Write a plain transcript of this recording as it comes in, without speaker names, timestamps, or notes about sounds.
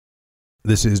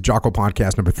This is Jocko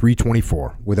Podcast number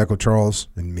 324 with Echo Charles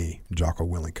and me, Jocko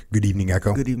Willink. Good evening,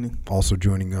 Echo. Good evening. Also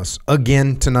joining us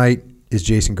again tonight is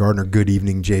Jason Gardner. Good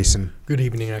evening, Jason. Good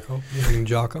evening, Echo. Good evening,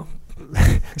 Jocko.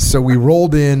 So we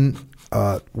rolled in.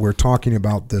 We're talking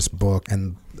about this book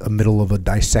and the middle of a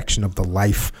dissection of the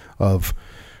life of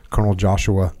Colonel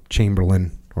Joshua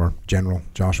Chamberlain, or General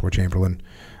Joshua Chamberlain,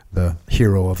 the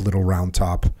hero of Little Round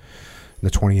Top, the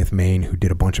 20th Maine, who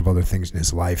did a bunch of other things in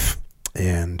his life.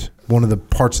 And one of the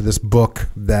parts of this book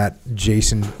that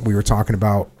Jason, we were talking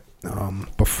about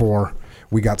before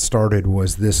we got started,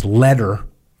 was this letter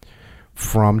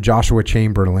from Joshua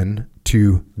Chamberlain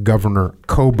to Governor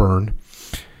Coburn.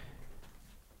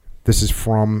 This is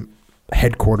from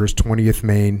headquarters, 20th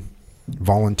Maine,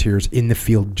 volunteers in the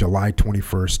field, July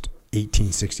 21st,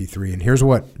 1863. And here's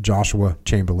what Joshua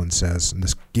Chamberlain says, and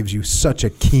this gives you such a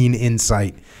keen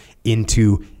insight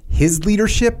into his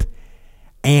leadership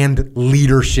and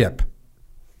leadership.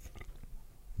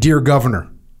 Dear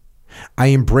Governor, I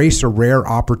embrace a rare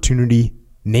opportunity,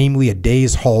 namely a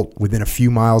day's halt within a few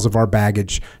miles of our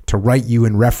baggage, to write you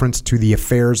in reference to the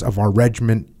affairs of our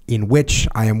regiment, in which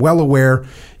I am well aware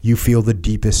you feel the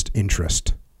deepest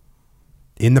interest.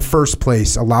 In the first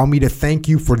place, allow me to thank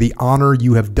you for the honor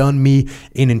you have done me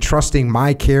in entrusting to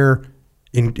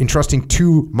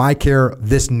my care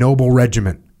this noble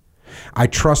regiment. I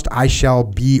trust I shall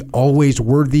be always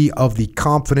worthy of the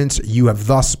confidence you have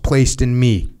thus placed in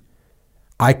me.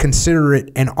 I consider it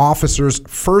an officer's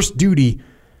first duty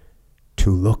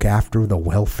to look after the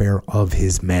welfare of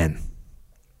his men.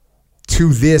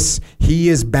 To this, he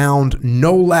is bound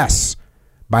no less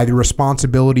by the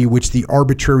responsibility which the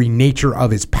arbitrary nature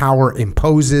of his power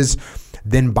imposes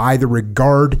than by the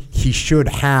regard he should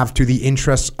have to the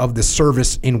interests of the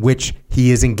service in which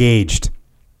he is engaged.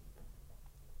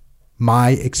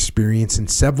 My experience in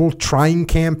several trying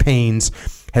campaigns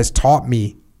has taught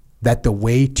me that the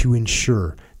way to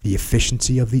ensure the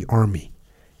efficiency of the army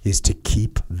is to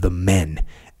keep the men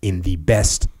in the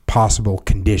best possible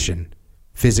condition,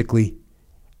 physically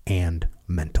and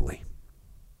mentally.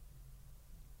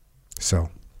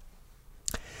 So,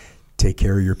 take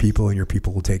care of your people and your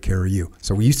people will take care of you.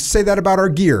 So we used to say that about our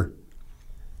gear.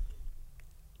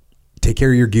 Take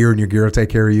care of your gear and your gear will take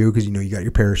care of you, because you know you got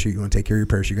your parachute, you want to take care of your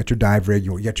parachute, you got your dive rig,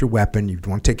 you got your weapon, you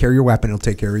want to take care of your weapon, it'll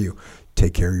take care of you.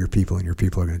 Take care of your people and your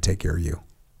people are going to take care of you.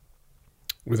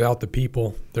 Without the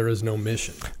people, there is no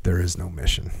mission. There is no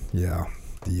mission. Yeah.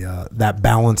 That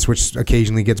balance, which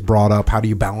occasionally gets brought up, how do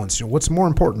you balance? You know, what's more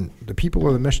important, the people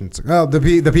or the mission? Oh, the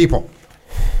people.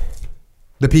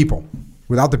 The people.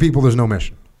 Without the people, there's no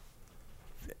mission.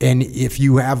 And if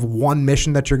you have one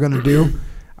mission that you're going to do,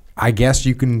 I guess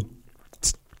you can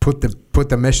put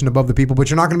the mission above the people, but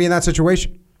you're not going to be in that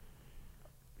situation.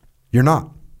 You're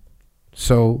not.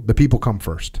 So the people come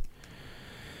first.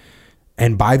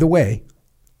 And by the way,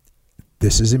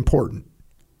 this is important.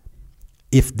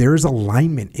 If there's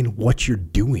alignment in what you're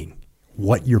doing,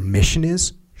 what your mission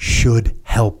is should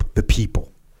help the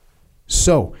people.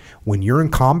 So when you're in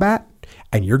combat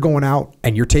and you're going out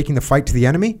and you're taking the fight to the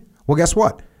enemy, well, guess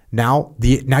what? Now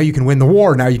you can win the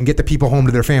war. Now you can get the people home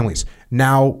to their families.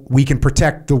 Now we can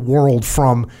protect the world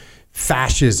from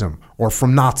fascism or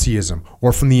from Nazism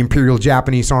or from the Imperial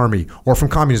Japanese Army or from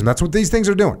communism. That's what these things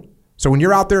are doing. So when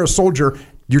you're out there a soldier,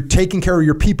 you're taking care of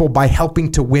your people by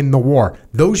helping to win the war.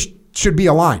 Those should be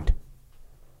aligned.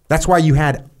 That's why you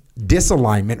had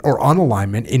disalignment or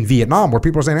unalignment in Vietnam, where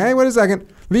people are saying, hey, wait a second,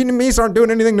 Vietnamese aren't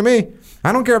doing anything to me.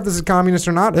 I don't care if this is communist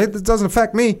or not. It doesn't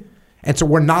affect me. And so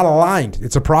we're not aligned.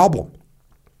 It's a problem.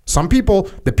 Some people,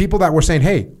 the people that were saying,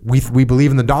 hey, we believe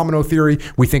in the domino theory,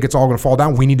 we think it's all going to fall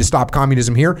down, we need to stop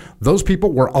communism here, those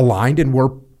people were aligned and were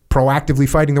proactively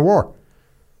fighting the war.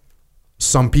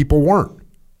 Some people weren't.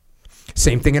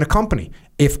 Same thing in a company.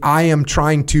 If I am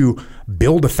trying to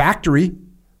build a factory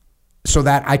so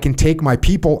that I can take my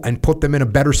people and put them in a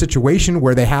better situation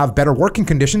where they have better working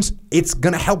conditions, it's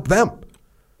going to help them.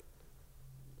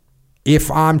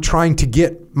 If I'm trying to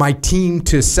get my team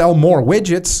to sell more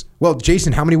widgets, well,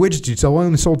 Jason, how many widgets did you sell? Well, I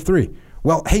only sold 3.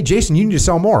 Well, hey, Jason, you need to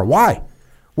sell more. Why?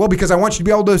 Well, because I want you to be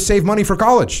able to save money for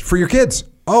college, for your kids.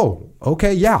 Oh,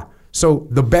 okay, yeah. So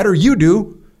the better you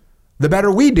do, the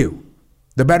better we do.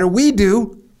 The better we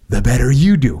do, the better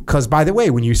you do. Because, by the way,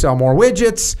 when you sell more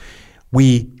widgets,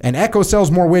 and Echo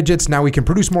sells more widgets, now we can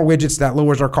produce more widgets. That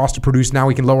lowers our cost to produce. Now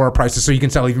we can lower our prices so you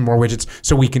can sell even more widgets.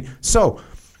 So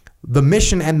the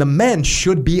mission and the men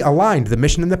should be aligned. The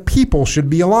mission and the people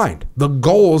should be aligned. The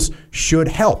goals should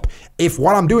help. If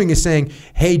what I'm doing is saying,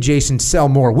 hey, Jason, sell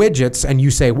more widgets, and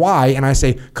you say, why? And I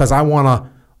say, because I want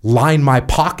to line my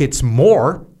pockets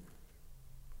more,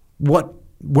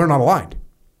 we're not aligned.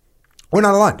 We're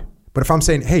not aligned. But if I'm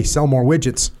saying, hey, sell more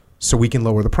widgets so we can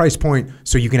lower the price point,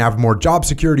 so you can have more job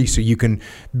security, so you can,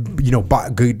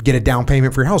 get a down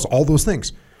payment for your house, all those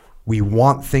things. We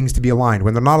want things to be aligned.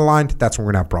 When they're not aligned, that's when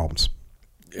we're going to have problems.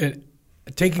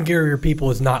 Taking care of your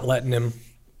people is not letting them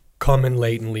come in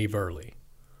late and leave early,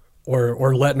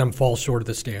 or letting them fall short of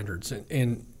the standards.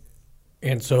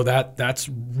 And so that's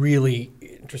really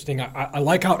interesting. I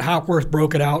like how Hackworth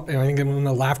broke it out, and I think in one of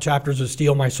the laugh chapters of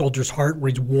Steal My Soldier's Heart, where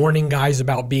he's warning guys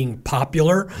about being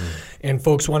popular, and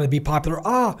folks want to be popular.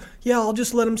 I'll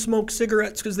just let them smoke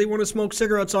cigarettes because they want to smoke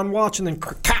cigarettes on watch, and then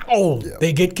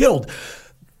they get killed.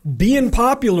 Being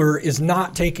popular is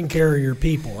not taking care of your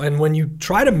people, and when you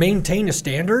try to maintain a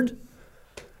standard,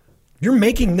 you're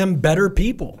making them better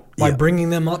people by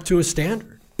bringing them up to a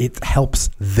standard. It helps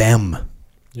them.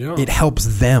 Yeah. It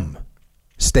helps them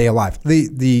stay alive.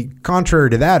 The contrary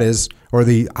to that is, or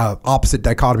the opposite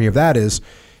dichotomy of that is,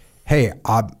 hey,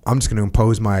 I'm just going to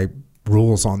impose my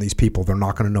rules on these people. They're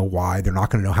not going to know why. They're not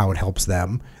going to know how it helps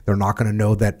them. They're not going to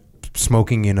know that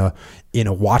smoking in a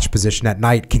watch position at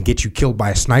night can get you killed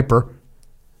by a sniper.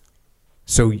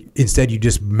 So instead, you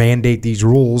just mandate these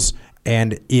rules.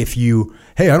 And I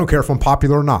don't care if I'm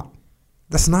popular or not.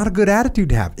 That's not a good attitude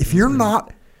to have. If you're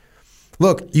not.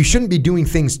 Look, you shouldn't be doing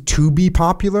things to be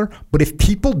popular, but if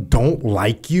people don't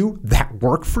like you that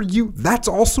work for you, that's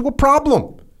also a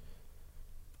problem.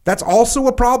 That's also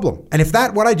a problem. And if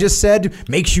what I just said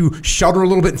makes you shudder a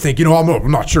little bit and think,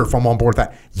 I'm not sure if I'm on board with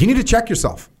that, you need to check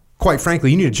yourself. Quite frankly,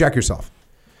 you need to check yourself.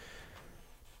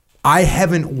 I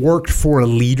haven't worked for a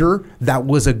leader that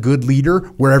was a good leader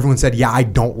where everyone said, yeah, I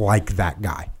don't like that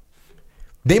guy.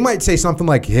 They might say something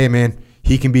like, hey, man,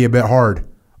 he can be a bit hard,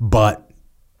 but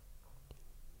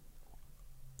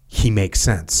he makes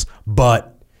sense,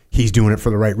 but he's doing it for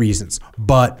the right reasons.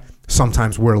 But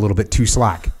sometimes we're a little bit too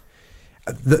slack.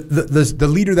 The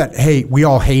leader that, hey, we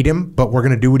all hate him, but we're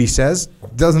going to do what he says,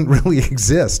 doesn't really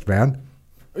exist, man.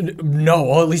 No,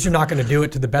 well, at least you're not going to do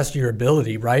it to the best of your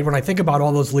ability, right? When I think about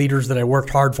all those leaders that I worked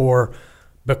hard for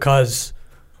because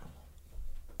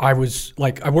I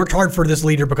worked hard for this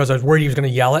leader because I was worried he was going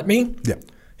to yell at me. Yeah.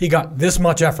 He got this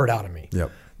much effort out of me. Yep.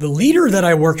 The leader that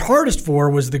I worked hardest for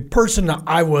was the person that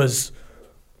I was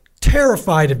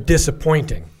terrified of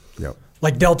disappointing. Yep.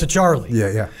 Like Delta Charlie.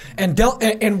 Yeah.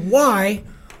 And why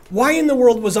in the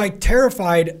world was I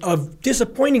terrified of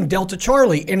disappointing Delta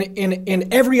Charlie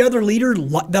and every other leader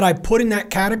that I put in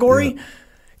that category? Yeah.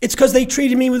 It's because they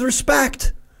treated me with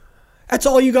respect. That's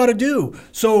all you got to do.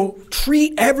 So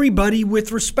treat everybody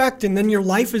with respect, and then your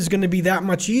life is going to be that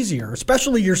much easier,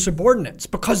 especially your subordinates,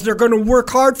 because they're going to work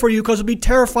hard for you because they'll be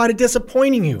terrified of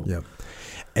disappointing you. Yeah.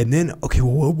 And then, okay,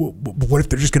 well, what if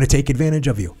they're just going to take advantage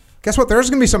of you? Guess what? There's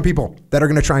going to be some people that are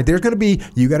going to try. There's going to be,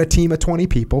 you got a team of 20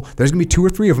 people. There's going to be 2 or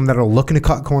 3 of them that are looking to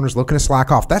cut corners, looking to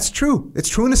slack off. That's true. It's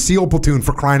true in a SEAL platoon,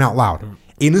 for crying out loud.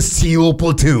 In a SEAL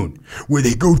platoon where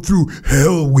they go through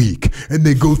Hell Week and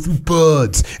they go through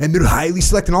buds and they're highly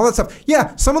selected and all that stuff.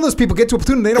 Yeah, some of those people get to a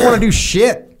platoon and they don't want to do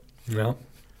shit. Yeah.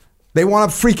 They want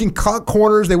to freaking cut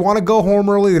corners. They want to go home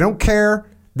early. They don't care.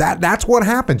 That's what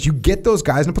happens. You get those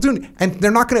guys in a platoon and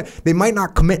they might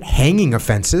not commit hanging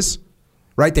offenses,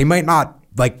 right? They might not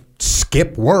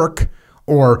skip work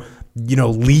or,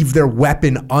 leave their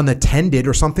weapon unattended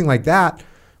or something like that.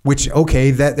 Which,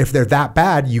 okay, that if they're that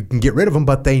bad, you can get rid of them,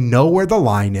 but they know where the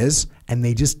line is, and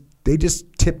they just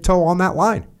tiptoe on that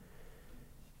line.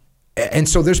 And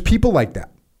so there's people like that.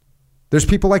 There's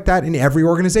people like that in every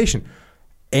organization.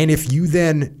 And if you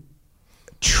then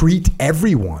treat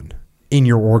everyone in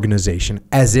your organization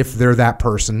as if they're that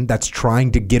person that's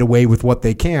trying to get away with what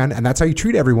they can, and that's how you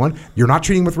treat everyone, you're not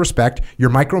treating them with respect, you're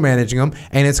micromanaging them,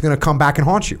 and it's going to come back and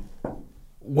haunt you.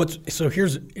 So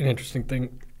here's an interesting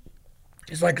thing.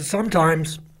 It's like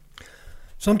sometimes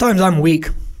I'm weak,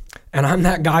 and I'm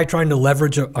that guy trying to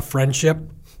leverage a friendship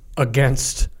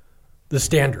against the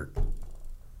standard.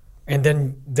 And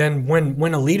then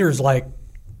when a leader's like,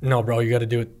 no, bro, you got to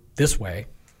do it this way,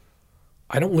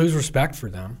 I don't lose respect for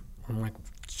them. I'm like,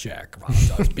 check,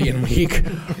 I was being weak.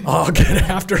 I'll get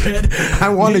after it. I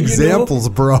want examples,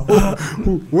 bro.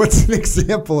 What's an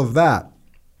example of that?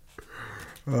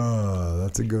 Oh,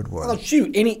 that's a good one. Oh,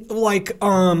 shoot.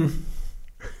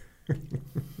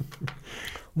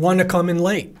 Want to come in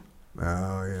late.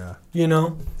 Oh, yeah.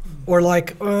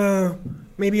 Or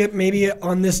maybe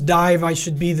on this dive I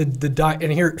should be the dive.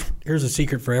 And here's a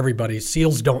secret for everybody.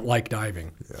 SEALs don't like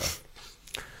diving. Yeah.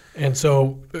 And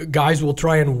so guys will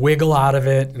try and wiggle out of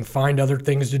it and find other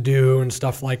things to do and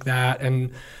stuff like that.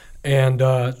 And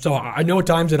so I know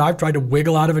times that I've tried to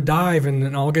wiggle out of a dive, and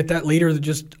then I'll get that leader that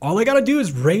just, all they got to do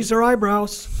is raise their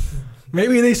eyebrows.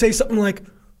 Maybe they say something like,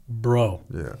 Bro.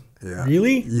 Yeah. Yeah.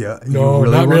 Really? Yeah. No,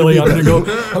 not really. I'm gonna go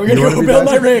build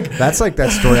my rig. That's like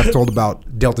that story I've told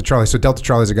about Delta Charlie. So Delta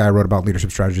Charlie is a guy I wrote about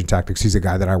leadership strategy and tactics. He's a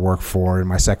guy that I work for in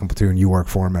my second platoon. You work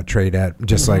for him at Tradet.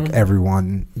 Just like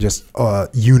everyone, just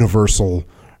universal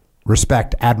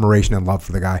respect, admiration, and love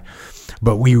for the guy.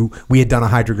 But we had done a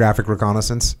hydrographic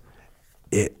reconnaissance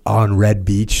on Red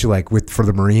Beach, like for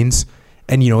the Marines.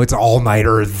 And, it's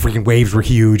all-nighter. Freaking waves were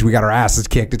huge. We got our asses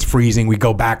kicked. It's freezing. We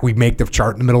go back. We make the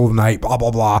chart in the middle of the night, blah,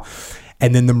 blah, blah.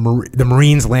 And then the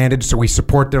Marines landed, so we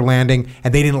support their landing.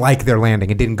 And they didn't like their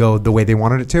landing. It didn't go the way they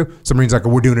wanted it to. So Marines like,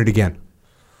 we're doing it again.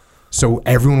 So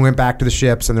everyone went back to the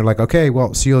ships, and they're like, okay,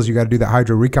 well, SEALs, you got to do that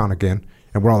hydro recon again.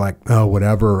 And we're all like, oh,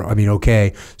 whatever. I mean,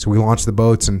 okay. So we launched the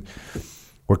boats, and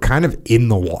we're kind of in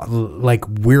the water. Like,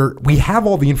 we have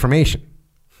all the information.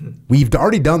 We've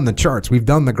already done the charts. We've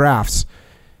done the graphs.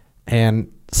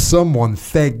 And someone,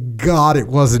 thank God it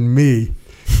wasn't me,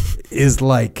 is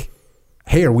like,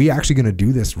 hey, are we actually going to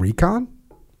do this recon?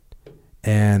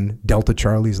 And Delta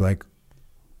Charlie's like,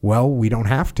 well, we don't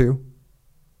have to.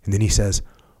 And then he says,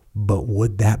 but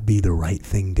would that be the right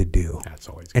thing to do? That's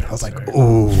always And I was like,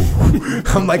 oh.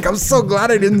 I'm so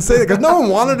glad I didn't say that because no one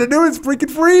wanted to do it. It's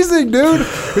freaking freezing, dude.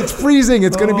 It's freezing.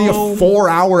 It's going to be a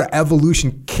 4-hour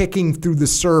evolution kicking through the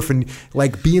surf and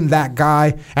like being that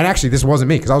guy. And actually, this wasn't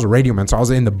me because I was a radio man. So I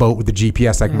was in the boat with the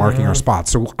GPS, like marking our spots.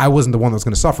 So I wasn't the one that was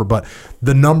going to suffer. But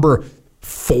the number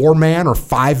 4-man or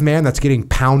 5-man that's getting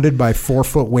pounded by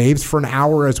 4-foot waves for an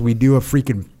hour as we do a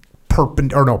freaking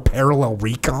parallel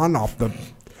recon off the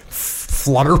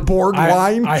flutterboard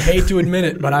line. I hate to admit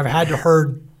it, but I've had to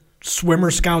herd swimmer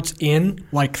scouts in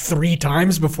like 3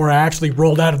 times before I actually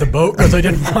rolled out of the boat because I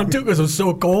didn't want to because it was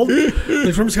so cold.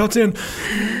 The swimmer scouts in.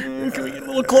 Can we get a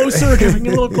little closer? Can we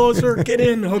get a little closer? Get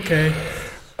in. Okay.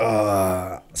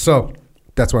 So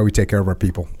that's why we take care of our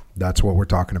people. That's what we're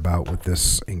talking about with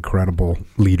this incredible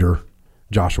leader,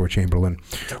 Joshua Chamberlain.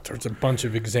 There's a bunch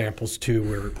of examples too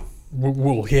where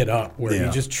we'll hit up where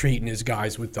he's just treating his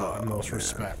guys with the utmost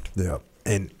respect. Yeah.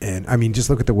 And I mean,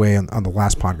 just look at the way on the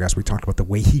last podcast we talked about the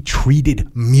way he treated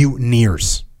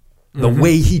mutineers, the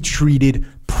way he treated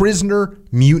prisoner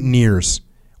mutineers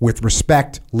with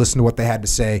respect, listened to what they had to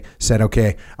say, said,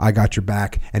 okay, I got your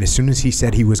back. And as soon as he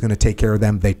said he was going to take care of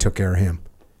them, they took care of him.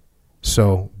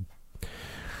 So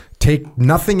take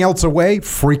nothing else away,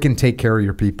 freaking take care of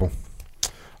your people.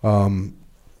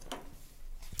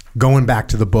 Going back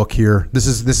to the book here, this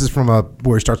is from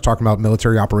where he starts talking about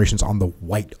military operations on the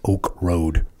White Oak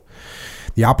Road.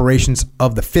 The operations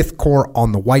of the 5th Corps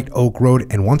on the White Oak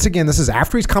Road. And once again, this is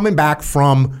after he's coming back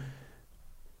from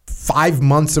 5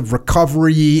 months of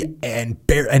recovery and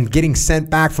getting sent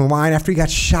back from the line after he got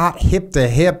shot hip to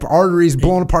hip, arteries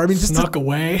blown apart. I mean, just snuck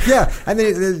away. Yeah, and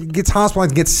then it gets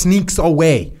hospitalized, sneaks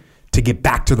away to get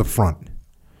back to the front.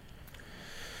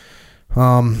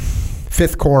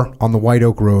 5th Corps on the White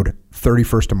Oak Road,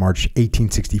 31st of March,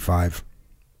 1865,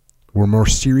 were more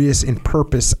serious in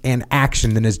purpose and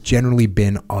action than has generally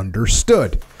been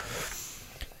understood.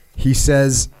 He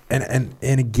says, and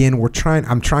again,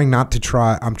 I'm trying not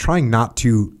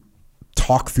to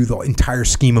talk through the entire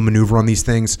scheme of maneuver on these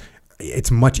things.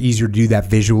 It's much easier to do that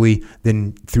visually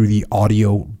than through the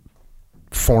audio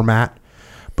format.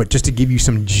 But just to give you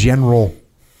some general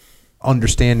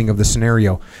understanding of the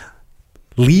scenario,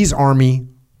 Lee's army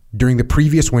during the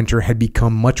previous winter had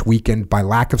become much weakened by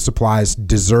lack of supplies,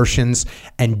 desertions,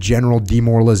 and general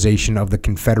demoralization of the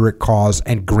Confederate cause,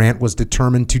 and Grant was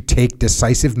determined to take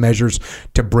decisive measures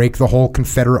to break the whole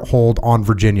Confederate hold on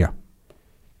Virginia.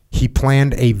 He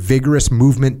planned a vigorous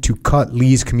movement to cut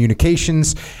Lee's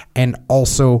communications and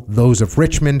also those of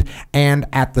Richmond, and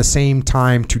at the same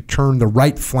time to turn the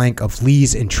right flank of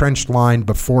Lee's entrenched line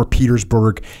before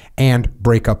Petersburg and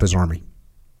break up his army.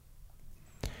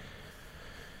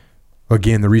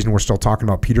 Again, the reason we're still talking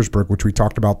about Petersburg, which we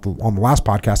talked about on the last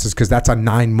podcast, is because that's a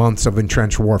 9 months of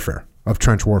trench warfare.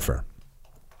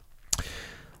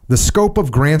 The scope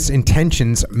of Grant's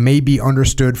intentions may be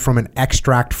understood from an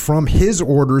extract from his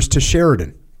orders to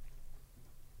Sheridan.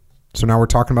 So now we're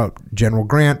talking about General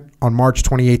Grant. On March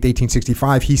 28,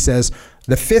 1865, he says,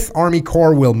 the 5th Army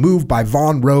Corps will move by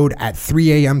Vaughan Road at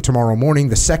 3 a.m. tomorrow morning.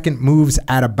 The 2nd moves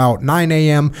at about 9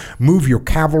 a.m. Move your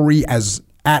cavalry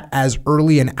at as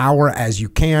early an hour as you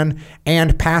can,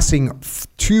 and passing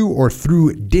to or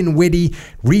through Dinwiddie,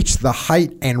 reach the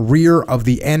height and rear of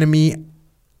the enemy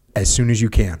as soon as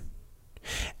you can.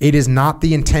 It is not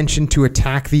the intention to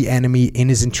attack the enemy in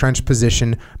his entrenched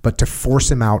position, but to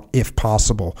force him out if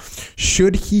possible.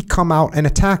 Should he come out and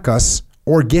attack us,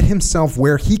 or get himself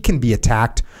where he can be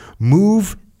attacked,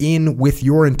 move in with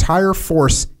your entire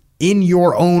force in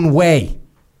your own way.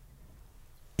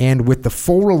 and with the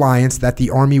full reliance that the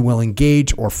army will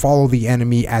engage or follow the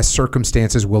enemy as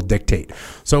circumstances will dictate.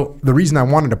 So the reason I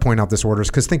wanted to point out this order is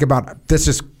because think about this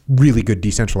is really good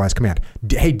decentralized command.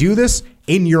 Hey, do this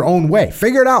in your own way.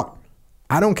 Figure it out.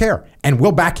 I don't care. And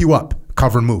we'll back you up.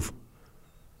 Cover and move.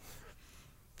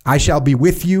 I shall be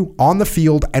with you on the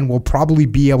field and will probably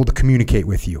be able to communicate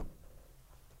with you.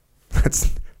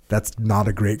 That's not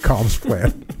a great comms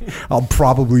plan. I'll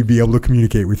probably be able to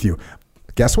communicate with you.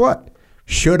 Guess what?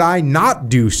 Should I not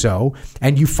do so,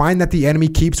 and you find that the enemy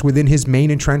keeps within his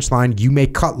main entrenched line, you may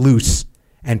cut loose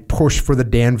and push for the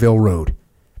Danville Road.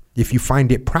 If you find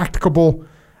it practicable,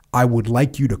 I would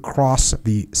like you to cross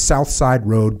the South Side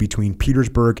Road between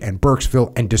Petersburg and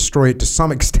Burkesville and destroy it to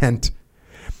some extent.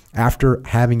 After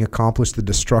having accomplished the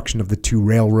destruction of the two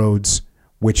railroads,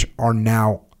 which are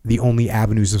now the only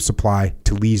avenues of supply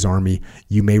to Lee's army,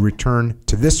 you may return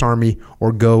to this army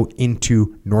or go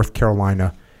into North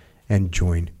Carolina and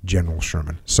join General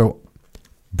Sherman. So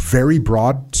very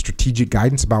broad strategic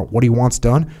guidance about what he wants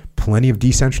done. Plenty of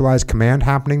decentralized command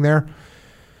happening there.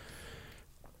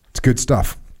 It's good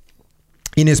stuff.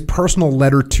 In his personal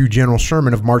letter to General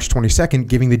Sherman of March 22nd,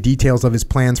 giving the details of his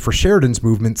plans for Sheridan's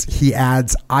movements, he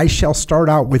adds, I shall start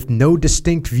out with no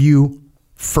distinct view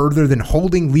further than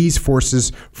holding Lee's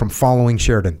forces from following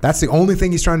Sheridan. That's the only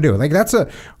thing he's trying to do. Like, that's a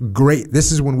great,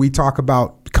 this is when we talk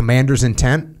about commander's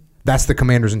intent. That's the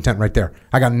commander's intent right there.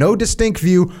 I got no distinct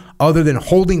view other than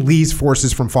holding Lee's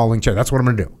forces from following Sheridan. That's what I'm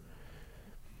going to do.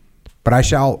 But I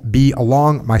shall be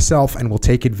along myself and will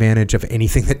take advantage of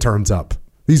anything that turns up.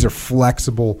 These are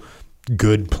flexible,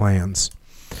 good plans.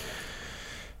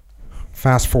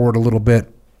 Fast forward a little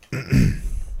bit.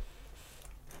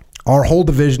 Our whole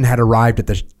division had arrived at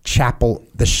the Chapel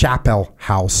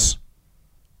House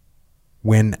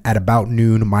when at about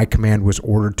noon my command was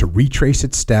ordered to retrace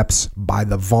its steps by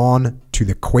the Vaughan to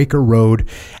the Quaker Road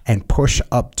and push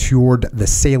up toward the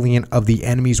salient of the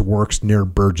enemy's works near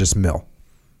Burgess Mill.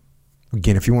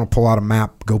 Again, if you want to pull out a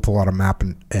map, go pull out a map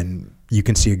and you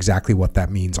can see exactly what that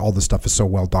means. All this stuff is so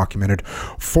well documented.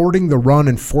 Fording the run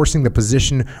and forcing the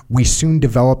position, we soon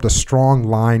developed a strong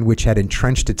line which had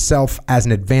entrenched itself as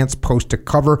an advanced post to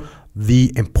cover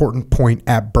the important point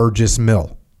at Burgess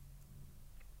Mill.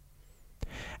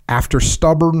 After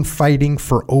stubborn fighting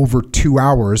for over 2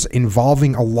 hours,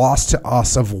 involving a loss to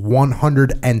us of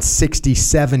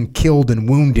 167 killed and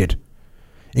wounded,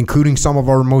 including some of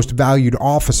our most valued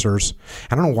officers.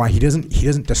 I don't know why he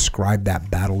doesn't describe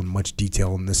that battle in much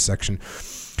detail in this section,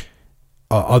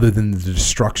 other than the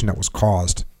destruction that was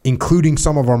caused, including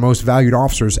some of our most valued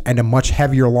officers and a much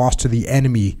heavier loss to the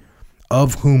enemy,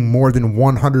 of whom more than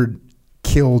 100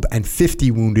 killed and 50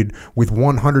 wounded, with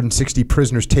 160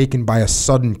 prisoners taken by a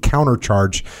sudden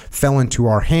countercharge, fell into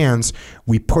our hands.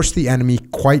 We pushed the enemy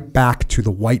quite back to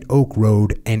the White Oak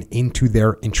Road and into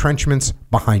their entrenchments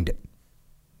behind it.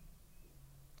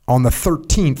 On the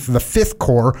 13th, the 5th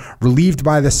Corps, relieved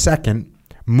by the 2nd,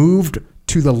 moved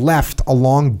to the left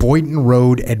along Boynton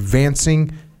Road,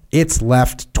 advancing its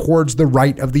left towards the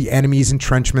right of the enemy's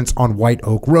entrenchments on White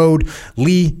Oak Road.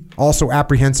 Lee, also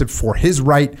apprehensive for his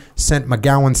right, sent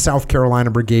McGowan's South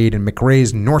Carolina Brigade and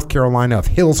McRae's North Carolina of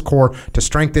Hill's Corps to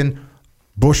strengthen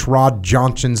Bushrod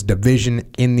Johnson's division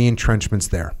in the entrenchments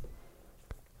there.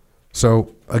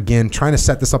 So, again, trying to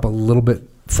set this up a little bit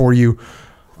for you.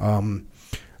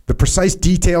 The precise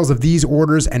details of these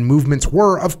orders and movements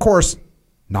were, of course,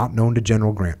 not known to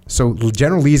General Grant. So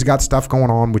General Lee's got stuff going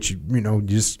on, which you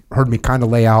just heard me kind of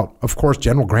lay out. Of course,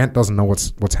 General Grant doesn't know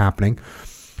what's happening.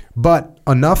 But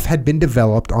enough had been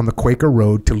developed on the Quaker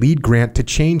Road to lead Grant to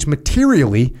change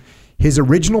materially his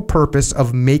original purpose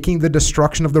of making the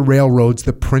destruction of the railroads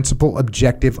the principal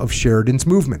objective of Sheridan's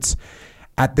movements.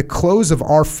 At the close of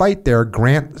our fight there,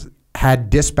 Grant had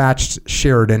dispatched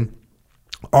Sheridan.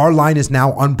 Our line is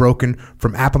now unbroken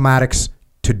from Appomattox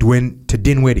to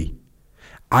Dinwiddie.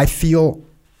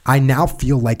 I now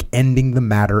feel like ending the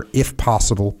matter, if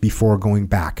possible, before going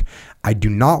back. I do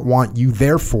not want you,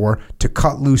 therefore, to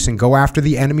cut loose and go after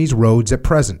the enemy's roads at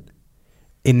present.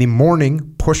 In the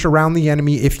morning, push around the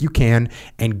enemy if you can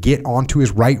and get onto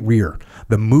his right rear.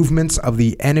 The movements of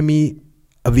the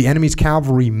enemy's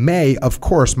cavalry may, of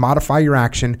course, modify your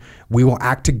action. We will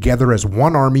act together as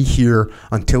one army here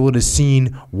until it is seen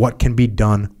what can be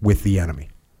done with the enemy.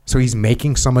 So he's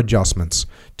making some adjustments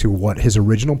to what his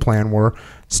original plan were,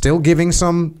 still giving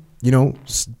some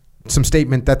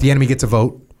statement that the enemy gets a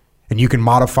vote and you can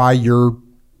modify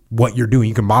what you're doing.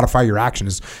 You can modify your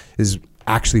actions is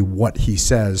actually what he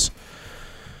says.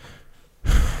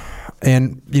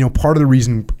 And, part of the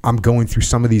reason I'm going through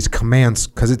some of these commands,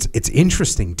 because it's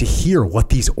interesting to hear what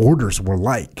these orders were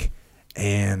like.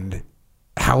 And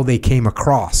how they came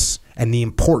across and the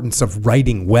importance of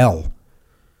writing well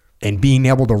and being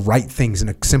able to write things in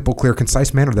a simple, clear,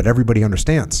 concise manner that everybody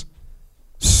understands.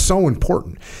 So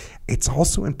important. It's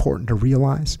also important to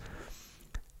realize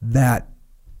that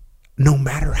no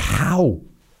matter how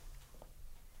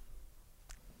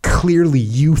clearly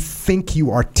you think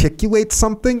you articulate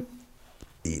something,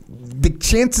 the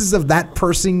chances of that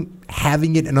person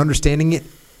having it and understanding it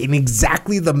in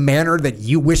exactly the manner that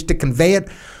you wish to convey it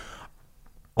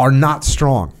are not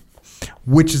strong,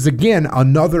 which is, again,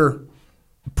 another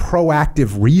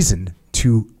proactive reason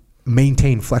to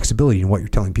maintain flexibility in what you're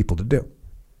telling people to do.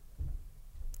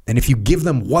 And if you give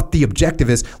them what the objective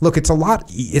is, look, it's a lot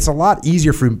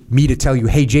easier for me to tell you,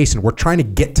 hey, Jason, we're trying to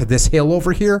get to this hill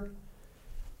over here.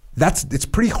 It's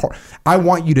pretty hard. I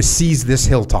want you to seize this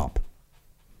hilltop.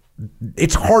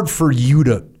 It's hard for you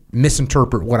to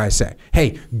misinterpret what I say.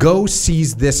 Hey, go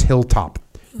seize this hilltop.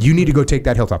 You need to go take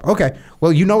that hilltop. Okay,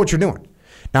 well, you know what you're doing.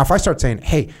 Now, if I start saying,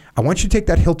 hey, I want you to take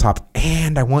that hilltop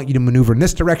and I want you to maneuver in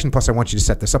this direction, plus I want you to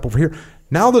set this up over here.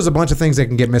 Now there's a bunch of things that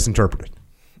can get misinterpreted.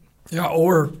 Yeah,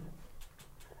 or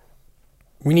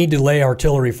we need to lay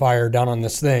artillery fire down on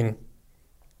this thing.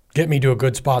 Get me to a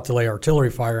good spot to lay artillery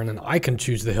fire, and then I can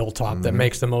choose the hilltop that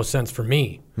makes the most sense for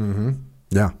me. Mm-hmm.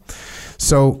 Yeah.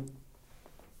 So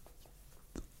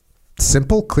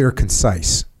simple, clear,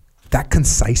 concise. That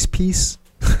concise piece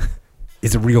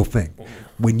is a real thing.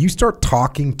 When you start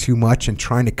talking too much and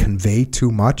trying to convey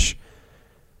too much,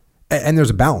 and there's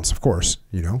a balance, of course,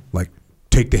 like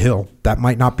take the hill, that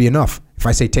might not be enough. If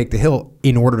I say take the hill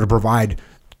in order to provide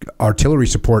artillery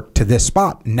support to this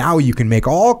spot, now you can make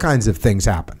all kinds of things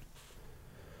happen.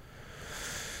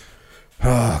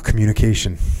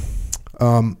 Communication.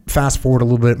 Fast forward a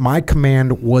little bit. My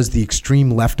command was the extreme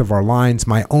left of our lines,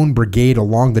 my own brigade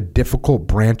along the difficult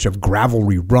branch of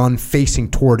Gravelry Run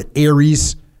facing toward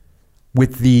Aries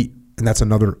and that's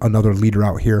another leader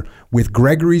out here, with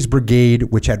Gregory's brigade,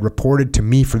 which had reported to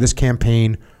me for this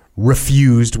campaign,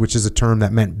 refused, which is a term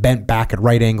that meant bent back at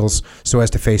right angles so as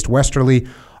to face westerly,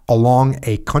 along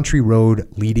a country road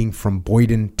leading from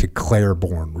Boyden to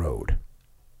Claiborne Road.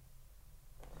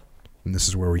 And this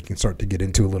is where we can start to get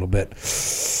into a little bit.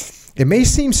 It may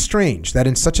seem strange that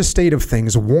in such a state of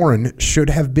things, Warren should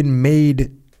have made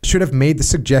the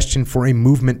suggestion for a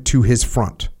movement to his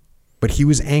front, but he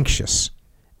was anxious,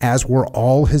 as were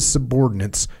all his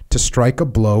subordinates, to strike a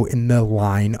blow in the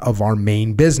line of our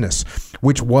main business,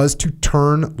 which was to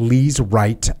turn Lee's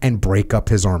right and break up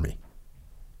his army.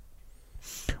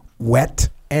 Wet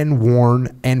and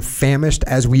worn and famished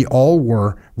as we all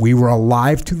were, we were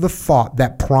alive to the thought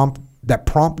that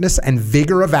promptness and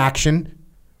vigor of action,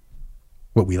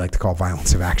 what we like to call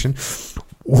violence of action,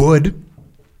 would,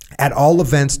 at all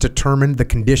events, determine the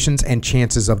conditions and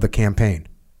chances of the campaign.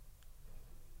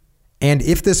 And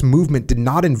if this movement did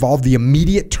not involve the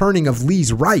immediate turning of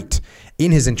Lee's right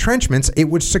in his entrenchments, it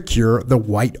would secure the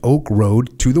White Oak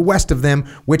Road to the west of them,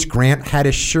 which Grant had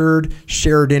assured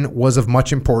Sheridan was of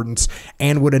much importance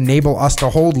and would enable us to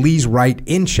hold Lee's right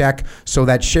in check so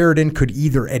that Sheridan could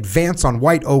either advance on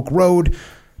White Oak Road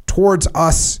towards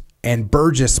us and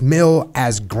Burgess Mill,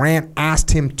 as Grant asked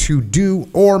him to do,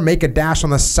 or make a dash on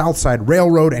the South Side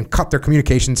Railroad and cut their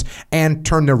communications and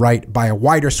turn their right by a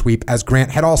wider sweep, as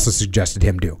Grant had also suggested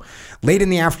him do. Late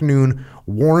in the afternoon,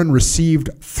 Warren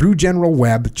received through General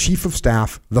Webb, Chief of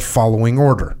Staff, the following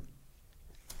order.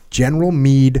 General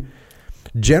Meade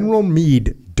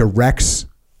directs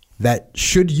that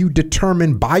should you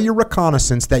determine by your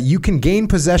reconnaissance that you can gain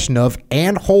possession of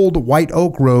and hold White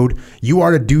Oak Road, you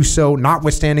are to do so,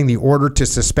 notwithstanding the order to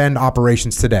suspend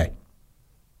operations today.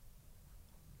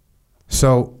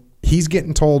 So he's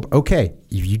getting told, okay,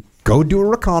 if you go do a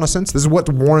reconnaissance, this is what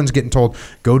Warren's getting told,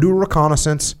 go do a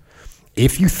reconnaissance.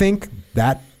 If you think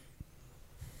that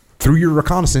through your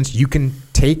reconnaissance you can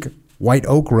take White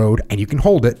Oak Road and you can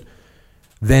hold it,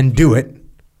 then do it.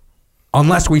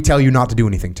 Unless we tell you not to do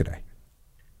anything today.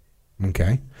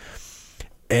 Okay?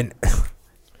 And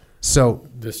so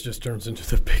this just turns into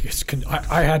the biggest...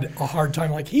 I had a hard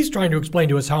time. Like, he's trying to explain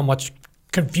to us how much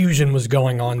confusion was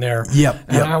going on there. Yep.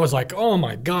 And I was like, oh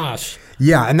my gosh.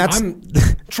 Yeah, and that's... I'm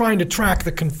trying to track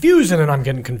the confusion and I'm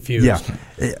getting confused.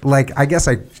 Yeah. Like, I guess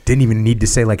I didn't even need to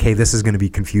say, like, hey, this is going to be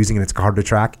confusing and it's hard to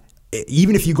track.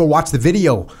 Even if you go watch the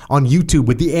video on YouTube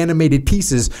with the animated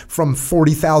pieces from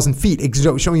 40,000 feet,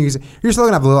 showing you, you're still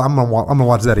gonna have a little. I'm gonna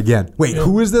watch that again. Wait,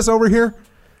 Who is this over here?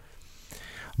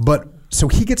 But so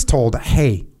he gets told,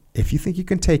 hey, if you think you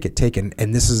can take it, take it.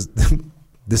 And this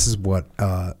is what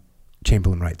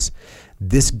Chamberlain writes.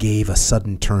 This gave a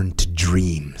sudden turn to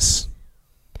dreams,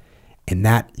 and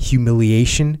that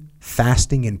humiliation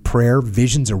Fasting and prayer,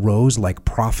 visions arose like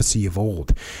prophecy of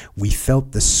old. We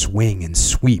felt the swing and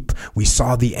sweep. We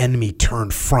saw the enemy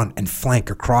turn front and flank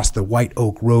across the White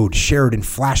Oak Road, Sheridan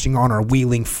flashing on our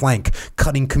wheeling flank,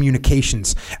 cutting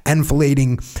communications,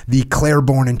 enfilading the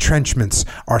Claiborne entrenchments.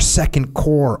 Our Second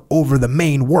Corps over the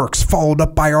main works, followed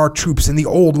up by our troops in the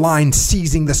old line,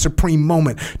 seizing the supreme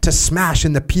moment to smash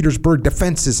in the Petersburg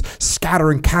defenses,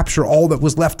 scatter and capture all that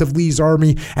was left of Lee's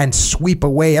army, and sweep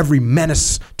away every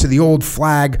menace to the old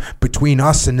flag between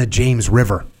us and the James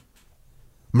River.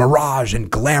 Mirage and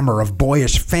glamour of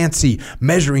boyish fancy,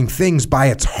 measuring things by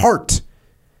its heart.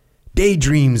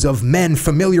 Daydreams of men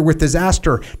familiar with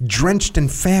disaster, drenched and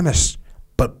famished,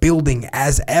 but building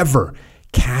as ever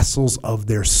castles of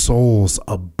their souls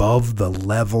above the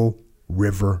level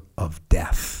river of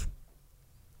death.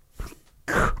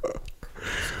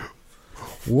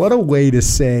 What a way to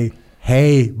say,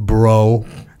 hey, bro,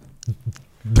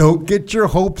 don't get your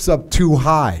hopes up too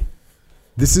high.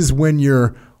 This is when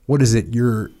your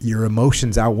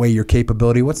emotions outweigh your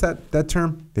capability. What's that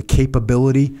term? The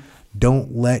capability.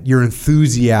 Don't let your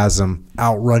enthusiasm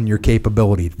outrun your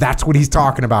capability. That's what he's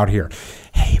talking about here.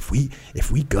 Hey,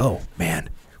 if we go, man,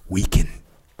 we can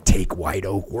take White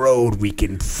Oak Road. We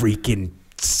can freaking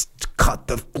cut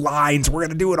the lines. We're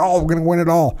going to do it all. We're going to win it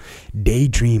all.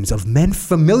 Daydreams of men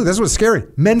familiar. That's what's scary.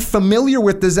 Men familiar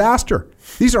with disaster.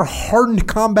 These are hardened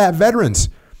combat veterans,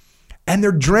 and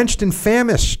they're drenched and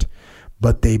famished,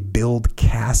 but they build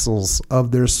castles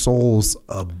of their souls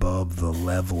above the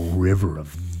level river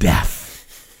of death.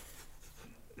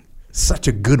 Such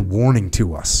a good warning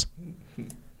to us.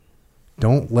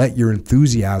 Don't let your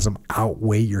enthusiasm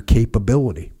outweigh your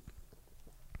capability.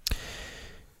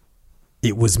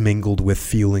 It was mingled with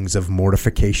feelings of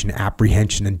mortification,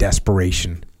 apprehension, and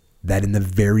desperation that in the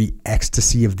very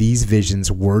ecstasy of these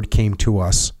visions, word came to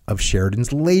us of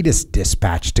Sheridan's latest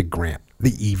dispatch to Grant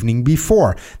the evening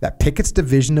before, that Pickett's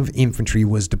division of infantry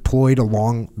was deployed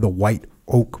along the White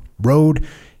Oak Road,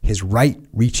 his right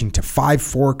reaching to Five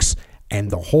Forks,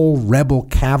 and the whole rebel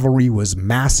cavalry was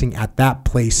massing at that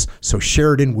place, so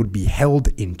Sheridan would be held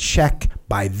in check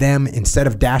by them instead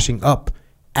of dashing up,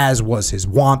 as was his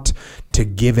wont, to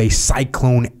give a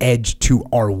cyclone edge to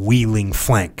our wheeling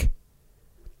flank.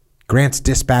 Grant's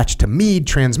dispatch to Meade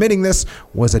transmitting this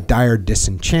was a dire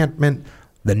disenchantment.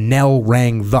 The knell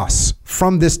rang thus: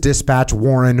 from this dispatch,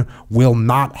 Warren will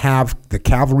not have the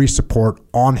cavalry support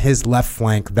on his left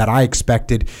flank that I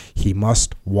expected. He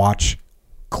must watch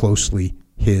closely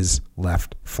his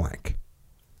left flank.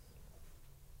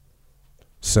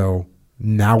 So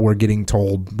now we're getting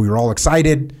told, we were all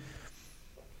excited,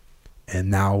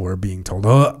 and now we're being told,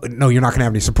 oh, no, you're not going to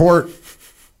have any support.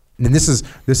 And this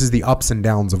is the ups and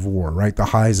downs of war, right? The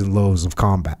highs and lows of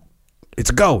combat. It's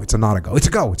a go. It's a not a go. It's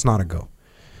a go. It's not a go.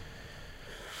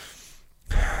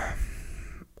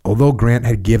 Although Grant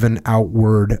had given out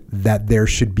word that there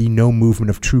should be no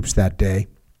movement of troops that day,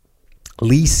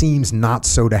 Lee seems not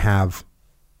so to have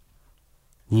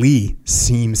resolved.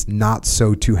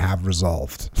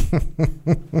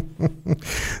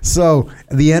 So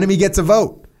the enemy gets a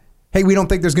vote. Hey, we don't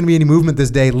think there's going to be any movement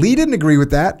this day. Lee didn't agree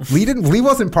with that. Lee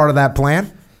wasn't part of that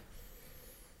plan.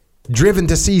 Driven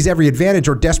to seize every advantage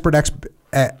or desperate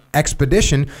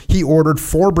expedition, he ordered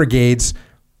 4 brigades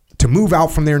to move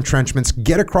out from their entrenchments,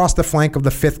 get across the flank of the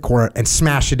 5th Corps, and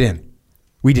smash it in.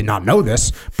 We did not know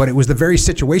this, but it was the very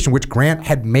situation which Grant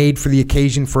had made for the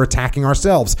occasion for attacking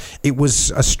ourselves. It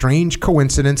was a strange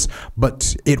coincidence,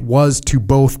 but it was to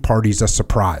both parties a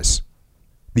surprise.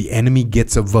 The enemy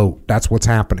gets a vote. That's what's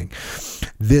happening.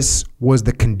 This was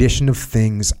the condition of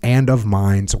things and of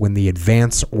minds when the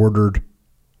advance ordered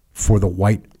for the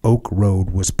White Oak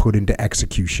Road was put into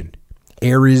execution.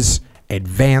 Ares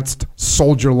advanced,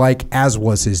 soldier-like as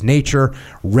was his nature,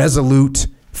 resolute,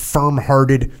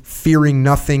 firm-hearted, fearing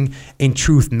nothing, in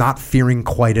truth not fearing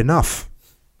quite enough.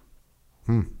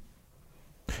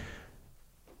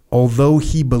 Although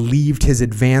he believed his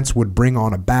advance would bring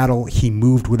on a battle, he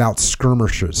moved without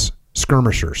skirmishers,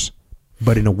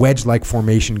 but in a wedge-like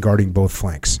formation guarding both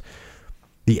flanks.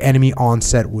 The enemy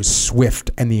onset was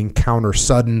swift and the encounter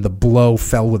sudden. The blow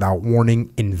fell without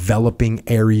warning, enveloping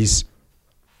Ares'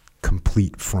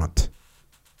 complete front.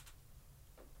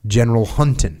 General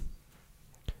Hunton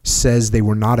says they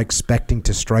were not expecting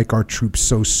to strike our troops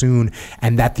so soon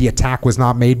and that the attack was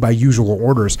not made by usual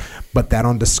orders, but that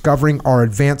on discovering our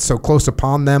advance so close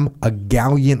upon them, a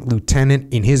gallant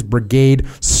lieutenant in his brigade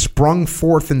sprung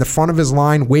forth in the front of his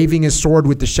line, waving his sword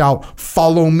with the shout,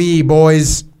 "Follow me,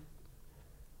 boys!"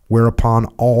 Whereupon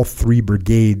all 3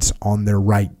 brigades on their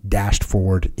right dashed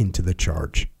forward into the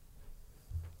charge.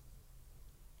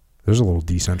 There's a little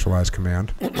decentralized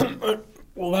command.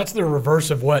 Well, that's the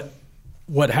reverse of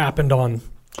what happened on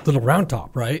Little Round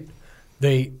Top, right?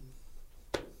 They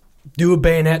do a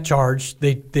bayonet charge.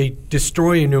 They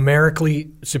destroy a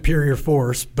numerically superior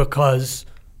force because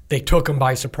they took them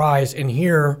by surprise. And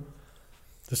here,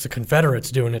 it's the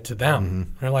Confederates doing it to them.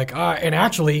 Mm-hmm. They're like, and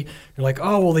actually, you're like,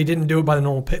 oh, well, they didn't do it by the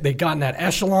normal pit. They got in that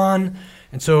echelon.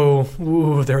 And so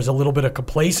there's a little bit of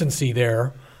complacency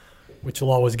there, which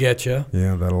will always get you.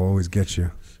 Yeah, that'll always get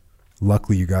you.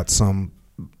 Luckily, you got some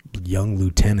young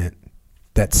lieutenant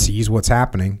that sees what's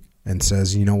happening and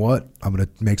says, you know what? I'm going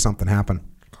to make something happen.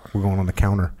 We're going on the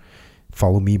counter.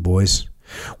 Follow me, boys.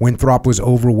 Winthrop was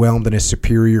overwhelmed and his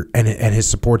superior and his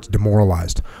supports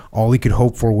demoralized. All he could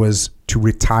hope for was to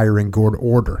retire in good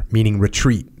order, meaning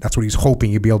retreat. That's what he's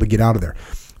hoping he'd be able to get out of there.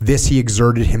 This he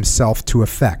exerted himself to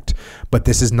effect, but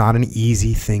this is not an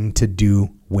easy thing to do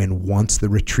when once the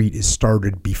retreat is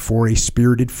started before a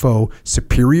spirited foe,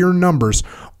 superior numbers,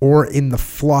 or in the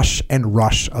flush and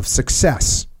rush of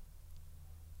success.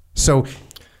 So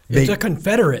it's a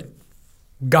Confederate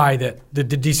guy that the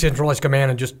decentralized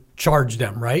command and just charged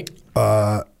them, right?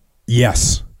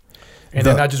 Yes. And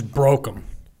then that just broke them.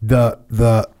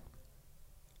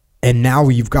 And now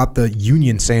you've got the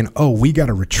Union saying, oh, we got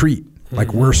to retreat.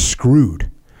 Like, we're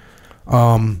screwed.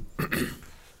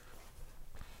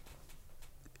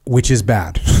 Which is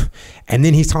bad. And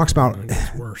then he talks about...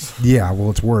 It's worse. Yeah, well,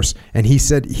 it's worse. And he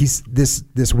said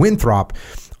this Winthrop,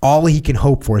 all he can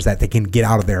hope for is that they can get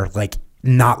out of there, like,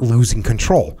 not losing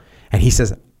control. And he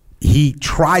says he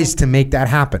tries to make that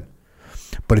happen.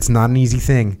 But it's not an easy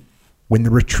thing when the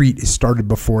retreat is started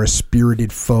before a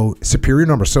spirited foe, superior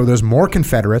number. So there's more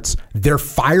Confederates. They're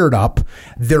fired up.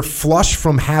 They're flush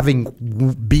from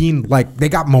being like, they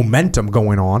got momentum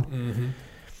going on. Mm-hmm.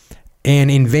 And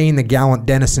in vain, the gallant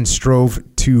Dennison strove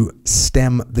to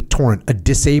stem the torrent. A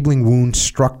disabling wound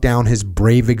struck down his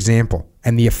brave example.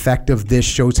 And the effect of this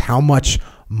shows how much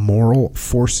moral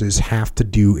forces have to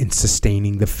do in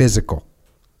sustaining the physical.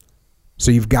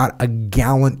 So you've got a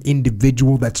gallant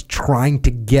individual that's trying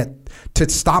to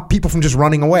stop people from just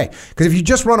running away. Because if you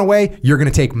just run away, you're going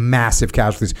to take massive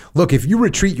casualties. Look, if you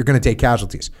retreat, you're going to take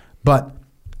casualties. But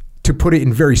to put it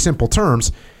in very simple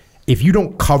terms, if you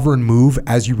don't cover and move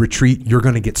as you retreat, you're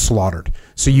going to get slaughtered.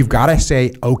 So you've got to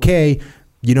say, okay,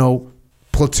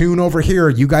 platoon over here,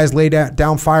 you guys lay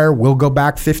down fire, we'll go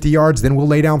back 50 yards, then we'll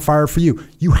lay down fire for you.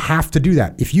 You have to do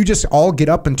that. If you just all get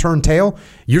up and turn tail,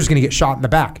 you're just going to get shot in the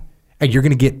back. And you're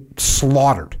going to get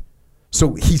slaughtered.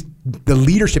 So the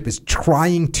leadership is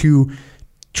trying to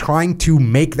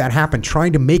make that happen,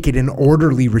 trying to make it an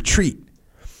orderly retreat.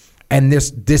 And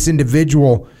this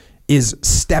individual is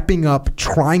stepping up,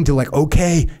 trying to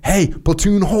okay, hey,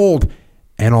 platoon hold.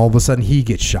 And all of a sudden he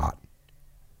gets shot.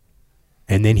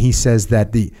 And then he says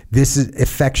that this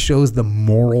effect shows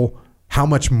how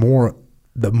much more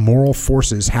the moral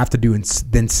forces have to do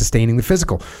than sustaining the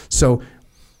physical. So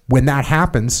when that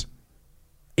happens,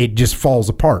 it just falls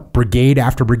apart. Brigade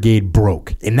after brigade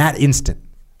broke. In that instant,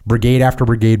 brigade after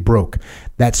brigade broke.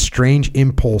 That strange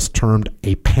impulse termed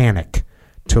a panic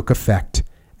took effect,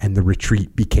 and the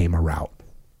retreat became a rout.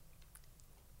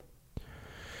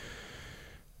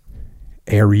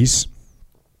 Ares,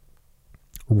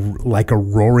 like a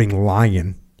roaring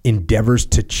lion, endeavors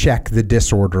to check the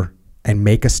disorder and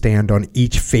make a stand on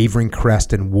each favoring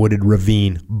crest and wooded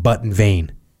ravine, but in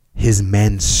vain. His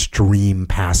men stream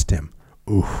past him.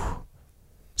 Ooh.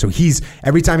 So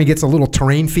every time he gets a little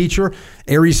terrain feature,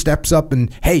 Ares steps up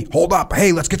and, hey, hold up.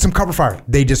 Hey, let's get some cover fire.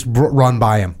 They just run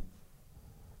by him.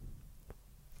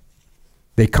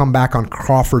 They come back on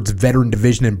Crawford's veteran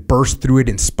division and burst through it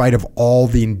in spite of all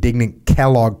the indignant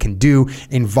Kellogg can do,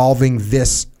 involving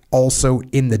this also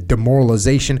in the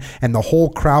demoralization, and the whole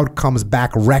crowd comes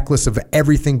back reckless of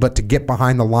everything but to get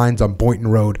behind the lines on Boynton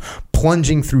Road,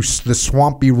 plunging through the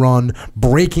swampy run,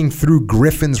 breaking through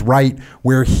Griffin's right,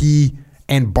 where he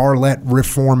and Barlett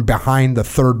reform behind the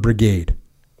 3rd Brigade.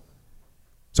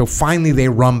 So finally they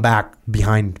run back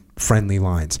behind friendly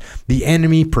lines. The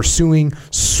enemy pursuing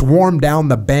swarm down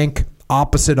the bank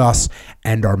opposite us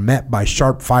and are met by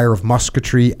sharp fire of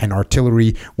musketry and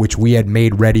artillery, which we had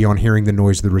made ready on hearing the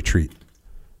noise of the retreat.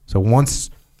 So once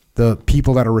the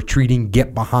people that are retreating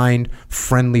get behind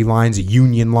friendly lines,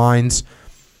 Union lines,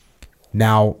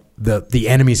 now the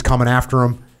enemy's coming after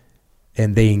them,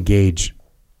 and they engage.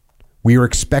 We are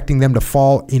expecting them to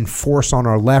fall in force on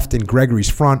our left in Gregory's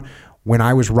front, when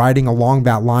I was riding along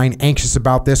that line, anxious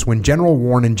about this, when General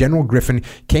Warren and General Griffin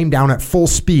came down at full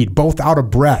speed, both out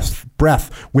of breath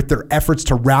with their efforts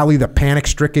to rally the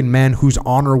panic-stricken men whose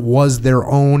honor was their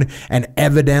own and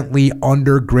evidently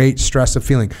under great stress of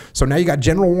feeling. So now you got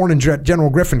General Warren and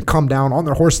General Griffin come down on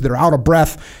their horses that are out of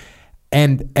breath,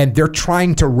 and they're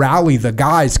trying to rally the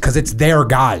guys because it's their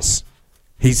guys.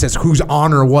 He says whose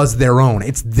honor was their own.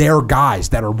 It's their guys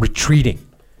that are retreating.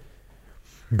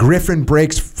 Griffin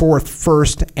breaks forth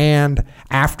first, and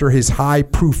after his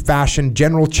high-proof fashion,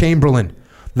 General Chamberlain,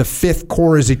 the 5th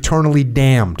Corps is eternally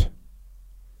damned.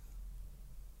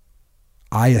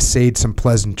 I essayed some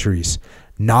pleasantries.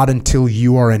 Not until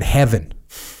you are in heaven.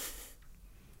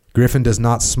 Griffin does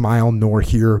not smile nor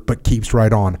hear, but keeps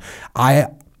right on.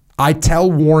 I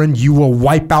tell Warren you will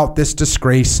wipe out this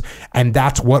disgrace, and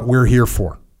that's what we're here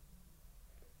for.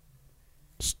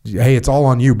 Hey, it's all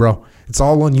on you, bro. It's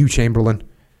all on you, Chamberlain.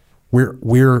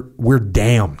 We're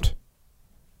damned.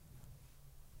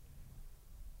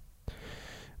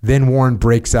 Then Warren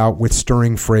breaks out with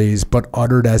stirring phrase, but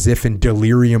uttered as if in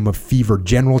delirium of fever.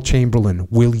 General Chamberlain,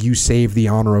 will you save the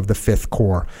honor of the 5th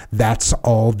Corps? That's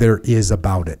all there is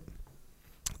about it.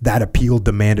 That appeal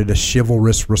demanded a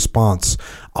chivalrous response.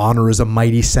 Honor is a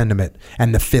mighty sentiment,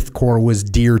 and the 5th Corps was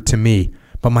dear to me.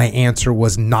 But my answer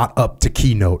was not up to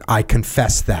keynote. I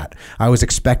confess that. I was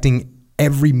expecting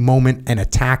every moment an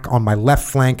attack on my left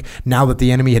flank now that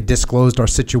the enemy had disclosed our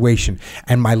situation,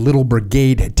 and my little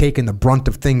brigade had taken the brunt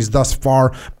of things thus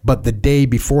far, but the day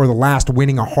before the last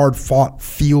winning a hard-fought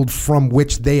field from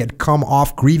which they had come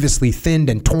off grievously thinned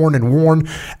and torn and worn,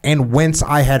 and whence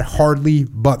I had hardly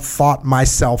but thought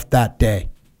myself that day.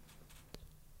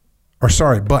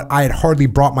 But I had hardly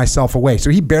brought myself away.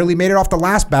 So he barely made it off the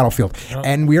last battlefield. Yep.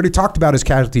 And we already talked about his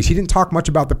casualties. He didn't talk much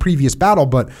about the previous battle,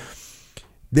 but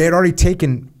they had already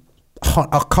taken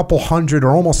a couple hundred or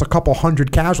almost a couple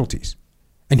hundred casualties.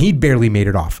 And he'd barely made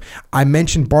it off. I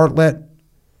mentioned Bartlett,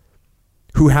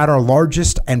 who had our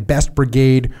largest and best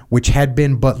brigade, which had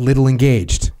been but little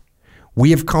engaged.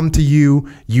 We have come to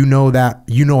you. You know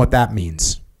what that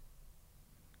means.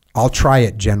 I'll try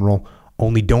it, General.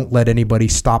 Only don't let anybody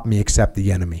stop me except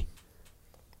the enemy.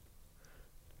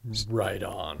 Right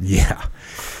on. Yeah.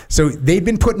 So they've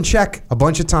been put in check a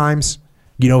bunch of times.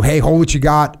 Hey, hold what you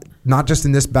got. Not just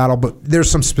in this battle, but there's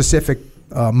some specific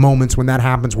moments when that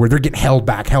happens where they're getting held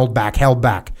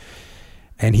back.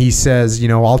 And he says,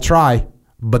 I'll try,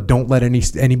 but don't let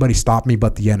anybody stop me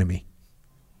but the enemy.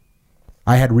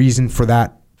 I had reason for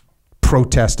that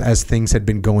protest as things had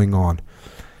been going on.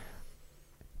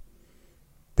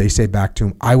 They say back to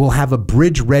him, I will have a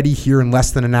bridge ready here in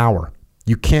less than an hour.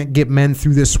 You can't get men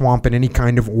through this swamp in any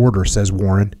kind of order, says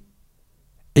Warren.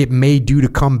 It may do to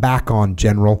come back on,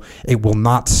 General. It will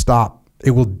not stop.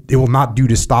 It will not do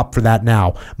to stop for that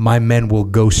now. My men will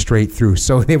go straight through.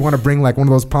 So they want to bring like one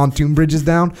of those pontoon bridges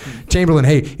down. Chamberlain,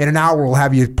 hey, in an hour we'll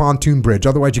have you a pontoon bridge.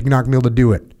 Otherwise you're not going to be able to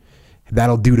do it.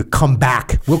 That'll do to come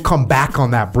back. We'll come back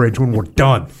on that bridge when we're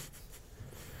done.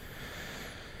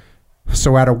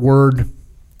 So at a word,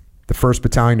 the 1st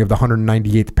Battalion of the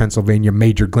 198th Pennsylvania,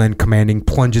 Major Glenn commanding,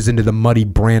 plunges into the muddy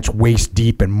branch waist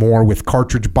deep and more with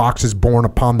cartridge boxes borne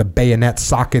upon the bayonet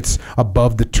sockets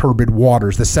above the turbid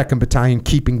waters. The 2nd Battalion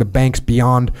keeping the banks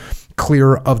beyond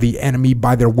clear of the enemy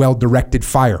by their well-directed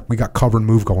fire. We got cover and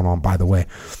move going on, by the way.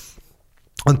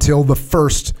 Until the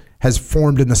 1st has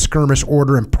formed in the skirmish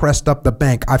order and pressed up the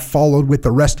bank, I followed with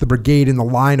the rest of the brigade in the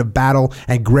line of battle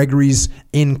and Gregory's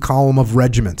in column of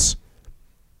regiments.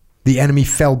 The enemy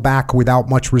fell back without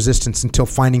much resistance until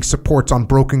finding supports on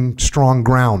broken, strong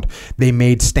ground. They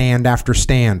made stand after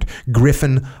stand.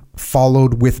 Griffin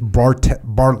followed with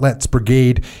Bartlett's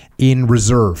brigade in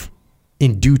reserve.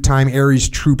 In due time, Aries'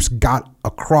 troops got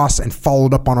across and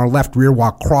followed up on our left rear,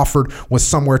 while Crawford was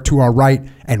somewhere to our right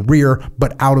and rear,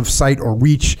 but out of sight or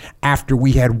reach after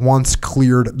we had once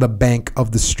cleared the bank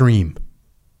of the stream.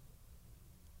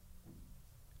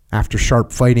 After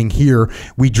sharp fighting here,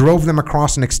 we drove them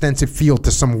across an extensive field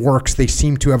to some works they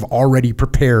seemed to have already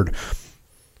prepared,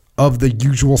 of the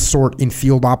usual sort in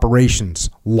field operations,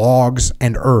 logs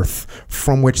and earth,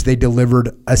 from which they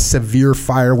delivered a severe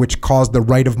fire which caused the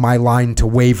right of my line to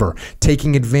waver.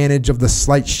 Taking advantage of the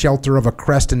slight shelter of a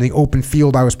crest in the open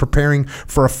field, I was preparing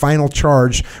for a final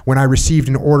charge when I received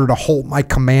an order to halt my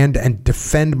command and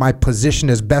defend my position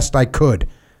as best I could.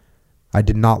 I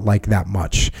did not like that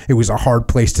much. It was a hard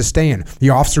place to stay in. The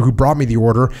officer who brought me the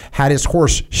order had his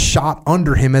horse shot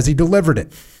under him as he delivered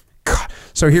it. God.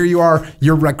 So here you are,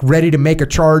 you're like ready to make a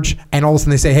charge, and all of a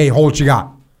sudden they say, hey, hold what you got.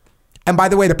 And by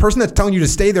the way, the person that's telling you to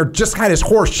stay there just had his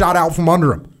horse shot out from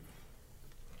under him.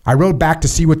 I rode back to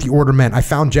see what the order meant. I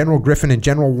found General Griffin and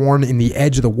General Warren in the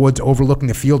edge of the woods overlooking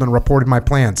the field and reported my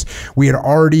plans. We had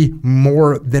already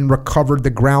more than recovered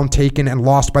the ground taken and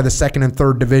lost by the 2nd and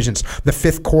 3rd Divisions. The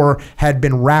 5th Corps had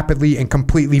been rapidly and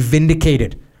completely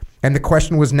vindicated. And the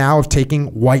question was now of taking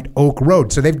White Oak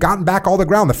Road. So they've gotten back all the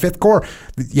ground. The 5th Corps,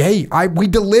 hey, we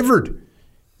delivered.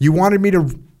 You wanted me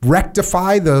to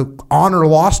rectify the honor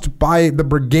lost by the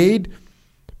brigade,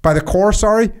 by the Corps,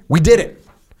 sorry? We did it.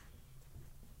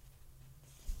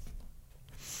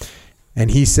 And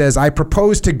he says, I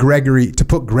proposed to Gregory to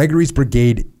put Gregory's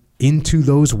brigade into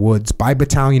those woods by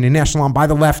battalion in echelon by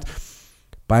the left,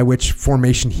 by which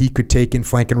formation he could take in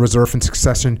flank and reserve in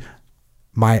succession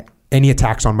any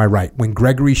attacks on my right. When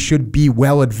Gregory should be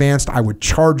well advanced, I would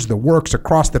charge the works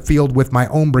across the field with my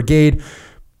own brigade.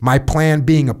 My plan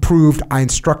being approved, I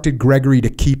instructed Gregory to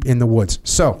keep in the woods.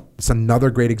 So it's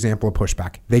another great example of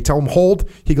pushback. They tell him hold.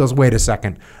 He goes, wait a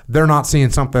second. They're not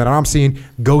seeing something that I'm seeing.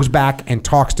 Goes back and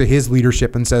talks to his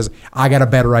leadership and says, I got a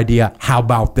better idea. How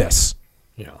about this?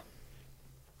 Yeah.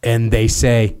 And they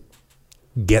say,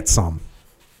 get some.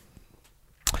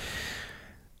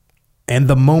 And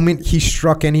the moment he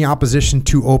struck any opposition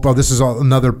to Opa, this is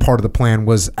another part of the plan,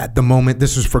 was at the moment,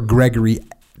 this was for Gregory,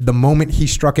 the moment he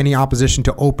struck any opposition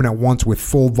to open at once with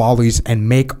full volleys and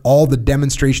make all the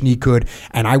demonstration he could,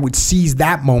 and I would seize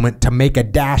that moment to make a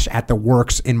dash at the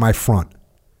works in my front.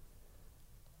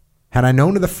 Had I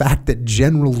known of the fact that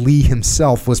General Lee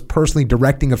himself was personally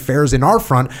directing affairs in our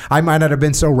front, I might not have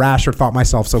been so rash or thought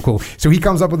myself so cool. So he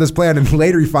comes up with this plan, and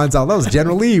later he finds out that was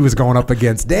General Lee he was going up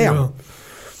against. Damn. Yeah.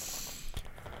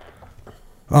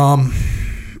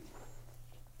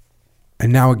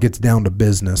 And now it gets down to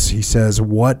business. He says,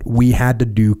 what we had to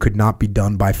do could not be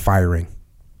done by firing.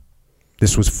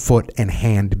 This was foot and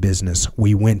hand business.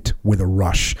 We went with a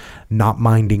rush, not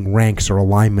minding ranks or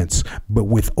alignments, but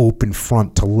with open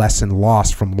front to lessen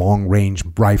loss from long-range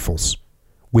rifles.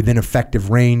 Within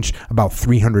effective range, about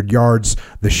 300 yards,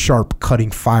 the sharp cutting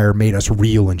fire made us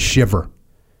reel and shiver.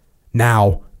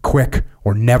 Now, quick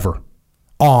or never.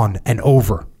 On and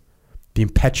over. The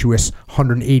impetuous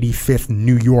 185th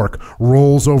New York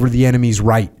rolls over the enemy's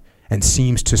right and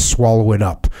seems to swallow it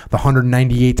up. The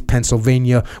 198th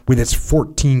Pennsylvania, with its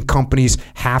 14 companies,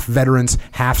 half veterans,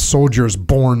 half soldiers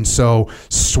born so,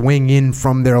 swing in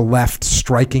from their left,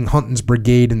 striking Hunton's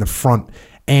brigade in the front.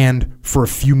 And for a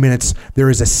few minutes, there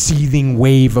is a seething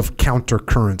wave of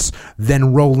countercurrents,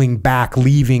 then rolling back,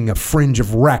 leaving a fringe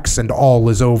of wrecks, and all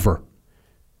is over.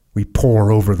 We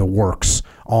pour over the works,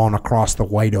 on across the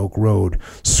White Oak Road,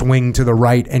 swing to the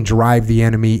right and drive the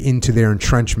enemy into their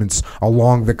entrenchments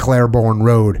along the Claiborne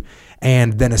Road,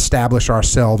 and then establish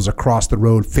ourselves across the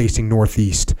road facing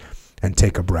northeast and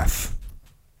take a breath.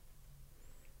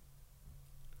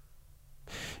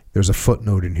 There's a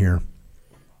footnote in here.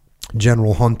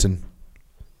 General Hunton,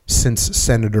 since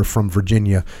senator from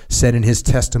Virginia, said in his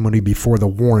testimony before the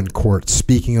Warren Court,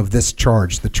 speaking of this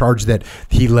charge, the charge that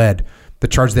he led, the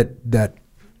charge that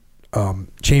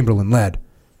Chamberlain led,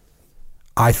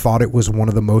 I thought it was one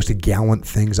of the most gallant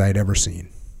things I had ever seen.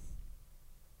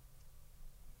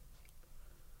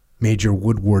 Major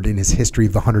Woodward, in his history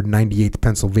of the 198th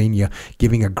Pennsylvania,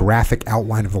 giving a graphic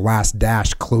outline of the last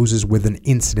dash, closes with an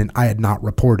incident I had not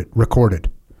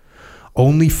recorded.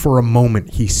 Only for a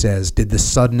moment, he says, did the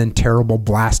sudden and terrible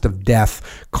blast of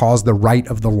death cause the right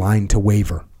of the line to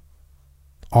waver.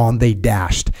 On they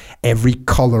dashed, every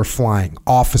color flying,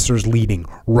 officers leading,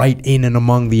 right in and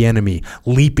among the enemy,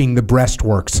 leaping the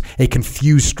breastworks, a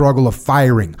confused struggle of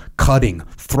firing, cutting,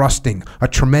 thrusting, a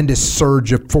tremendous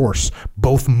surge of force,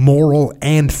 both moral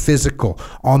and physical,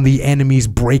 on the enemy's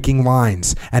breaking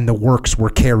lines, and the works were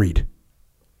carried.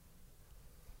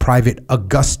 Private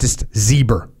Augustus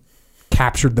Zeber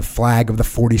captured the flag of the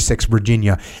 46th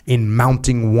Virginia in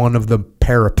mounting one of the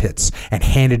parapets and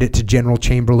handed it to General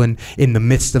Chamberlain in the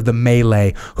midst of the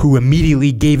melee, who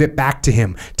immediately gave it back to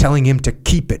him, telling him to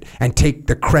keep it and take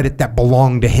the credit that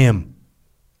belonged to him.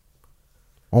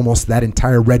 Almost that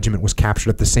entire regiment was captured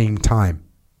at the same time.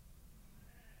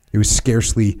 It would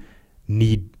scarcely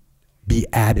need be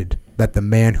added that the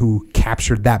man who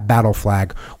captured that battle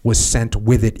flag was sent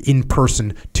with it in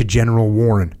person to General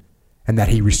Warren, and that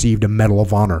he received a Medal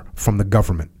of Honor from the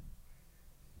government.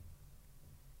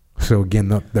 So again,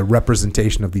 the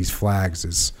representation of these flags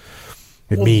is,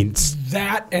 means...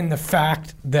 That and the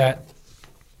fact that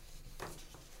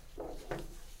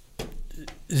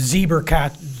Zeber,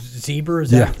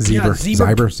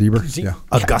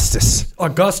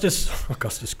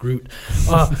 Augustus Groot.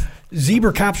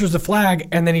 Zeber captures the flag,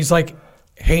 and then he's like,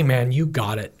 hey man, you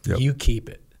got it. Yep. You keep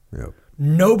it. Yep.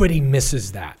 Nobody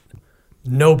misses that.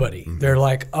 Nobody. They're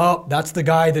like, oh, that's the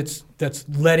guy that's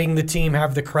letting the team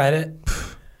have the credit,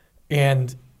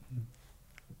 and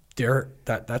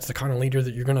that's the kind of leader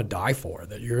that you're going to die for,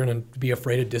 that you're going to be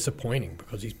afraid of disappointing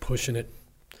because he's pushing it.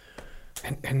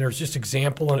 And there's just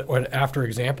example after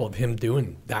example of him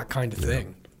doing that kind of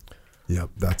thing.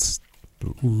 Yep, that's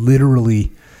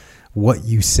literally what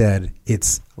you said.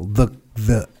 It's the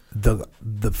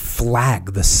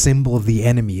flag, the symbol of the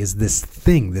enemy is this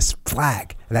thing, this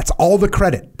flag. And that's all the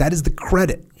credit. That is the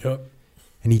credit. Yep.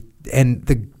 And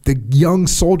the young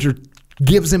soldier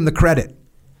gives him the credit.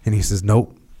 And he says,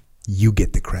 nope, you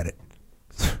get the credit.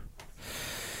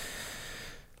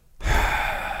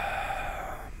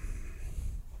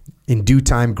 In due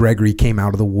time, Gregory came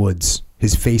out of the woods,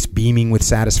 his face beaming with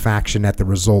satisfaction at the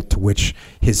result to which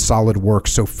his solid work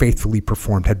so faithfully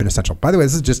performed had been essential. By the way,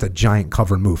 this is just a giant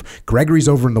cover move. Gregory's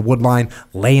over in the wood line,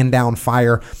 laying down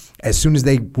fire. As soon as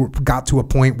they got to a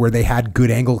point where they had good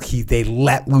angle, they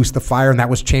let loose the fire, and that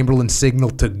was Chamberlain's signal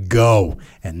to go,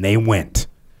 and they went.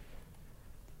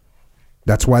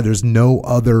 That's why there's no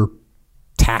other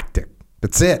tactic.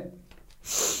 That's it.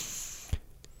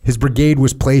 His brigade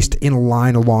was placed in a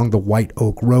line along the White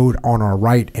Oak Road on our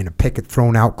right and a picket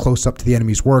thrown out close up to the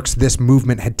enemy's works. This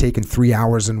movement had taken 3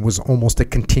 hours and was almost a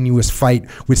continuous fight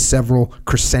with several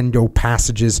crescendo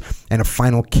passages and a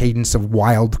final cadence of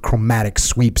wild chromatic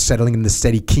sweeps settling in the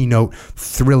steady keynote,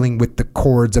 thrilling with the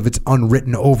chords of its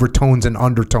unwritten overtones and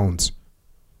undertones.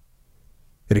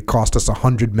 It had cost us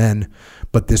 100 men,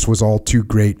 but this was all too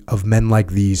great of men like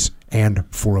these and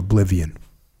for oblivion.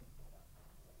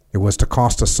 It was to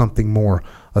cost us something more,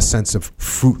 a sense of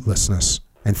fruitlessness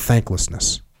and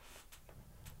thanklessness.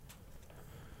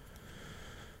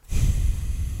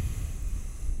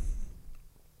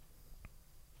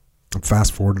 I'm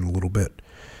fast forwarding a little bit.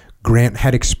 Grant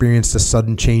had experienced a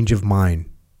sudden change of mind,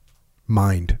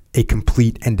 a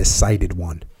complete and decided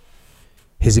one.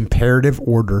 His imperative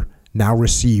order now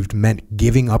received meant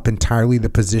giving up entirely the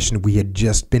position we had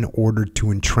just been ordered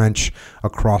to entrench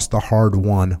across the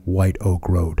hard-won White Oak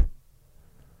Road.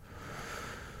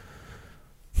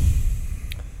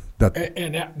 I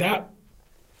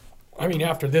mean,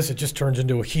 after this, it just turns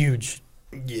into a huge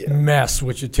mess,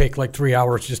 which would take like 3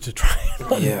 hours just to try and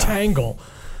untangle.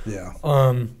 Yeah.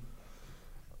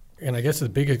 And I guess the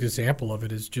biggest example of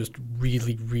it is just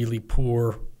really, really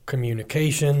poor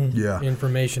communication,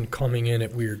 information coming in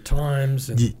at weird times.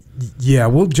 And yeah,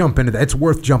 we'll jump into that. It's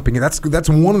worth jumping in. That's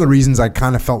one of the reasons I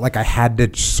kind of felt like I had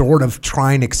to sort of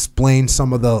try and explain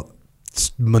some of the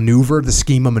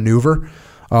schema maneuver,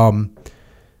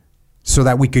 so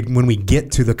that we could, when we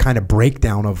get to the kind of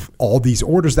breakdown of all these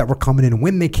orders that were coming in,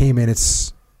 when they came in,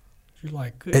 it's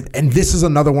like, and this is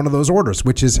another one of those orders,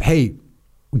 which is, hey,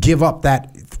 give up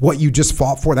that what you just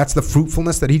fought for. That's the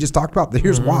fruitfulness that he just talked about.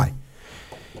 Here's why.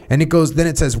 And then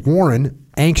it says, Warren,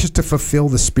 anxious to fulfill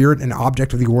the spirit and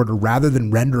object of the order rather than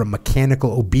render a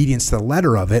mechanical obedience to the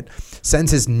letter of it,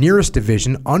 sends his nearest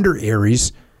division under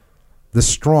Aries, the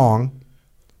strong,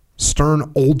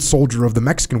 stern old soldier of the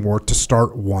Mexican War, to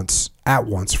start at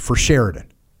once for Sheridan.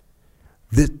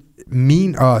 This was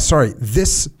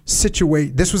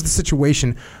the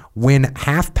situation when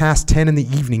 10:30 in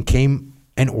the evening came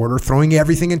an order throwing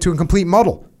everything into a complete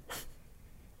muddle.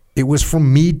 It was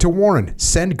from Meade to Warren.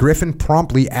 Send Griffin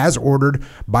promptly as ordered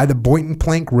by the Boynton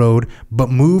Plank Road, but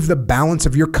move the balance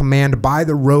of your command by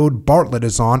the road Bartlett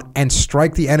is on and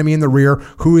strike the enemy in the rear,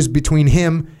 who is between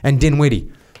him and Dinwiddie.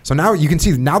 So now you can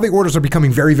see, now the orders are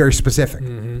becoming very, very specific.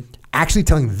 Actually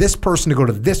telling this person to go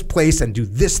to this place and do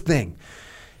this thing.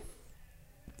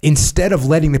 Instead of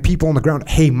letting the people on the ground,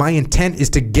 hey, my intent is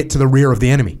to get to the rear of the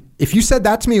enemy. If you said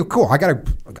that to me, cool, I got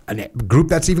a group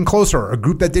that's even closer, or a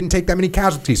group that didn't take that many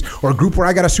casualties, or a group where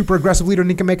I got a super aggressive leader and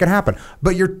he can make it happen.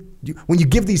 But when you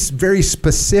give these very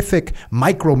specific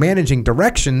micromanaging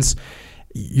directions,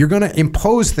 you're going to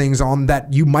impose things on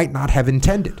that you might not have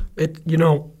intended.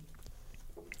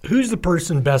 Who's the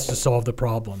person best to solve the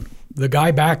problem? The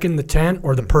guy back in the tent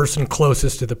or the person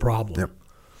closest to the problem? Yep.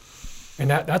 And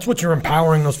that's what you're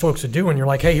empowering those folks to do. And you're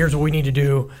like, hey, here's what we need to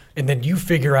do. And then you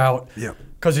figure out,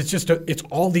 because it's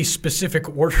all these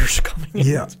specific orders coming in.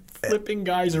 Yeah. It's flipping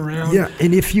guys around. Yeah.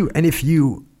 And if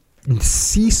you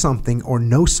see something or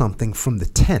know something from the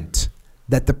tent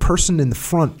that the person in the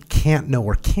front can't know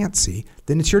or can't see,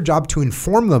 then it's your job to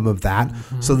inform them of that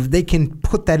so that they can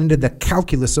put that into the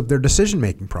calculus of their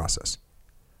decision-making process.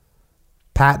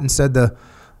 Patton said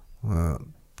I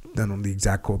don't know the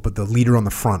exact quote, but the leader on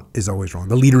the front is always wrong.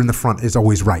 The leader in the front is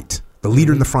always right. The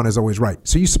leader in the front is always right.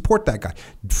 So you support that guy.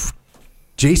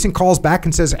 Jason calls back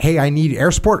and says, hey, I need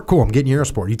air support. Cool, I'm getting you air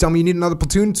support. You tell me you need another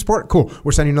platoon support? Cool,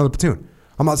 we're sending another platoon.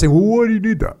 I'm not saying, well, why do you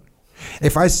need that?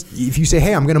 If you say,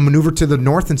 hey, I'm going to maneuver to the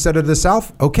north instead of the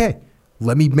south, okay,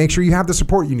 let me make sure you have the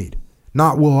support you need.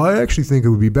 Not, well, I actually think it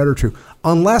would be better to.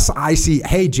 Unless I see,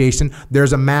 hey, Jason,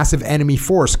 there's a massive enemy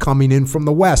force coming in from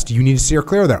the west. You need to steer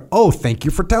clear there. Oh, thank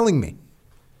you for telling me.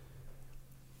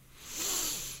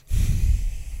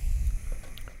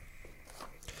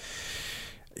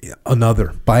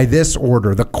 Another. By this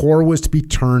order, the Corps was to be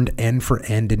turned end for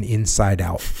end and inside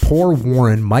out. Poor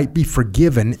Warren might be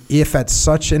forgiven if at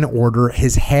such an order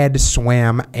his head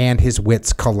swam and his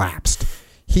wits collapsed.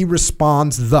 He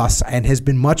responds thus and has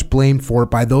been much blamed for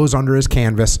it by those under his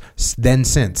canvas then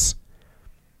since.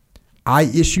 I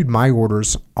issued my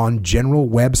orders on General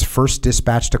Webb's first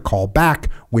dispatch to call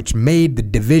back, which made the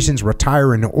divisions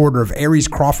retire in the order of Aries,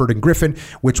 Crawford, and Griffin,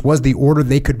 which was the order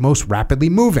they could most rapidly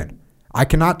move in. I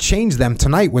cannot change them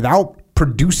tonight without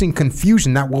producing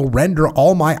confusion that will render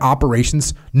all my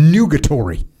operations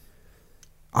nugatory.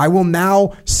 I will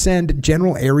now send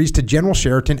General Aries to General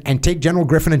Sheridan and take General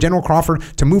Griffin and General Crawford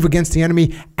to move against the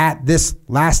enemy at this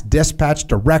last dispatch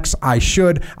directs I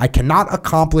should. I cannot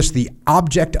accomplish the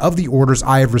object of the orders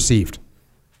I have received.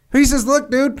 He says,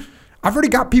 look, dude, I've already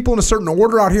got people in a certain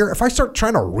order out here. If I start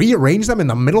trying to rearrange them in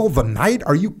the middle of the night,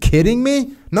 are you kidding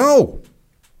me? No.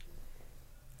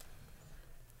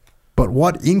 But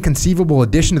what inconceivable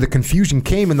addition to the confusion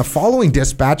came in the following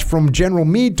dispatch from General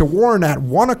Meade to Warren at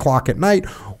 1 o'clock at night?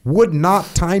 Would not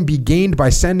time be gained by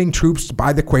sending troops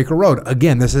by the Quaker Road?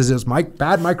 Again, this is his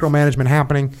bad micromanagement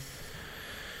happening.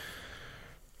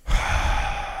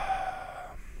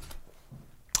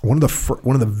 One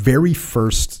of the very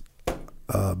first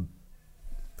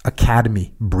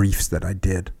academy briefs that I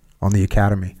did on the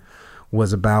academy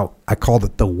was about, I called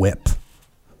it the whip.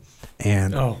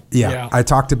 And I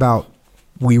talked about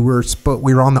we were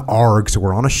on the ARG, so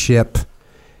we're on a ship,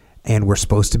 and we're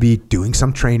supposed to be doing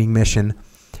some training mission,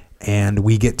 and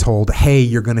we get told, hey,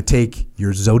 you're going to take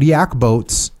your Zodiac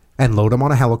boats and load them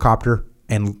on a helicopter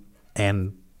and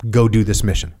go do this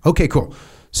mission. Okay, cool.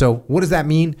 So what does that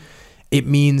mean? It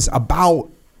means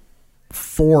about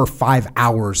 4 or 5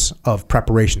 hours of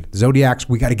preparation. Zodiacs,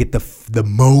 we got to get the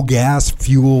MoGas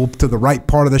fuel to the right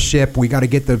part of the ship. We got to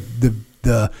get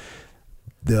the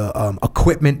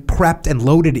equipment prepped and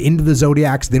loaded into the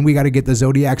Zodiacs. Then we got to get the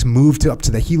Zodiacs moved up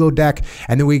to the helo deck,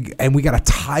 and then we got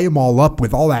to tie them all up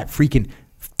with all that freaking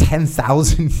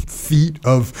 10,000 feet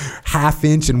of 1/2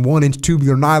 inch and 1 inch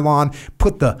tubular nylon.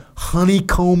 Put the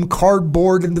honeycomb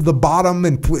cardboard into the bottom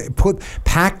and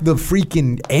pack the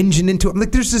freaking engine into it.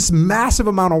 Like, there's this massive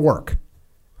amount of work.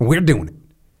 We're doing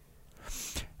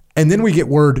it, and then we get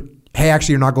word, hey,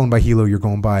 actually, you're not going by helo. You're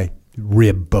going by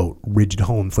rib boat, rigid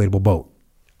hull inflatable boat.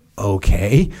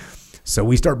 Okay, so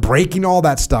we start breaking all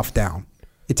that stuff down.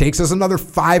 It takes us another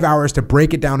 5 hours to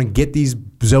break it down and get these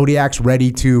Zodiacs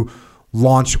ready to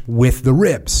launch with the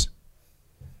ribs.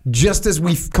 Just as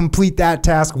we complete that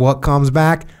task, what comes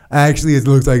back? Actually, it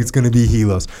looks like it's going to be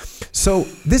helos. So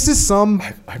this is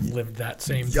I've lived that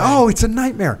same thing. Oh, it's a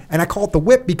nightmare. And I call it the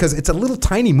whip because it's a little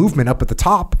tiny movement up at the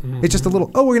top. Mm-hmm. It's just a little,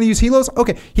 we're going to use helos?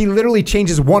 Okay. He literally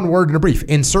changes one word in a brief.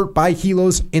 Insert by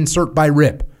helos, insert by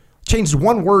rib. Changes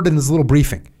one word in this little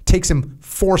briefing. Takes him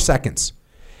 4 seconds.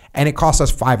 And it costs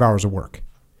us 5 hours of work.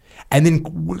 And then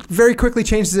very quickly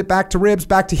changes it back to ribs,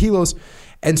 back to helos.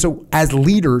 And so as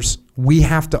leaders, we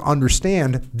have to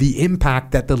understand the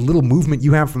impact that the little movement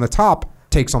you have from the top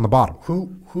takes on the bottom.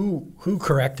 Who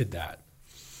corrected that?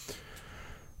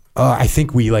 I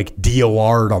think we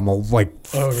DOR'd on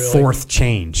the fourth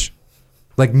change.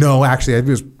 No, actually, it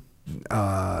was.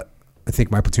 I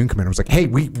think my platoon commander was like, "Hey,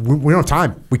 we don't have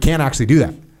time. We can't actually do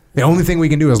that. The only thing we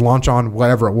can do is launch on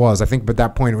whatever it was. I think, but at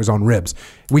that point it was on ribs.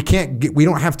 We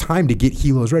don't have time to get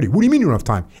helos ready. What do you mean you don't have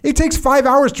time? It takes 5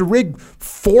 hours to rig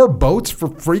 4 boats for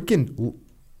freaking.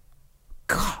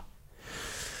 God.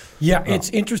 Yeah, it's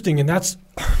interesting, and that's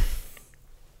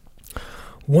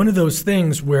one of those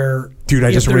things where, dude,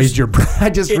 I just raised your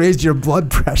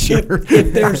blood pressure.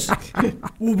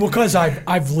 Because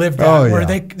I've lived that where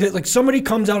they somebody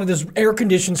comes out of this air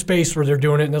conditioned space where they're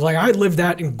doing it, and they're like, I lived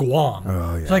that in Guam.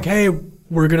 Oh, yeah. It's like, hey,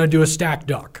 we're gonna do a stack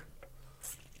duck,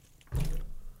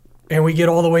 and we get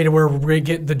all the way to where we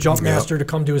get the jump master to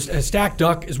come to a stack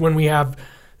duck is when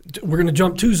we're gonna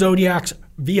jump 2 Zodiacs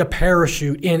via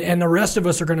parachute in, and the rest of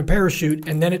us are gonna parachute,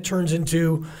 and then it turns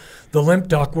into the limp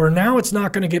duck, where now it's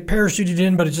not going to get parachuted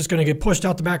in, but it's just going to get pushed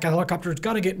out the back of the helicopter. It's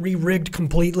got to get re-rigged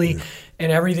completely,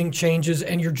 and everything changes,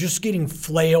 and you're just getting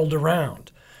flailed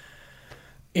around.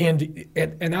 And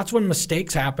that's when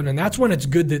mistakes happen, and that's when it's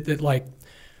good that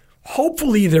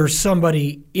hopefully there's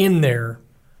somebody in there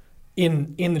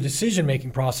in the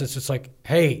decision-making process, it's like,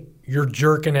 hey, you're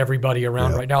jerking everybody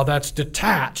around right now. That's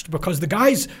detached because the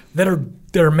guys that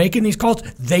are making these calls,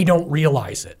 they don't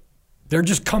realize it. They're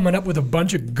just coming up with a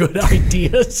bunch of good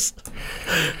ideas.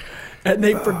 And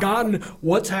they've forgotten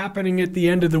what's happening at the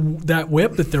end of that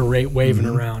whip that they're waving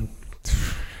around.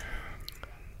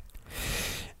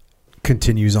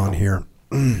 Continues on here.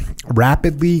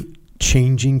 Rapidly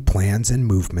changing plans and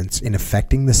movements in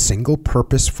affecting the single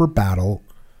purpose for battle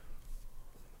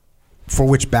for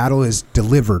which battle is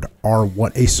delivered are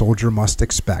what a soldier must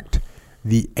expect.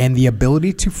 The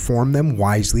ability to form them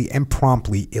wisely and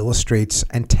promptly illustrates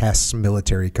and tests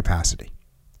military capacity.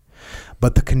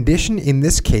 But the condition in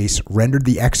this case rendered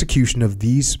the execution of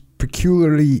these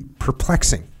peculiarly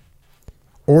perplexing.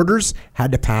 Orders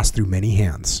had to pass through many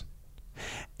hands.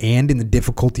 And in the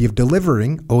difficulty of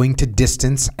delivering, owing to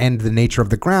distance and the nature of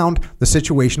the ground, the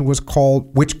situation which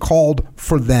called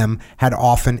for them had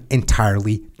often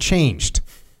entirely changed.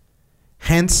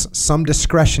 Hence, some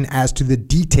discretion as to the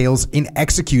details in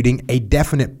executing a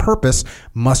definite purpose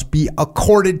must be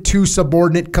accorded to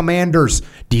subordinate commanders.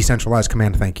 Decentralized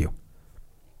command, thank you.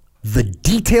 The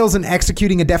details in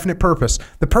executing a definite purpose.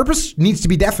 The purpose needs to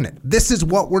be definite. This is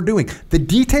what we're doing. The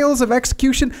details of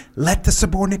execution, let the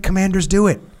subordinate commanders do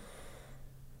it.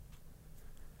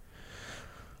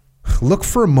 Look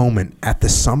for a moment at the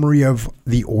summary of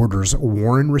the orders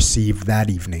Warren received that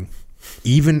evening,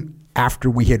 even after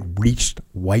we had reached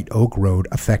White Oak Road,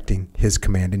 affecting his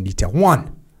command in detail.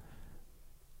 1.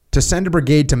 To send a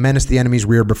brigade to menace the enemy's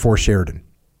rear before Sheridan.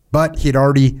 But he had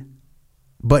already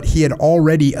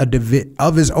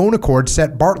of his own accord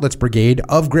set Bartlett's brigade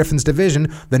of Griffin's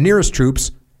division, the nearest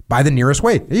troops, by the nearest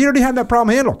way. He already had that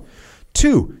problem handled.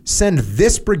 2. Send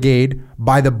this brigade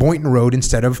by the Boynton Road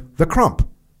instead of the Crump.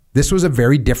 This was a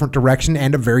very different direction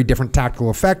and a very different tactical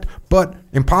effect, but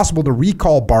impossible to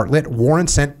recall Bartlett. Warren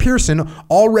sent Pearson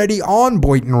already on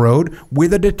Boynton Road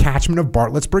with a detachment of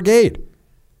Bartlett's brigade.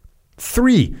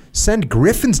 3. Send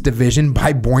Griffin's division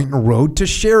by Boynton Road to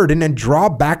Sheridan and draw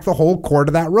back the whole corps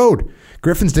to that road.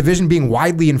 Griffin's division being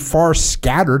widely and far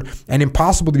scattered and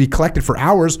impossible to be collected for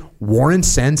hours, Warren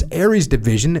sends Aries'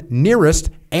 division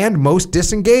nearest and most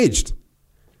disengaged.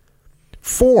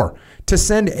 4. To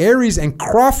send Aries and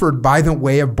Crawford by the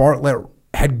way of Bartlett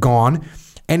had gone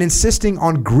and insisting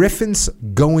on Griffin's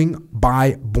going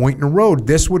by Boynton Road.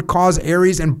 This would cause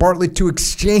Aries and Bartlett to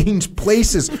exchange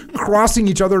places, crossing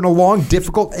each other in a long,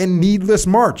 difficult, and needless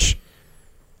march.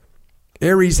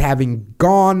 Aries having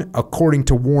gone according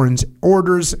to Warren's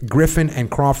orders, Griffin and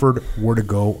Crawford were to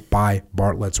go by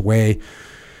Bartlett's way.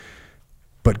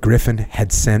 But Griffin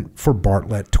had sent for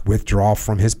Bartlett to withdraw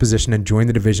from his position and join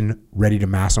the division ready to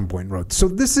mass on Boynton Road. So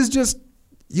this is just,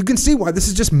 you can see why this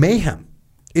is just mayhem.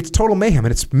 It's total mayhem,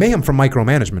 and it's mayhem from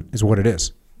micromanagement is what it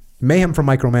is. Mayhem from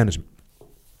micromanagement.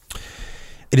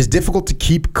 It is difficult to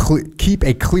keep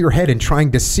a clear head in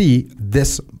trying to see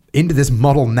this into this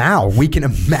muddle now. We can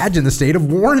imagine the state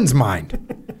of Warren's mind.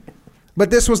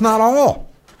 But this was not all.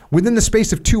 Within the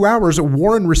space of 2 hours,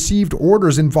 Warren received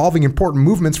orders involving important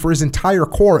movements for his entire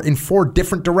corps in 4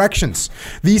 different directions.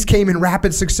 These came in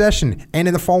rapid succession and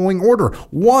in the following order.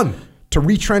 1, to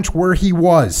retrench where he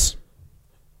was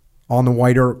on the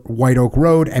White Oak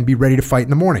Road and be ready to fight in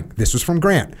the morning. This was from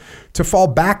Grant. To fall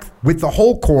back with the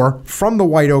whole corps from the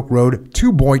White Oak Road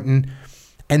to Boynton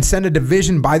and send a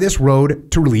division by this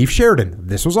road to relieve Sheridan.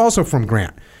 This was also from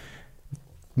Grant.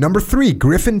 Number 3,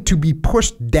 Griffin to be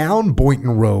pushed down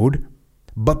Boynton Road,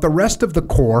 but the rest of the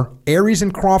corps, Aries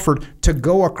and Crawford, to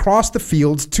go across the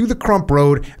fields to the Crump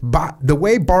Road by the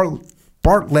way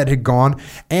Bartlett had gone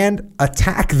and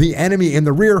attack the enemy in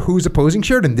the rear who's opposing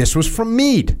Sheridan. This was from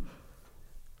Meade.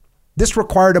 This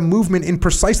required a movement in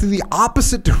precisely the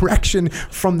opposite direction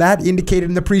from that indicated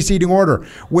in the preceding order,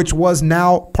 which was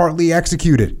now partly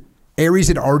executed. Aries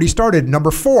had already started.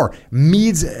 Number 4,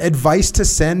 Meade's advice to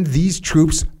send these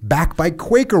troops back by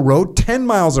Quaker Road 10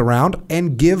 miles around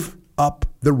and give up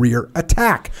the rear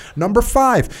attack. Number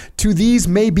 5, to these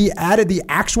may be added the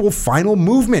actual final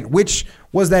movement, which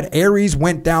was that Aries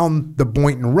went down the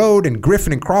Boynton Road and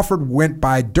Griffin and Crawford went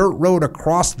by Dirt Road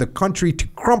across the country to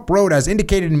Crump Road as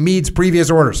indicated in Meade's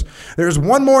previous orders. There's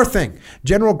one more thing.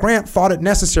 General Grant thought it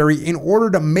necessary in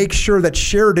order to make sure that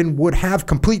Sheridan would have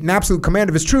complete and absolute command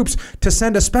of his troops to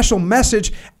send a special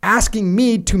message asking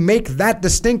Meade to make that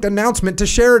distinct announcement to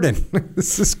Sheridan.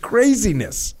 This is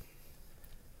craziness.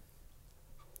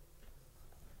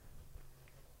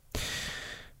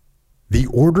 The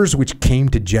orders which came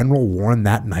to General Warren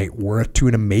that night were to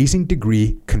an amazing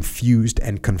degree confused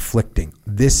and conflicting.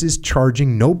 This is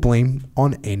charging no blame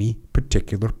on any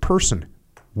particular person.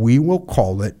 we will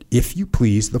call it, if you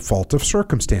please, the fault of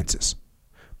circumstances.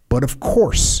 But of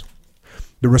course,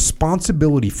 the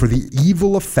responsibility for the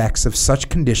evil effects of such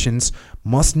conditions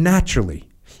must naturally,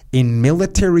 in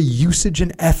military usage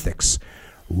and ethics,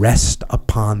 rest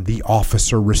upon the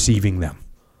officer receiving them.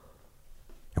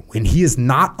 And when he is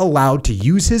not allowed to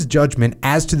use his judgment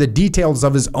as to the details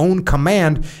of his own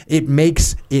command, it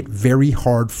makes it very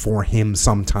hard for him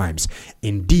sometimes.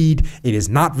 Indeed, it is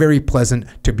not very pleasant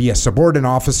to be a subordinate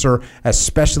officer,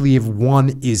 especially if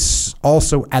one is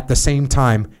also at the same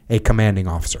time a commanding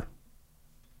officer.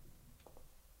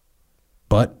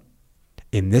 But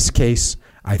in this case,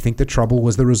 I think the trouble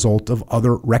was the result of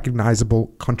other recognizable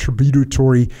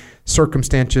contributory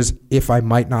circumstances, if I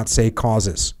might not say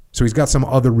causes. So he's got some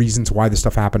other reasons why this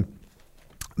stuff happened.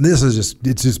 It's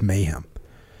just mayhem.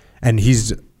 And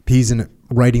he's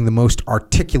writing the most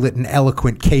articulate and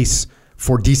eloquent case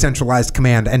for decentralized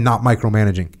command and not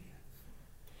micromanaging.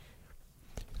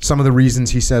 Some of the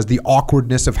reasons, he says, the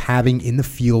awkwardness of having in the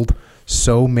field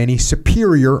so many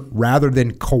superior rather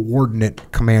than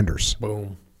coordinate commanders.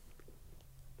 Boom.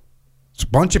 It's a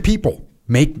bunch of people.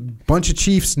 Make bunch of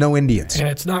chiefs, no Indians. And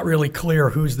it's not really clear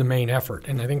who's the main effort.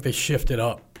 And I think they shifted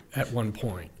up at one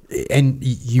point. And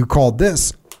you called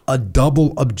this a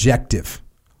double objective.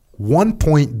 One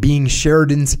point being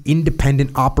Sheridan's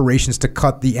independent operations to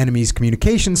cut the enemy's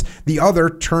communications. The other,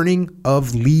 turning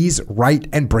of Lee's right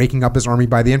and breaking up his army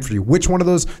by the infantry. Which one of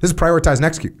those? This is prioritize and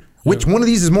execute. Which one of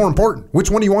these is more important?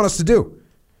 Which one do you want us to do?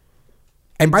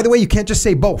 And by the way, you can't just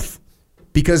say both,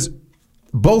 because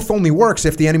both only works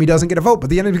if the enemy doesn't get a vote, but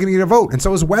the enemy's going to get a vote, and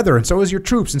so is weather, and so is your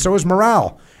troops, and so is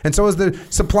morale, and so is the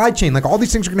supply chain. Like, all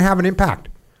these things are going to have an impact.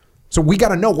 So we got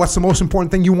to know what's the most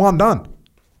important thing you want done.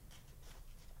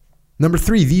 Number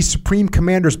 3, these supreme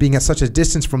commanders being at such a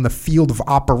distance from the field of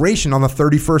operation on the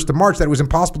 31st of March that it was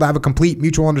impossible to have a complete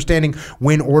mutual understanding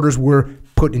when orders were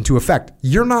put into effect.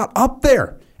 You're not up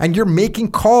there, and you're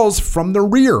making calls from the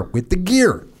rear with the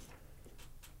gear.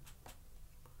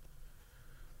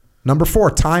 Number 4,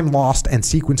 time lost and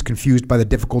sequence confused by the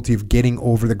difficulty of getting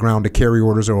over the ground to carry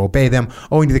orders or obey them,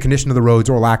 owing to the condition of the roads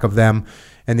or lack of them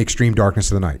and the extreme darkness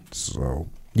of the night. So,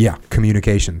 yeah,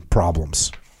 communication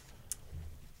problems.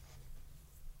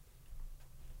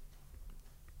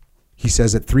 He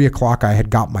says, at 3 o'clock, I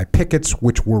had got my pickets,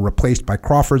 which were replaced by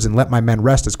Crawford's, and let my men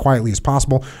rest as quietly as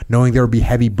possible, knowing there would be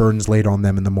heavy burdens laid on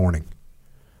them in the morning.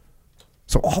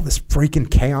 So all this freaking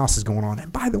chaos is going on.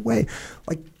 And by the way,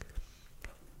 like,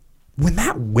 when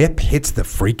that whip hits the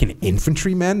freaking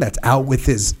infantryman that's out with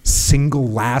his single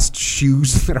last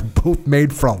shoes that are both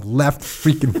made for a left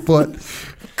freaking foot,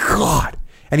 God,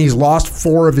 and he's lost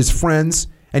 4 of his friends,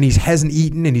 and he hasn't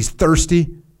eaten, and he's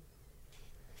thirsty.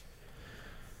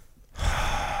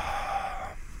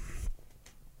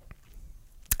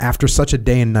 After such a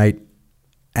day and night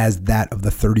as that of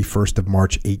the 31st of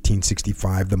March,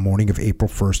 1865, the morning of April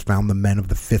 1st found the men of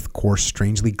the 5th Corps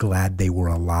strangely glad they were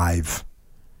alive.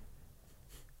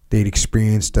 They'd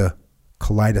experienced a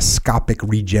kaleidoscopic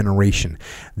regeneration.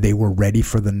 They were ready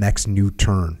for the next new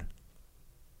turn.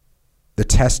 The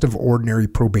test of ordinary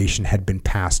probation had been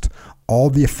passed. All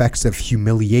the effects of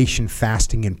humiliation,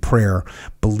 fasting, and prayer,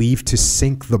 believed to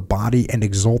sink the body and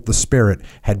exalt the spirit,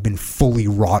 had been fully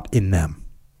wrought in them.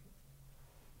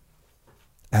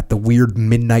 At the weird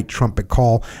midnight trumpet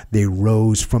call, they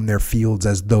rose from their fields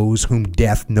as those whom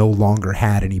death no longer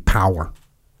had any power.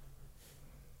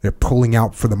 They're pulling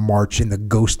out for the march in the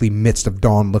ghostly midst of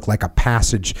dawn, looked like a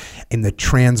passage in the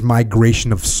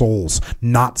transmigration of souls,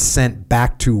 not sent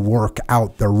back to work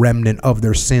out the remnant of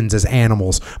their sins as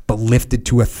animals, but lifted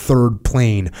to a third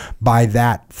plane by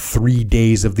that 3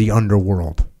 days of the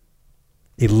underworld.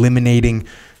 Eliminating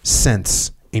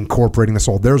sense, incorporating the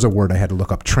soul. There's a word I had to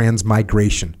look up,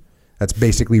 transmigration. That's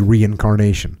basically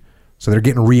reincarnation. So they're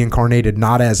getting reincarnated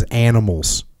not as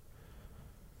animals,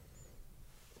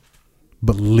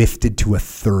 but lifted to a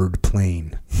third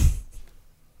plane.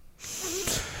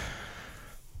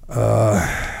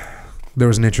 There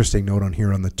was an interesting note on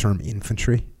here on the term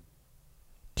infantry.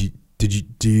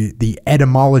 The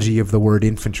etymology of the word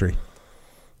infantry?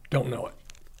 Don't know it.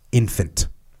 Infant.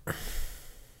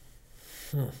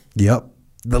 Yep.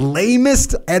 The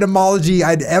lamest etymology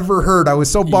I'd ever heard. I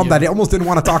was so bummed I almost didn't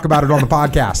want to talk about it on the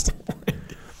podcast.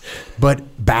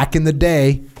 But back in the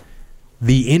day,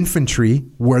 the infantry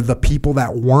were the people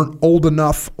that weren't old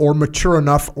enough or mature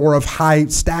enough or of high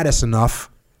status enough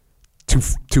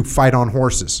to fight on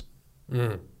horses.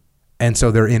 Mm. And so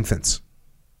they're infants.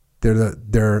 They're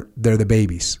the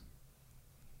babies.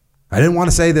 I didn't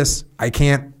want to say this. I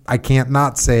can't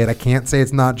not say it. I can't say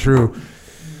it's not true.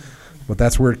 But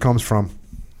that's where it comes from.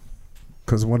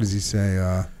 Because what does he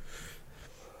say?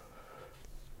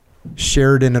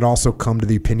 Sheridan had also come to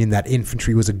the opinion that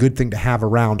infantry was a good thing to have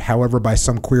around. However, by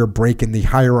some queer break in the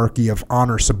hierarchy of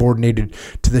honor subordinated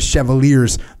to the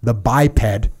chevaliers, the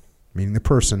biped, meaning the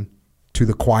person, to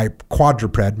the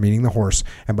quadruped, meaning the horse,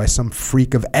 and by some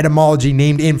freak of etymology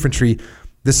named infantry,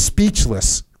 the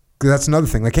speechless. That's another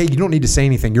thing. Like, hey, you don't need to say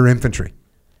anything. You're infantry.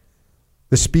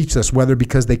 The speechless, whether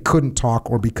because they couldn't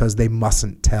talk or because they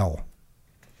mustn't tell.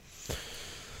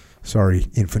 Sorry,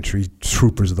 infantry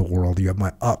troopers of the world. You have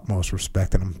my utmost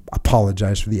respect, and I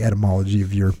apologize for the etymology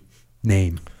of your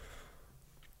name.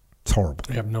 It's horrible.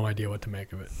 I have no idea what to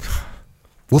make of it.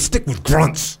 We'll stick with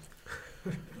grunts.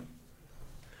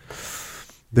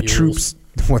 The Mules. troops.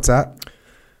 What's that?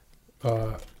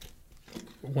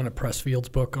 One of Pressfield's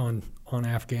book on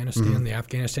Afghanistan, the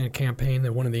Afghanistan campaign,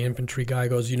 that one of the infantry guy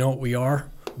goes, you know what we are?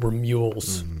 We're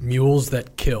mules. Mules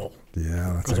that kill.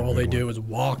 Yeah, that's because all they do is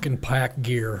walk and pack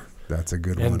gear. That's a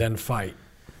good one. And then fight.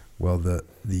 Well, the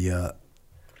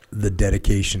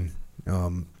dedication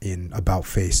in About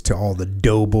Face to all the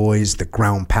doughboys, the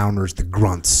ground pounders, the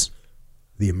grunts,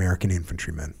 the American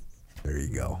infantrymen. There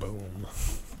you go. Boom.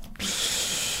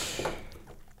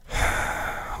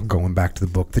 Going back to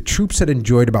the book, the troops had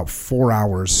enjoyed about 4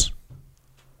 hours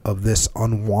of this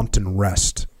unwanted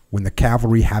rest when the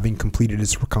cavalry, having completed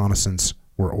its reconnaissance,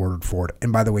 were ordered forward.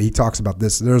 And by the way, he talks about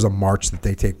this. There's a march that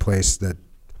they take place that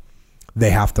they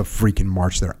have to freaking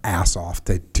march their ass off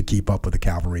to keep up with the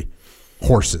cavalry.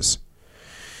 Horses.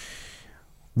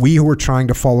 We who were trying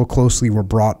to follow closely were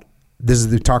brought. This is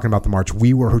they're talking about the march.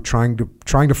 We were who trying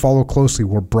to follow closely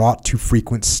were brought to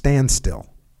frequent standstill.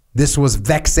 This was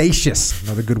vexatious.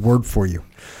 Another good word for you.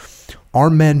 Our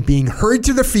men being hurried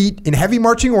to their feet in heavy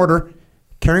marching order,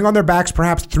 carrying on their backs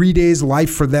perhaps 3 days' life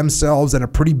for themselves and a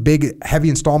pretty big, heavy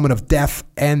installment of death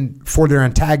and for their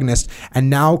antagonist, and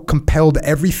now compelled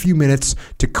every few minutes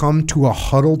to come to a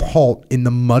huddled halt in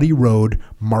the muddy road,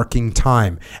 marking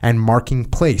time and marking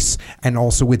place, and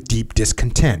also with deep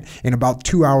discontent. In about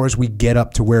 2 hours, we get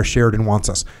up to where Sheridan wants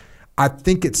us. I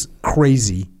think it's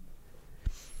crazy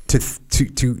to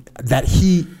that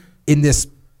he in this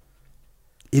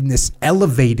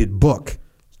elevated book,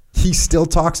 he still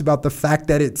talks about the fact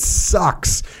that it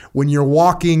sucks when you're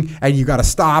walking and you got to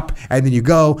stop and then you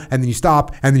go and then you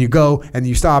stop and then you go and then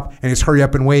you stop and it's hurry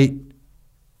up and wait.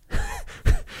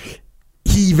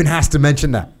 He even has to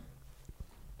mention that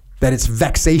it's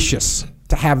vexatious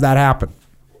to have that happen.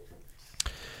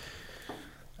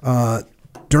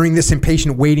 During this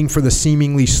impatient waiting for the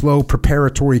seemingly slow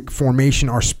preparatory formation,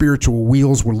 our spiritual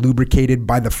wheels were lubricated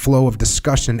by the flow of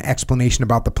discussion and explanation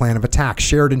about the plan of attack.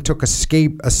 Sheridan took a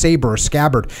saber, a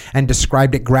scabbard, and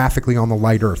described it graphically on the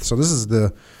light earth. So this is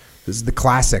the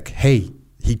classic. Hey,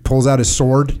 he pulls out his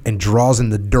sword and draws in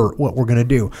the dirt what we're going to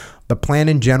do. The plan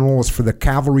in general is for the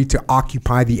cavalry to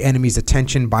occupy the enemy's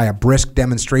attention by a brisk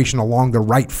demonstration along the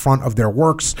right front of their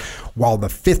works, while the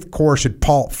 5th Corps should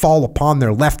fall upon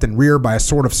their left and rear by a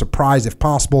sort of surprise if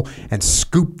possible and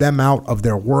scoop them out of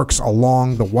their works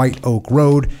along the White Oak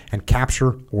Road and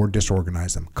capture or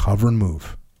disorganize them. Cover and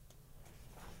move.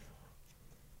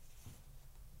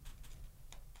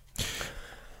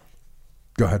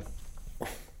 Go ahead.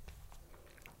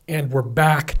 And we're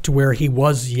back to where he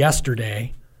was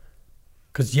yesterday,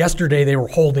 because yesterday they were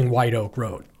holding White Oak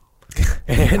Road.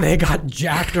 And they got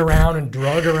jacked around and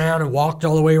drug around and walked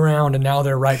all the way around, and now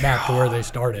they're right back to where they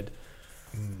started.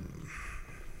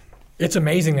 It's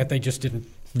amazing that they just didn't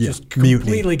just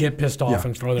completely get pissed off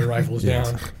and throw their rifles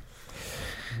down.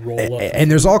 Roll up.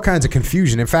 And there's all kinds of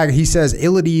confusion. In fact, he says,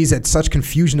 ill at ease at such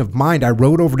confusion of mind, I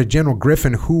rode over to General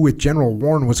Griffin, who with General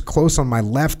Warren was close on my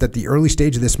left at the early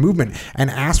stage of this movement, and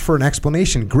asked for an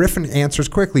explanation. Griffin answers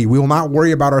quickly, we will not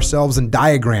worry about ourselves in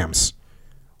diagrams.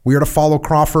 We are to follow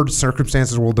Crawford.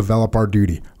 Circumstances will develop our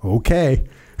duty. Okay.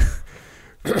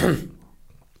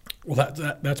 Well,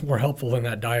 that's more helpful than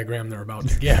that diagram they're about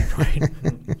to get,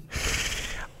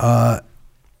 right?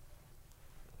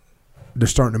 They're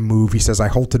starting to move. He says, I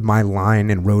halted my line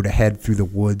and rode ahead through the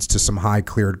woods to some high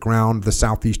cleared ground, the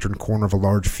southeastern corner of a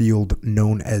large field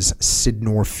known as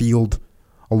Sidnor Field,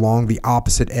 along the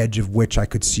opposite edge of which I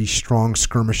could see strong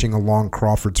skirmishing along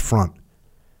Crawford's front.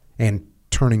 And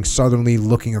turning southerly,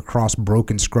 looking across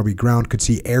broken, scrubby ground, could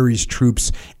see Aries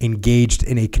troops engaged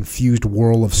in a confused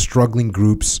whirl of struggling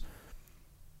groups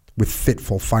with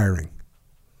fitful firing.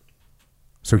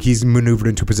 So he's maneuvered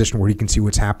into a position where he can see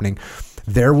what's happening.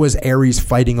 There was Aries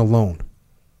fighting alone,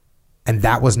 and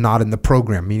that was not in the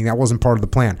program, meaning that wasn't part of the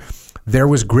plan. There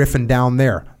was Griffin down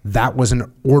there. That was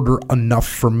an order enough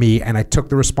for me, and I took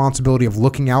the responsibility of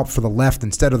looking out for the left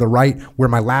instead of the right, where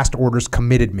my last orders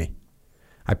committed me.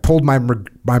 I pulled my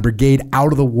brigade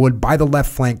out of the wood by the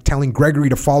left flank, telling Gregory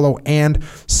to follow and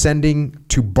sending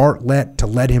to Bartlett to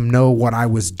let him know what I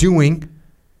was doing.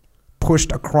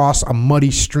 Pushed across a muddy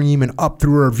stream and up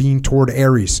through a ravine toward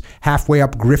Aries. Halfway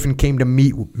up, Griffin came to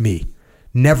meet me.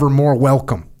 Never more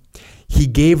welcome. He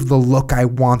gave the look I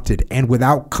wanted, and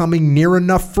without coming near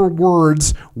enough for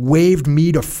words, waved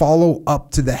me to follow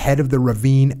up to the head of the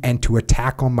ravine and to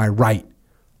attack on my right.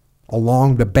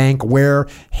 Along the bank where,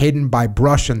 hidden by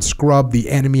brush and scrub, the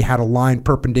enemy had a line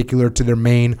perpendicular to their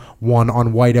main one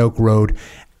on White Oak Road,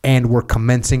 and were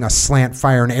commencing a slant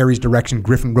fire in Aries' direction.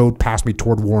 Griffin rode past me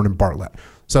toward Warren and Bartlett.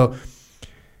 So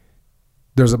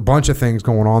there's a bunch of things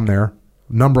going on there.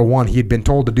 Number one, he had been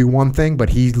told to do one thing, but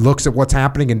he looks at what's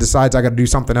happening and decides I got to do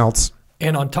something else.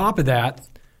 And on top of that,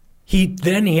 he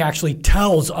actually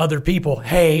tells other people,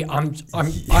 "Hey,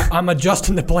 I'm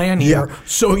adjusting the plan here,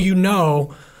 so you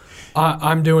know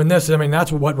I'm doing this." I mean,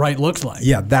 that's what right looks like.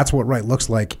 Yeah, that's what right looks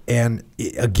like. And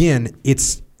again,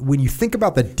 it's when you think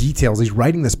about the details, he's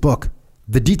writing this book.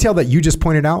 The detail that you just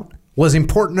pointed out was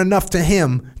important enough to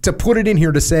him to put it in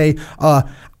here to say,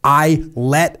 I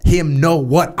let him know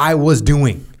what I was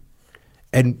doing.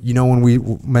 And, you know, when we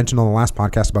mentioned on the last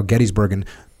podcast about Gettysburg and,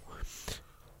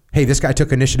 hey, this guy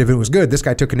took initiative, it was good. This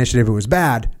guy took initiative, it was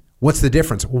bad. What's the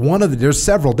difference? There's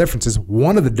several differences.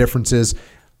 One of the differences,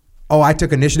 I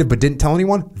took initiative but didn't tell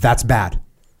anyone. That's bad.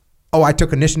 I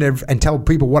took initiative and tell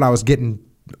people what I was getting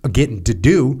to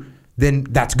do. Then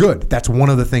that's good. That's one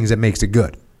of the things that makes it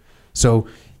good. So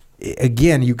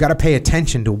again, you've got to pay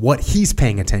attention to what he's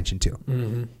paying attention to.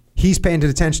 Mm-hmm. He's paying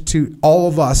attention to all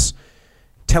of us,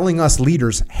 telling us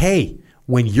leaders, hey,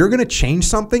 when you're going to change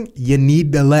something, you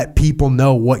need to let people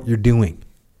know what you're doing.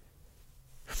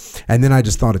 And then I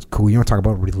just thought it's cool. You want to talk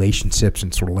about relationships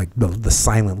and sort of like the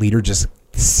silent leader. Just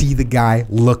see the guy,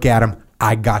 look at him.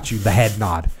 I got you. The head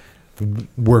nod.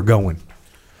 We're going.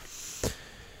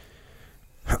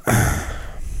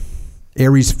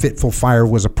 Aries' fitful fire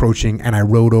was approaching, and I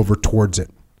rode over towards it.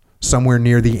 Somewhere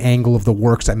near the angle of the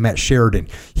works, I met Sheridan.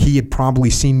 He had probably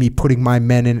seen me putting my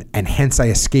men in, and hence I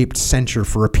escaped censure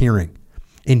for appearing.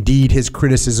 Indeed, his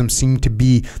criticism seemed to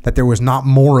be that there was not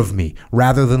more of me,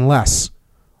 rather than less.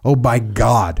 Oh, by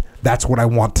God, that's what I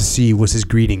want to see, was his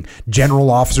greeting. General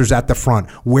officers at the front.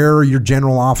 Where are your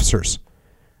general officers?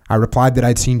 I replied that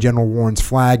I'd seen General Warren's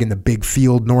flag in the big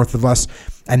field north of us,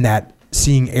 and that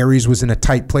seeing Aries was in a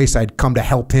tight place, I'd come to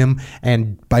help him,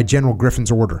 and by General Griffin's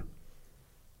order.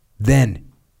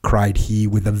 Then, cried he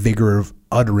with a vigor of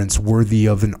utterance worthy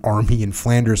of an army in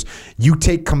Flanders, you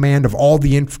take command of all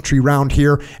the infantry round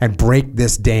here and break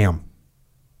this dam.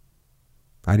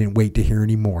 I didn't wait to hear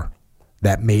any more.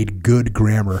 That made good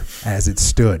grammar as it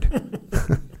stood.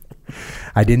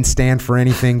 I didn't stand for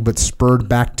anything but spurred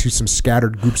back to some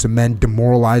scattered groups of men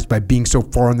demoralized by being so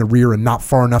far in the rear and not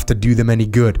far enough to do them any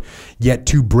good, yet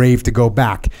too brave to go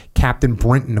back. Captain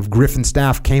Brenton of Griffin's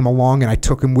staff came along, and I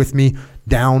took him with me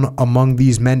down among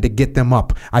these men to get them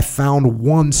up. I found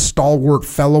one stalwart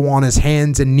fellow on his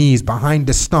hands and knees behind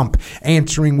a stump,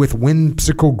 answering with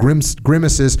whimsical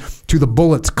grimaces to the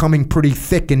bullets coming pretty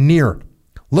thick and near.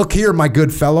 Look here, my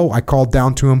good fellow, I called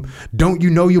down to him. Don't you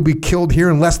know you'll be killed here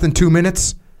in less than 2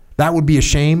 minutes? That would be a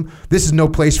shame. This is no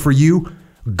place for you.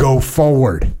 Go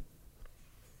forward.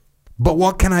 But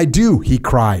what can I do? He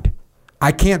cried.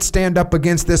 I can't stand up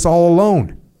against this all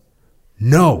alone.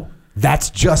 No, that's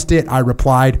just it, I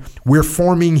replied. We're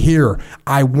forming here.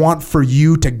 I want for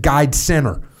you to guide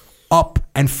center, up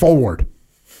and forward.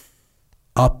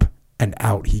 Up and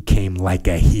out he came like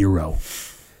a hero.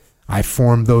 I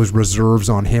formed those reserves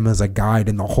on him as a guide,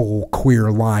 and the whole queer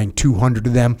line, 200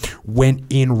 of them, went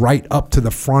in right up to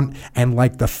the front and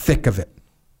like the thick of it.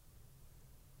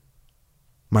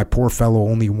 My poor fellow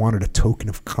only wanted a token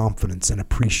of confidence and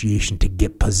appreciation to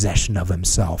get possession of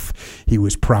himself. He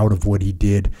was proud of what he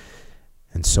did,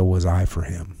 and so was I for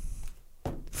him.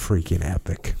 Freaking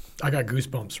epic. I got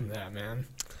goosebumps from that, man.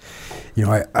 You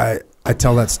know, I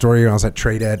tell that story when I was at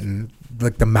Trade Ed, and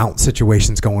like the mount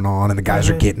situation's going on, and the guys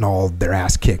are getting all their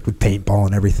ass kicked with paintball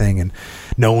and everything, and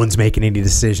no one's making any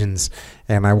decisions.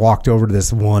 And I walked over to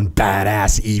this one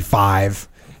badass E5,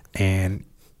 and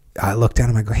I looked at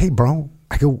him. I go, hey, bro.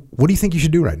 I go, what do you think you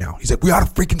should do right now? He's like, we ought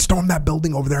to freaking storm that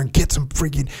building over there and get some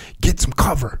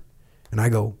cover. And I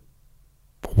go,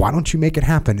 why don't you make it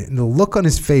happen? And the look on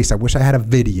his face, I wish I had a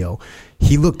video.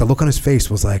 The look on his face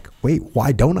was like, wait,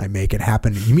 why don't I make it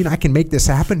happen? You mean I can make this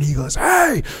happen? He goes,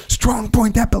 hey, strong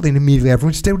point that building. Immediately,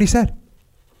 everyone just did what he said.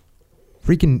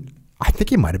 Freaking, I think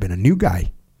he might have been a new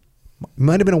guy. He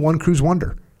might have been a one cruise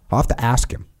wonder. I'll have to ask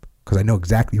him because I know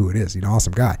exactly who it is. He's an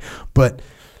awesome guy. But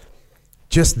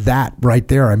just that right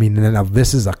there. I mean, now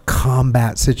this is a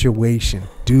combat situation.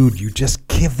 Dude, you just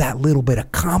give that little bit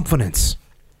of confidence.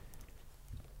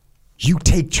 You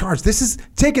take charge. This is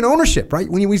taking ownership, right?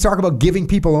 When we talk about giving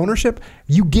people ownership,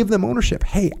 you give them ownership.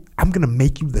 Hey, I'm going to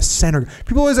make you the center.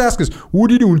 People always ask us, what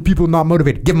do you do when people are not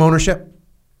motivated? Give them ownership.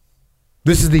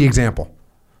 This is the example.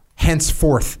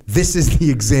 Henceforth, this is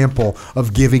the example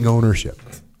of giving ownership.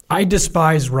 I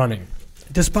despise running.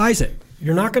 Despise it.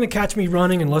 You're not going to catch me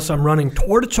running unless I'm running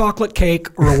toward a chocolate cake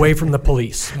or away from the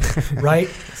police, right?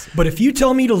 But if you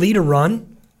tell me to lead a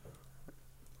run,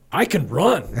 I can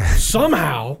run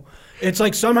somehow. It's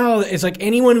like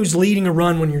anyone who's leading a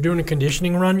run when you're doing a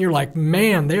conditioning run, you're like,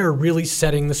 man, they're really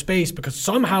setting the space because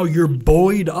somehow you're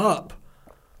buoyed up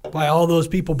by all those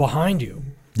people behind you.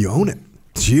 You own it.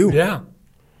 It's you. Yeah.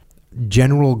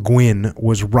 General Gwynn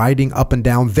was riding up and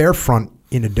down their front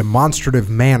in a demonstrative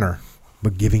manner,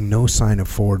 but giving no sign of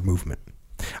forward movement.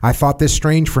 I thought this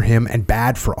strange for him and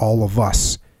bad for all of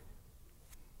us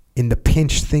in the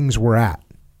pinch things were at.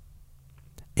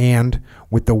 And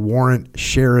with the warrant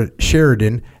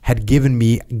Sheridan had given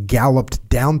me, galloped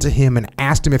down to him and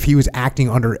asked him if he was acting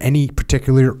under any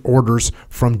particular orders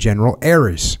from General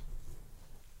Aries.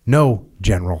 No,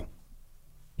 General,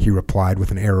 he replied with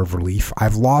an air of relief.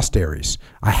 I've lost Aries.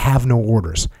 I have no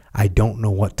orders. I don't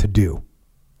know what to do.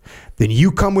 Then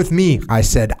you come with me, I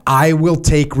said. I will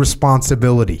take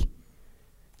responsibility.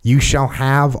 You shall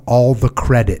have all the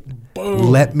credit. Boom.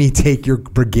 Let me take your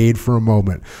brigade for a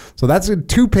moment. So that's in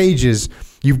 2 pages.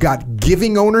 You've got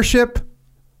giving ownership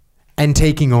and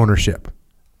taking ownership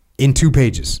in 2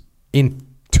 pages, in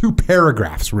 2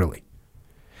 paragraphs, really.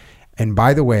 And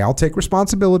by the way, I'll take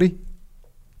responsibility.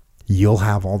 You'll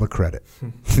have all the credit.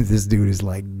 This dude is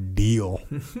like, deal.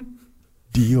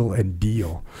 Deal and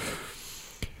deal.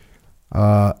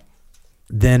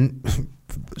 Then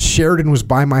Sheridan was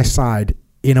by my side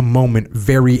in a moment,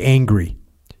 very angry.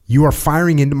 You are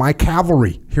firing into my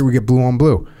cavalry. Here we get blue on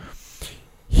blue.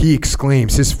 He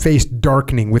exclaims, his face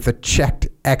darkening with a checked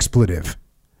expletive.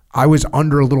 I was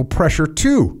under a little pressure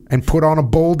too and put on a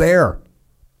bold air.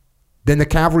 Then the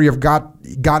cavalry have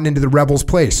gotten into the rebels'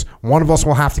 place. One of us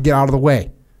will have to get out of the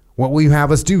way. What will you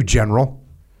have us do, General?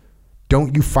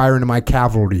 Don't you fire into my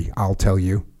cavalry, I'll tell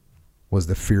you, was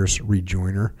the fierce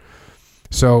rejoinder.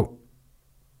 So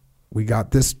we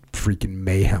got this freaking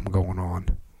mayhem going on.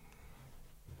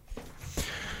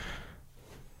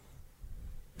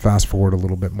 Fast forward a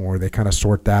little bit more. They kind of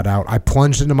sort that out. I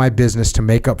plunged into my business to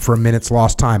make up for a minute's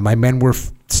lost time. My men were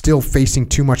still facing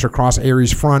too much across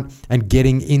Aries' front and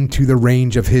getting into the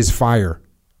range of his fire.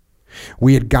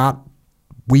 We had got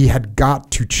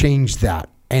to change that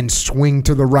and swing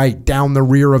to the right down the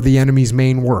rear of the enemy's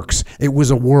main works. It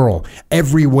was a whirl.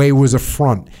 Every way was a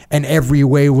front and every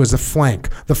way was a flank.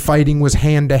 The fighting was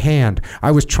hand to hand.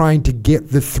 I was trying to get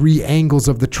the 3 angles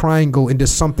of the triangle into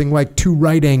something like 2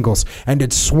 right angles and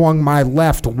had swung my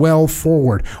left well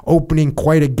forward, opening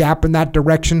quite a gap in that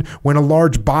direction when a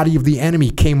large body of the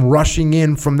enemy came rushing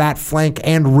in from that flank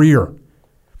and rear.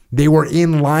 They were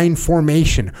in line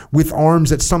formation with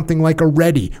arms at something like a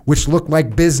ready, which looked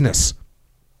like business.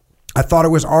 I thought it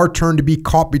was our turn to be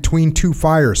caught between 2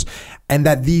 fires and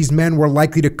that these men were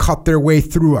likely to cut their way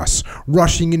through us.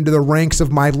 Rushing into the ranks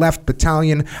of my left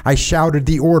battalion, I shouted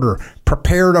the order,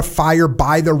 prepare to fire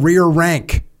by the rear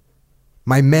rank.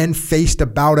 My men faced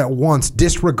about at once,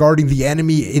 disregarding the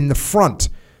enemy in the front.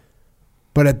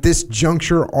 But at this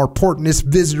juncture, our Portness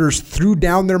visitors threw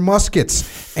down their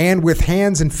muskets and with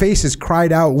hands and faces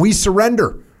cried out, we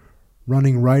surrender.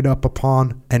 Running right up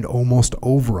upon and almost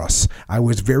over us. I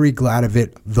was very glad of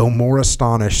it, though more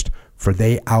astonished, for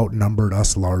they outnumbered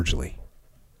us largely.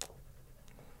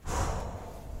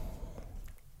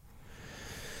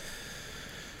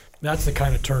 That's the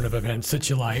kind of turn of events that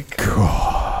you like.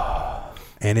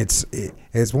 And it's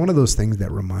one of those things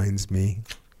that reminds me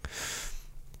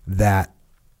that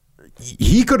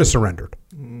he could have surrendered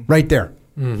right there.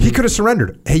 Mm-hmm. He could have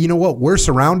surrendered. Hey, you know what? We're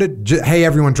surrounded. Hey,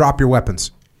 everyone, drop your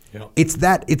weapons. Yep.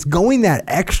 It's going that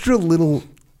extra little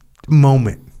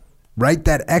moment, right?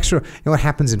 That extra, you know what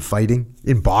happens in fighting,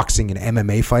 in boxing and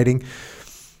MMA fighting,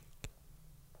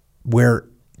 where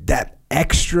that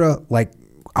extra, like,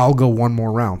 I'll go one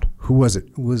more round. Who was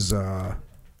it? Was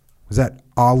that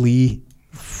Ali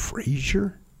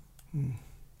Frazier?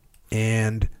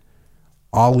 And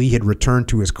Ali had returned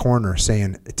to his corner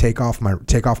saying, take off my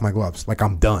gloves. Like,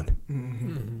 I'm done.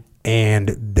 Mm-hmm. And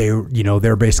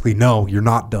they're basically, no, you're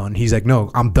not done. He's like,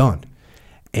 no, I'm done.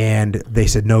 And they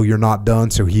said, no, you're not done.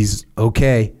 So he's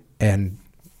okay. And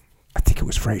I think it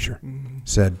was Frazier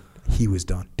said he was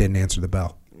done. Didn't answer the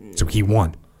bell. So he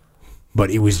won.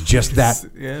 But it was just that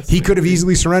Yes, he could have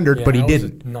easily surrendered, but he that was a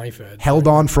didn't. knife edge. Held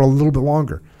on for a little bit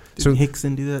longer. Didn't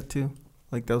Hickson do that too?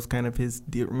 Like that was kind of his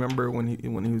deal. Remember when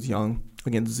he was young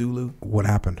against Zulu? What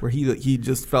happened? Where he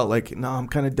just felt like, no, I'm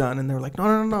kind of done, and they were like,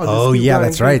 no. Oh yeah,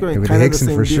 that's right. With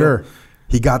Hickson for sure.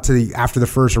 He got to after the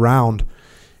first round.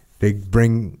 They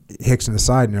bring Hickson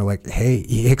aside and they're like, hey,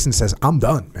 Hickson says, I'm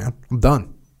done, man. I'm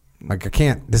done. Like, I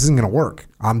can't. This isn't going to work.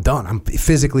 I'm done. I'm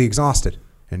physically exhausted.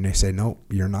 And they say, no,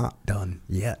 you're not done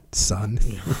yet, son.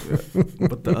 Yeah.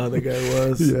 But the other guy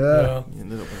was. Yeah. He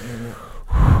ended up winning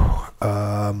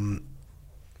it.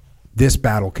 This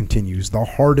battle continues. The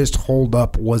hardest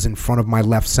holdup was in front of my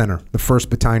left center, the 1st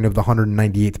Battalion of the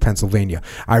 198th Pennsylvania.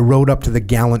 I rode up to the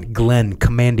gallant Glenn,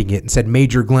 commanding it, and said,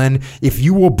 Major Glenn, if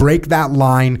you will break that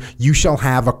line, you shall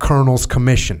have a colonel's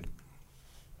commission.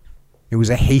 It was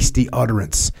a hasty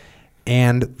utterance,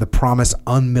 and the promise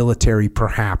unmilitary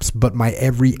perhaps, but my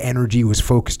every energy was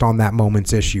focused on that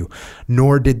moment's issue.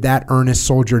 Nor did that earnest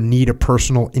soldier need a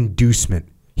personal inducement.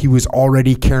 He was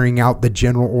already carrying out the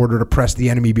general order to press the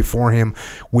enemy before him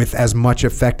with as much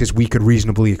effect as we could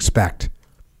reasonably expect.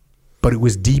 But it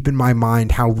was deep in my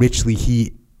mind how richly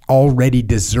he already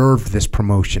deserved this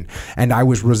promotion, and I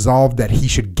was resolved that he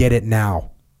should get it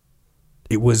now.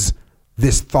 It was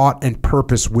this thought and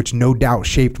purpose which no doubt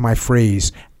shaped my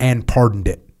phrase and pardoned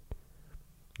it.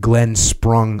 Glenn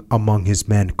sprung among his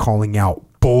men, calling out,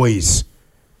 Boys,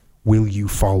 will you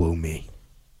follow me?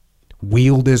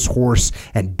 Wheeled his horse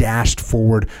and dashed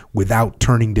forward without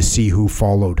turning to see who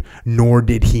followed, nor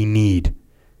did he need.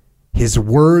 His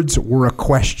words were a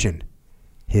question,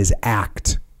 his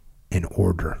act an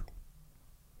order.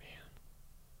 Man.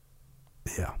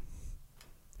 Yeah.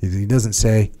 He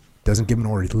doesn't give an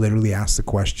order. He literally asks the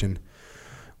question,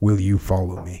 will you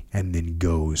follow me? And then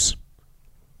goes.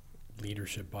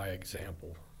 Leadership by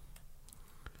example.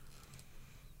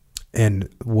 And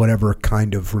whatever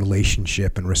kind of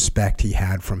relationship and respect he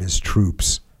had from his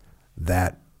troops,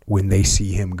 that when they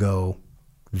see him go,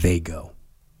 they go.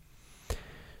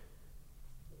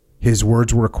 His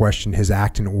words were a question, his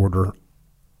act an order.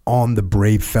 On the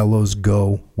brave fellows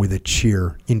go with a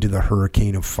cheer into the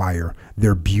hurricane of fire.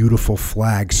 Their beautiful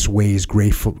flag sways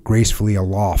gracefully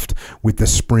aloft with the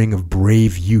spring of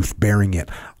brave youth bearing it,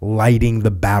 lighting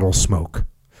the battle smoke.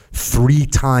 3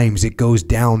 times it goes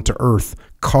down to earth,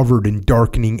 covered in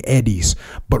darkening eddies,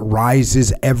 but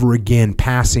rises ever again,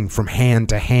 passing from hand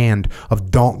to hand of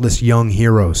dauntless young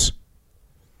heroes.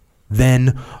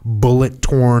 Then, bullet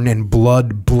torn and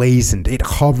blood blazoned, it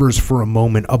hovers for a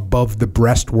moment above the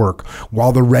breastwork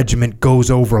while the regiment goes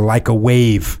over like a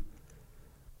wave.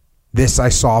 This I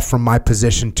saw from my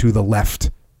position to the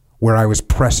left, where I was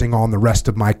pressing on the rest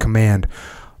of my command.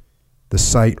 The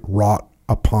sight wrought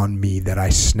upon me that I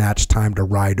snatched time to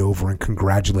ride over and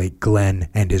congratulate Glenn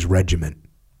and his regiment.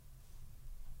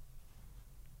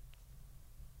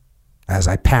 As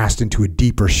I passed into a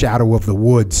deeper shadow of the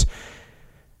woods,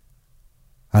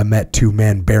 I met 2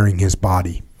 men bearing his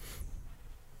body,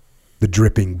 the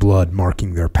dripping blood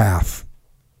marking their path.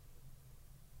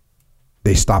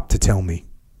 They stopped to tell me.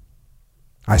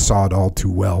 I saw it all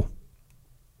too well.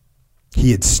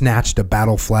 He had snatched a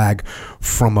battle flag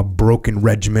from a broken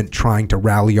regiment trying to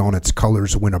rally on its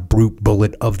colors when a brute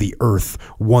bullet of the earth,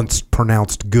 once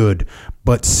pronounced good,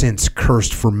 but since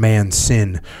cursed for man's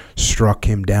sin, struck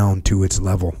him down to its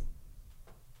level.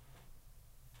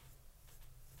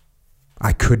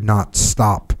 I could not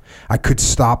stop. I could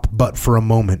stop but for a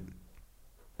moment.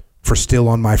 For still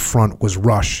on my front was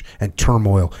rush and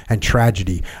turmoil and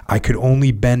tragedy. I could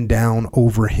only bend down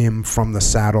over him from the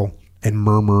saddle and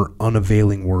murmur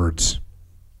unavailing words.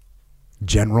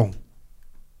 General,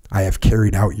 I have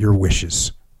carried out your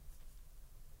wishes.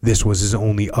 This was his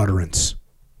only utterance.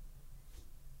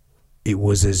 It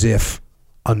was as if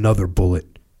another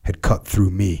bullet had cut through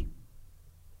me.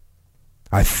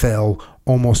 I fell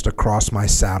almost across my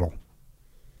saddle.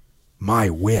 My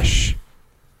wish.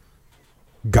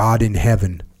 God in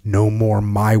heaven, no more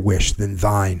my wish than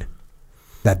thine,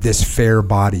 that this fair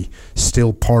body,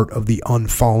 still part of the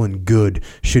unfallen good,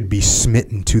 should be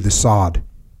smitten to the sod,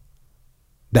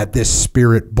 that this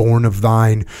spirit born of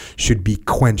thine should be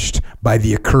quenched by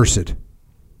the accursed.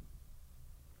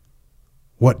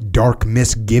 What dark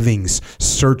misgivings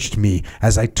searched me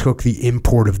as I took the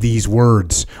import of these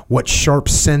words? What sharp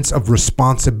sense of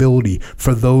responsibility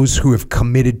for those who have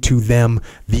committed to them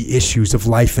the issues of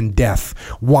life and death?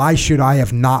 Why should I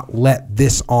have not let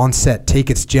this onset take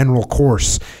its general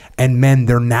course and men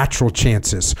their natural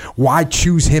chances? Why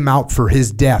choose him out for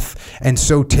his death and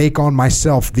so take on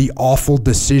myself the awful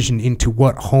decision into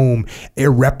what home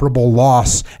irreparable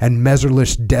loss and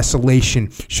measureless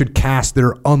desolation should cast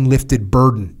their unlifted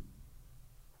burden?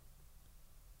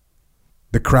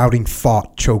 The crowding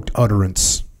thought choked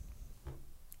utterance.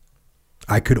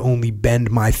 I could only bend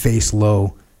my face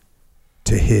low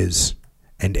to his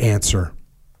and answer,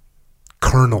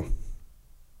 Colonel,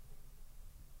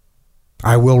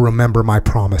 I will remember my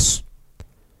promise.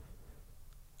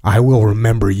 I will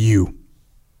remember you.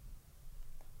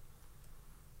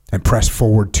 And press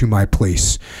forward to my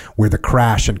place where the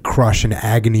crash and crush and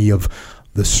agony of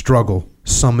the struggle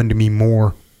summoned me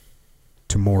more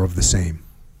to more of the same.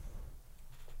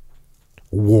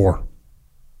 War.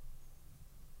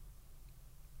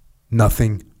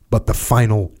 Nothing but the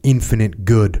final infinite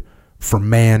good for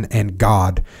man and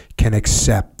God can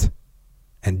accept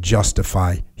and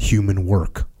justify human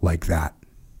work like that.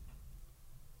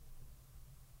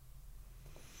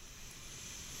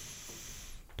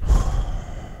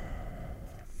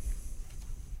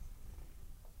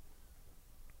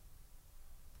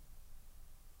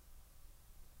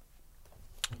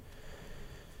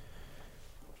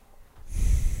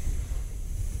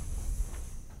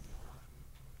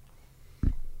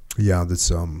 Yeah,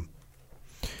 that's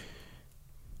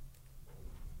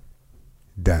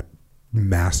that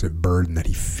massive burden that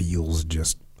he feels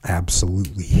just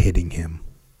absolutely hitting him.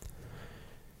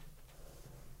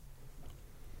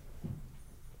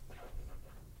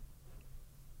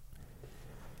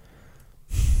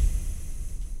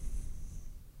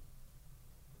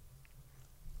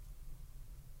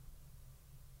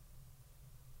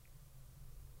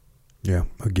 Yeah,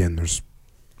 again, there's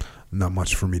not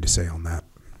much for me to say on that.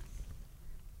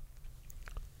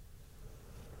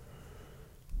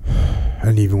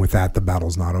 And even with that, the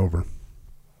battle's not over.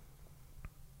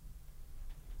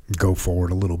 Go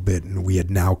forward a little bit, and we had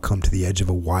now come to the edge of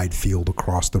a wide field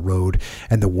across the road,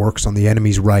 and the works on the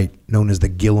enemy's right, known as the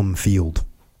Gillum Field.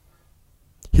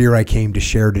 Here I came to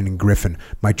Sheridan and Griffin,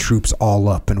 my troops all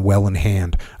up and well in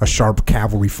hand. A sharp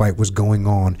cavalry fight was going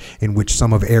on, in which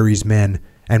some of Aries' men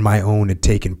and my own had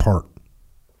taken part.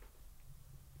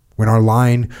 When our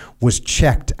line was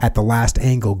checked at the last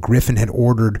angle, Griffin had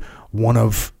ordered one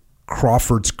of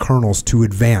Crawford's colonels to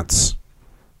advance.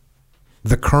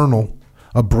 The colonel,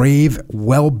 a brave,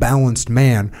 well-balanced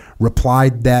man,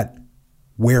 replied that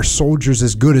where soldiers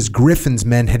as good as Griffin's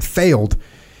men had failed,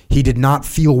 he did not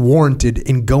feel warranted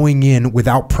in going in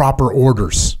without proper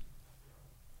orders.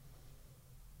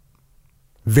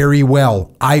 Very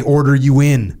well, I order you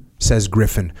in, says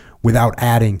Griffin, without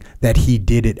adding that he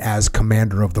did it as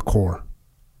commander of the corps.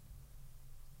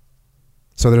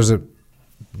 So there's a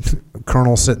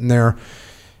colonel sitting there,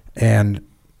 and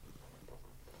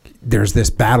there's this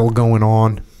battle going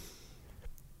on,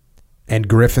 and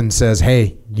Griffin says,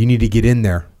 hey, you need to get in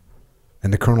there.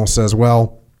 And the colonel says,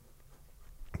 well,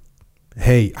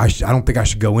 hey, I don't think I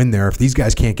should go in there. If these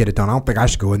guys can't get it done, I don't think I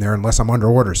should go in there unless I'm under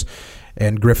orders.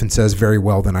 And Griffin says, very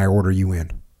well, then I order you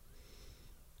in.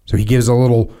 So he gives a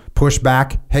little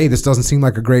pushback. Hey, this doesn't seem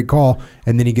like a great call.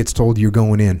 And then he gets told, you're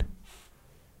going in.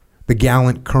 The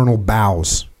gallant colonel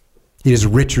bows. It is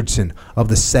Richardson of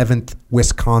the 7th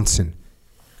Wisconsin.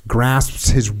 Grasps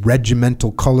his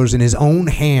regimental colors in his own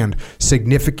hand,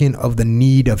 significant of the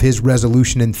need of his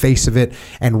resolution in face of it,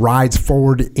 and rides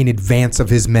forward in advance of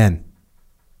his men.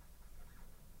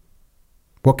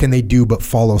 What can they do but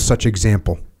follow such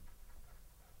example?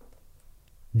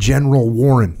 General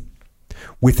Warren,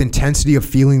 with intensity of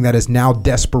feeling that is now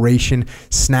desperation,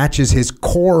 snatches his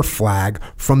corps flag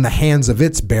from the hands of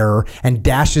its bearer and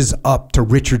dashes up to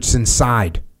Richardson's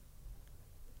side.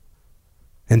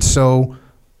 And so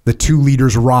the two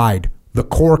leaders ride, the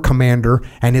corps commander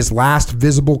and his last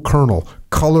visible colonel,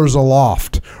 colors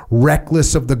aloft,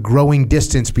 reckless of the growing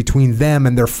distance between them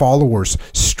and their followers,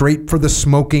 straight for the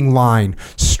smoking line,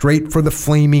 straight for the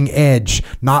flaming edge,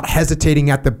 not hesitating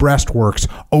at the breastworks.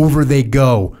 Over they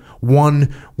go,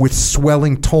 one with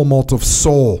swelling tumult of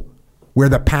soul, where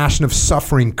the passion of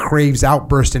suffering craves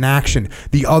outburst in action,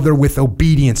 the other with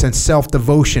obedience and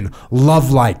self-devotion,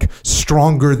 love-like,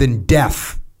 stronger than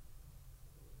death.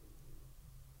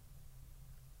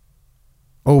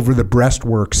 Over the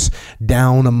breastworks,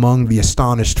 down among the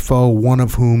astonished foe, one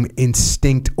of whom,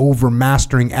 instinct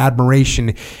overmastering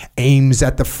admiration, aims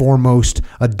at the foremost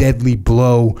a deadly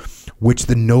blow, which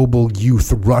the noble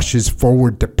youth rushes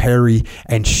forward to parry,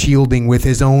 and shielding with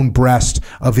his own breast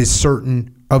of his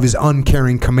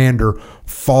uncaring commander,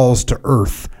 falls to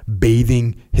earth,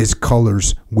 bathing his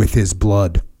colors with his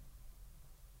blood.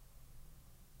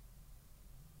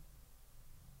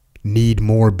 Need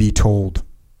more be told?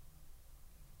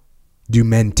 Do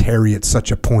men tarry at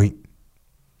such a point?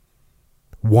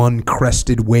 One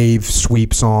crested wave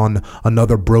sweeps on,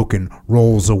 another broken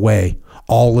rolls away.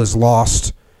 All is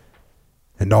lost,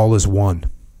 and all is won.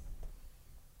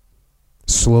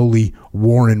 Slowly,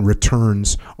 Warren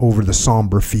returns over the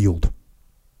somber field.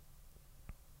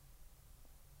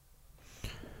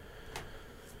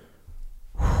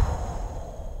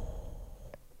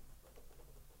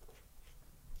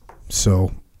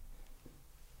 So,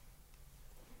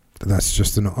 that's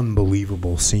just an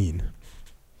unbelievable scene.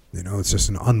 You know, it's just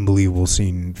an unbelievable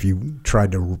scene. If you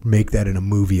tried to make that in a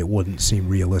movie, it wouldn't seem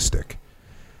realistic.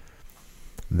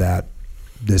 That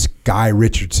this guy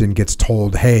Richardson gets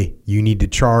told, hey, you need to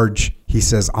charge. He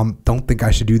says, I don't think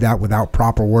I should do that without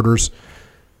proper orders.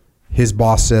 His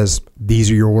boss says,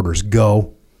 these are your orders,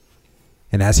 go.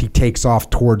 And as he takes off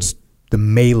towards the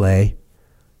melee,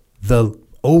 the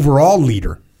overall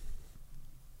leader,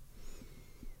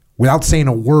 without saying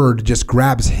a word, just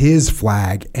grabs his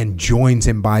flag and joins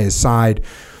him by his side.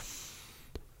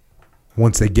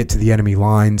 Once they get to the enemy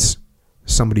lines,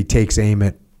 somebody takes aim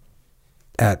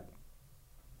at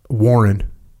Warren,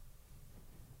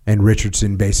 and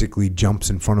Richardson basically jumps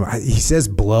in front of him. He says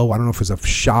blow. I don't know if it was a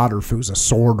shot or if it was a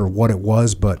sword or what it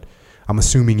was, but I'm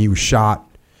assuming he was shot,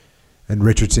 and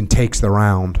Richardson takes the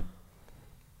round.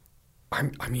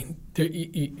 I mean,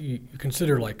 you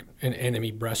consider like an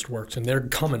enemy breastworks, and they're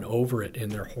coming over it in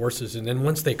their horses, and then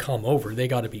once they come over, they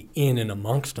got to be in and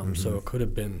amongst them. Mm-hmm. So it could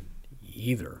have been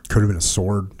either. Could have been a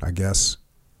sword, I guess.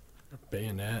 A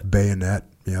bayonet. Bayonet.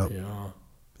 Yep. Yeah.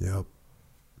 Yep.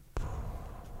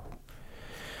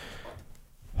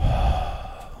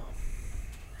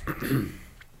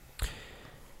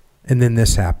 And then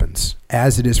this happens.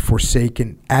 As it is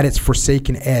forsaken, at its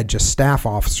forsaken edge, a staff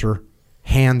officer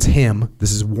hands him,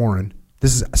 this is Warren.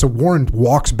 So Warren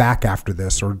walks back after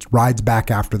this, or rides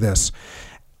back after this,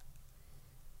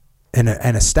 and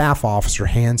a staff officer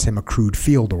hands him a crude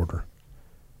field order.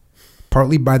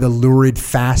 Partly by the lurid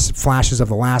fast flashes of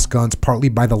the last guns, partly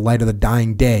by the light of the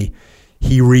dying day,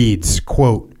 he reads,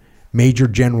 quote, Major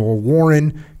General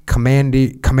Warren,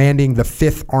 commanding the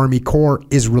 5th Army Corps,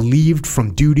 is relieved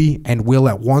from duty and will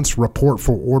at once report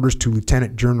for orders to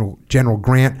Lieutenant General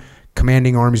Grant,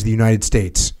 commanding armies of the United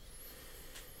States,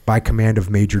 by command of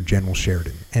Major General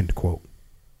Sheridan, end quote.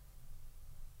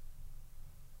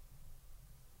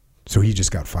 So he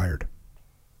just got fired.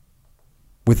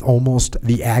 With almost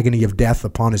the agony of death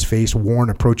upon his face, Warren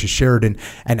approaches Sheridan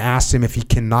and asks him if he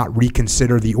cannot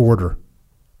reconsider the order.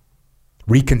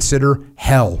 Reconsider?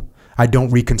 Hell. I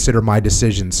don't reconsider my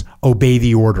decisions. Obey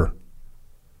the order.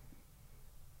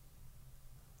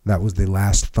 That was the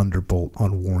last thunderbolt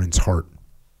on Warren's heart.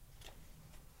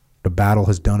 The battle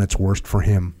has done its worst for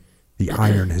him. The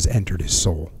iron has entered his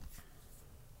soul.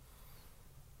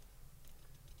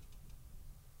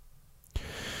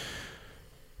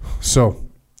 So,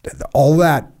 all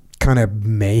that kind of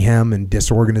mayhem and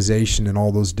disorganization and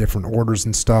all those different orders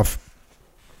and stuff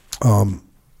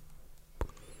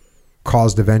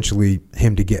caused eventually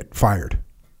him to get fired.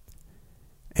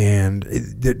 And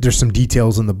there's some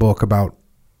details in the book about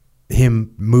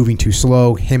him moving too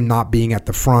slow, him not being at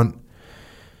the front.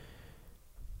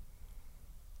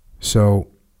 So,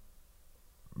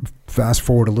 fast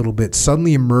forward a little bit.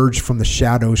 Suddenly emerged from the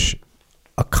shadows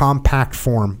a compact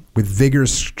form with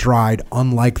vigorous stride,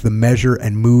 unlike the measure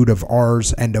and mood of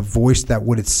ours, and a voice that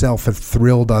would itself have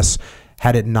thrilled us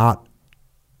had not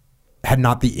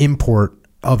the import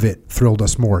of it thrilled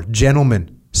us more.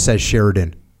 Gentlemen, says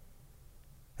Sheridan,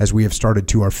 as we have started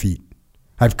to our feet,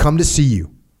 I've come to see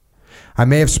you. I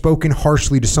may have spoken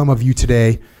harshly to some of you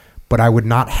today, but I would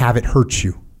not have it hurt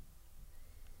you.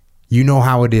 You know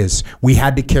how it is. We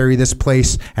had to carry this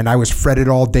place, and I was fretted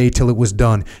all day till it was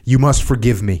done. You must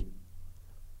forgive me.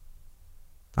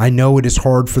 I know it is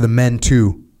hard for the men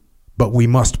too, but we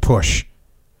must push.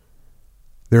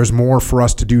 There's more for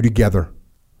us to do together.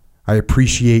 I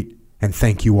appreciate and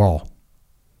thank you all.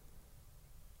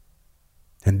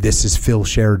 And this is Phil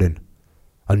Sheridan.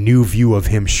 A new view of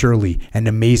him, surely and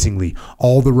amazingly.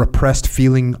 All the repressed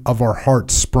feeling of our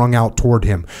hearts sprung out toward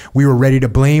him. We were ready to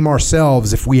blame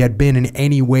ourselves if we had been in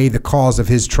any way the cause of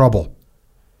his trouble.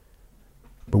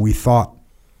 But we thought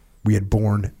we had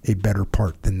borne a better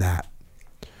part than that.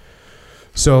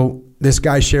 So this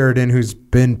guy Sheridan, who's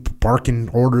been barking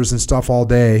orders and stuff all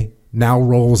day, now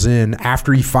rolls in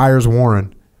after he fires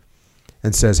Warren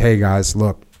and says, hey guys,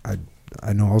 look,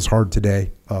 I know I was hard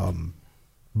today,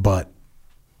 but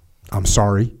I'm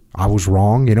sorry. I was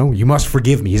wrong. You know, you must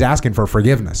forgive me. He's asking for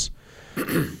forgiveness.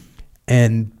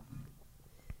 And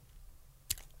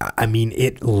I mean,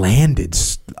 it landed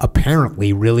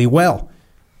apparently really well.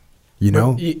 You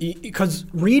know? Because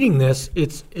reading this,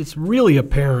 it's really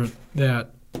apparent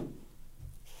that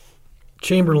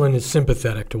Chamberlain is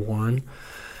sympathetic to Warren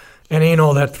and ain't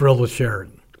all that thrilled with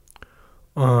Sheridan.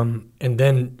 And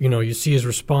then, you see his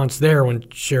response there when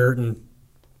Sheridan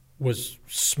was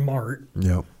smart.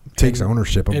 Yep. Takes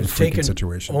ownership of the freaking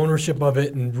situation. Ownership of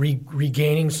it and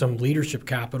regaining some leadership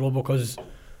capital, because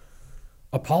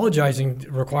apologizing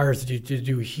requires you to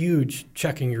do huge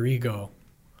checking your ego.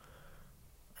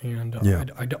 And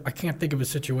I can't think of a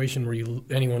situation where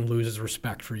anyone loses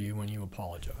respect for you when you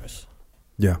apologize.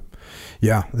 Yeah.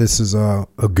 Yeah, this is a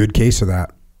good case of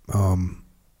that.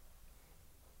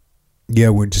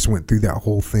 We just went through that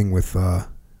whole thing with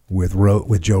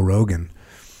Joe Rogan,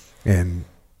 and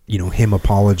him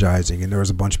apologizing, and there was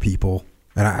a bunch of people,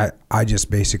 and I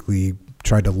just basically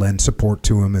tried to lend support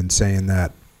to him and saying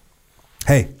that,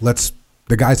 hey,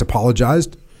 the guy's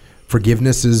apologized.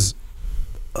 Forgiveness is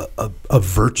a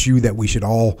virtue that we should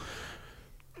all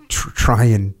try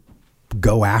and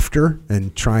go after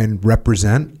and try and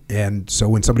represent. And so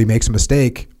when somebody makes a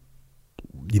mistake,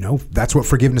 that's what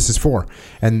forgiveness is for.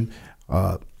 And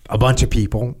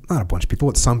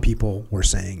some people were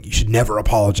saying you should never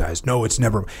apologize. No, it's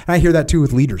never. And I hear that too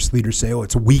with leaders. Leaders say, oh,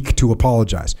 it's weak to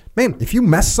apologize. Man, if you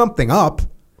mess something up,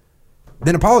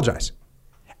 then apologize.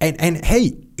 And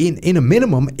hey, in a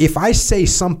minimum, if I say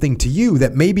something to you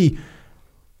that maybe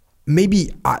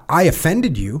I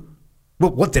offended you,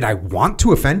 well, what, did I want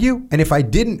to offend you? And if I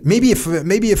didn't, maybe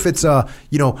if it's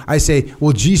I say,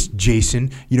 well, geez,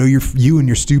 Jason, you and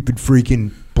your stupid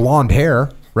freaking blonde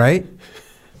hair, right?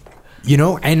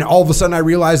 And all of a sudden I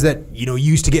realize that you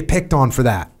used to get picked on for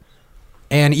that,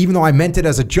 and even though I meant it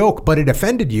as a joke, but it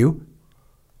offended you,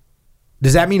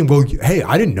 does that mean, well, hey,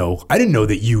 I didn't know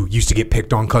that you used to get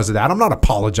picked on because of that. I'm not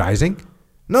apologizing.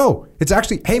 No, it's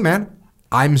actually, hey man,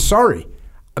 I'm sorry.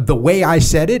 The way I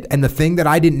said it and the thing that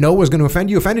I didn't know was going to offend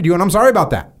you offended you, and I'm sorry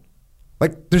about that.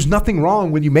 Like, there's nothing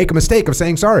wrong when you make a mistake of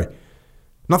saying sorry.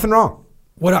 Nothing wrong.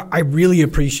 What I really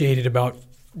appreciated about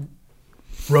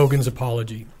Rogan's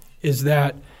apology is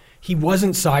that he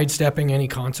wasn't sidestepping any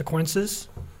consequences.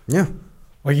 Yeah.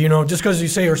 Like, just because you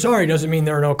say you're sorry doesn't mean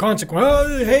there are no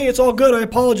consequences. Oh, hey, it's all good, I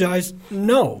apologize.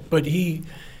 No, but he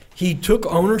took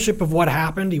ownership of what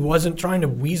happened. He wasn't trying to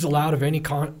weasel out of any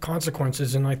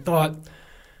consequences, and I thought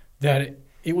that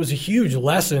it was a huge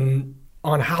lesson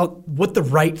on what the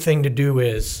right thing to do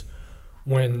is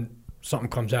when something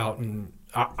comes out. And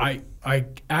I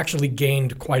actually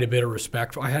gained quite a bit of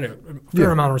respect. I had a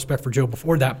fair amount of respect for Joe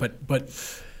before that, but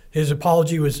his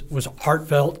apology was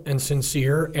heartfelt and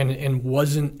sincere, and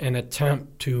wasn't an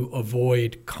attempt to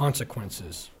avoid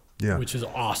consequences, which is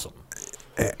awesome.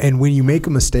 And when you make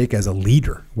a mistake as a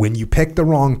leader, when you pick the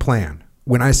wrong plan,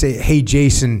 when I say, hey,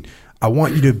 Jason, I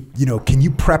want you to, can you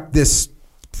prep this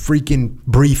freaking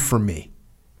brief for me?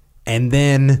 And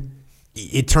then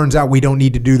it turns out we don't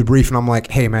need to do the brief. And I'm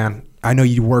like, hey, man, I know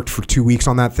you worked for 2 weeks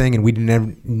on that thing and we didn't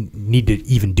ever need to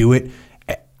even do it.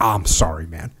 I'm sorry,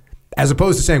 man. As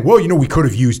opposed to saying, well, we could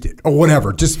have used it or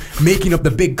whatever. Just making up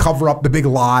the big cover up, the big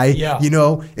lie,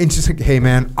 and just like, hey,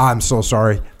 man, I'm so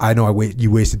sorry. I know you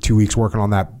wasted 2 weeks working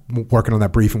on that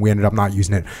brief and we ended up not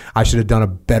using it. I should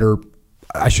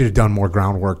have done more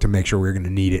groundwork to make sure we were going to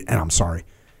need it, and I'm sorry.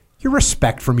 Your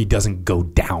respect for me doesn't go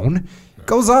down; it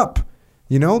goes up.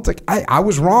 It's like I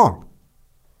was wrong.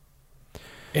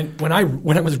 And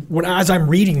as I'm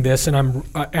reading this, and I'm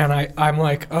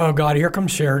like, oh God, here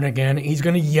comes Sheridan again. He's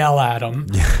going to yell at him,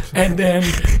 and then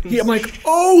I'm like,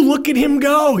 oh, look at him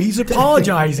go! He's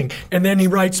apologizing, and then he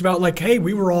writes about like, hey,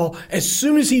 we were all. As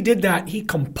soon as he did that, he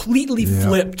completely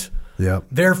flipped. Yep.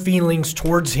 Their feelings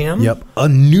towards him. Yep. A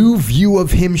new view of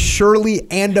him, surely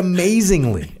and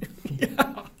amazingly.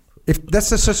 If that's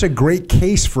such a great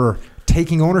case for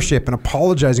taking ownership and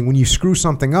apologizing when you screw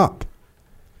something up.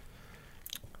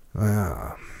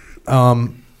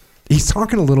 He's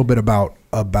talking a little bit about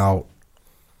the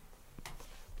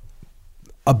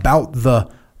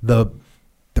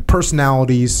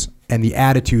personalities and the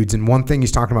attitudes. And one thing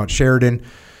he's talking about Sheridan.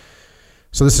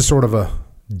 So this is sort of a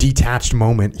detached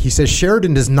moment. He says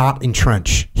Sheridan does not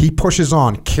entrench. He pushes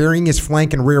on, carrying his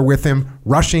flank and rear with him,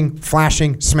 rushing,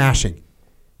 flashing, smashing.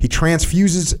 He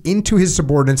transfuses into his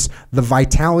subordinates the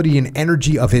vitality and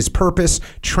energy of his purpose,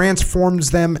 transforms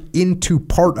them into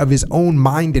part of his own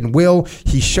mind and will.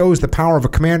 He shows the power of a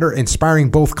commander,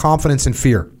 inspiring both confidence and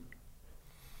fear.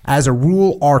 As a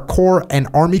rule, our corps and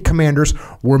army commanders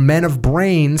were men of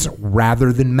brains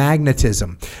rather than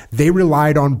magnetism. They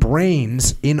relied on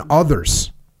brains in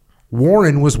others.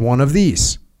 Warren was one of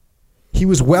these. He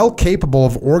was well capable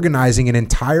of organizing an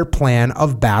entire plan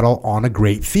of battle on a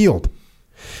great field.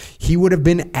 He would have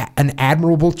been an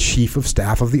admirable chief of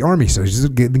staff of the army. So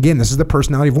again, this is the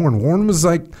personality of Warren. Warren was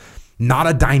like not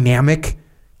a dynamic,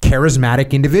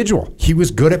 charismatic individual. He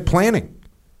was good at planning.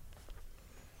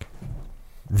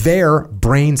 Their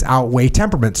brains outweigh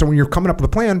temperament. So when you're coming up with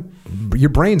a plan, your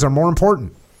brains are more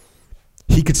important.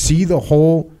 He could see the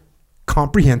whole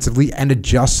comprehensively and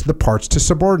adjust the parts to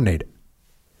subordinate it.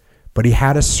 But he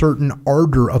had a certain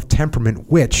ardor of temperament,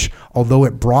 which, although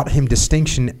it brought him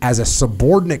distinction as a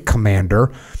subordinate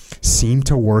commander, seemed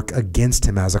to work against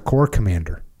him as a corps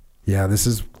commander. Yeah, this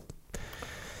is,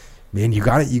 man, you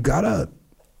gotta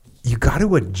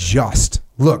adjust.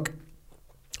 Look,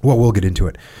 well, we'll get into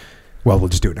it. Well, we'll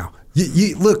just do it now.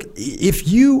 Look, if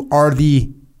you are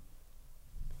the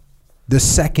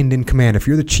second in command, if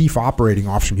you're the chief operating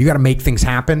officer, you got to make things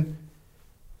happen.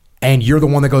 And you're the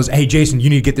one that goes, hey, Jason, you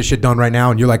need to get this shit done right now.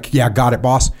 And you're like, yeah, got it,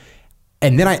 boss.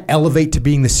 And then I elevate to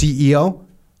being the CEO.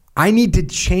 I need to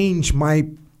change my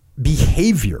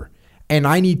behavior. And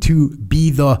I need to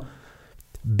be the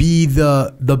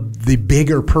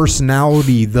bigger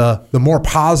personality, the more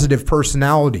positive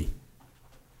personality.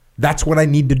 That's what I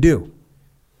need to do.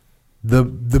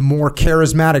 The more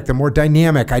charismatic, the more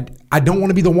dynamic. I don't want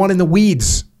to be the one in the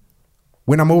weeds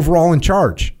when I'm overall in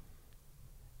charge.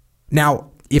 Now,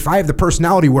 if I have the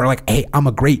personality where like, hey, I'm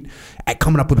a great at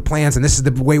coming up with the plans and this is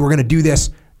the way we're going to do this,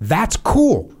 that's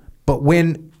cool. But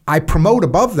when I promote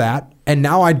above that and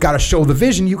now I've got to show the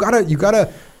vision, you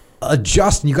gotta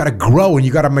adjust and you got to grow and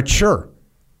you got to mature.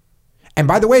 And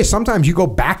by the way, sometimes you go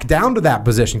back down to that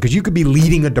position because you could be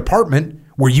leading a department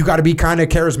where you got to be kind of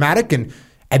charismatic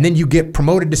and then you get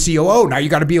promoted to COO. Now you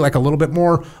got to be like a little bit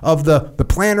more of the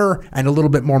planner and a little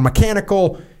bit more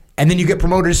mechanical. And then you get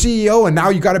promoted to CEO, and now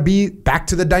you got to be back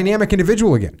to the dynamic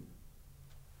individual again.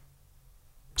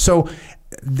 So,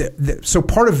 so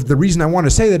part of the reason I want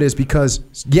to say that is because,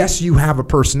 yes, you have a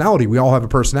personality. We all have a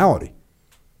personality.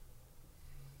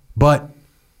 But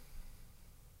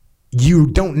you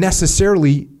don't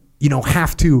necessarily,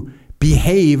 have to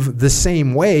behave the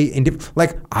same way. And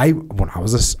like when I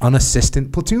was an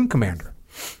assistant platoon commander,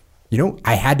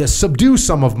 I had to subdue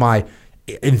some of my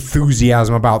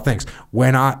enthusiasm about things.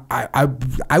 When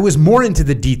I was more into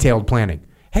the detailed planning.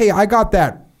 Hey, I got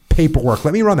that paperwork.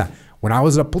 Let me run that. When I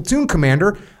was a platoon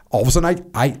commander, all of a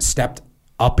sudden I stepped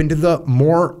up into the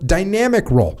more dynamic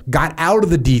role, got out of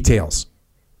the details.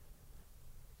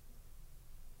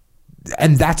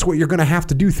 And that's what you're going to have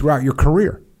to do throughout your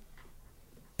career.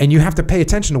 And you have to pay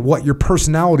attention to what your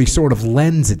personality sort of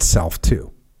lends itself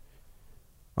to.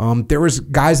 There was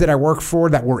guys that I worked for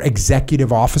that were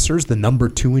executive officers, the number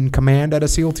 2 in command at a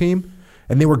SEAL team,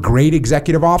 and they were great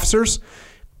executive officers.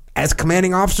 As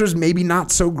commanding officers, maybe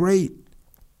not so great.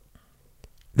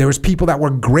 There was people that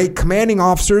were great commanding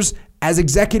officers. As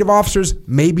executive officers,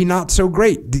 maybe not so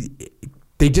great.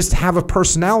 They just have a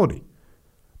personality.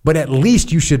 But at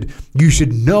least you should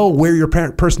know where your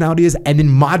personality is and then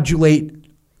modulate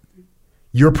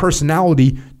your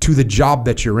personality to the job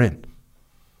that you're in.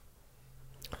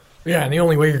 Yeah, and the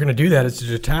only way you're going to do that is to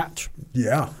detach.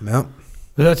 Yeah.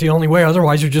 That's the only way.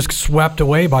 Otherwise, you're just swept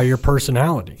away by your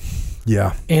personality.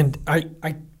 Yeah. And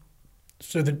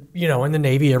so that, in the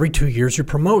Navy, every 2 years you're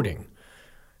promoting.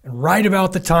 And right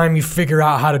about the time you figure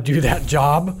out how to do that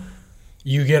job,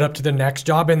 you get up to the next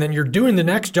job, and then you're doing the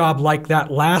next job like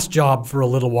that last job for a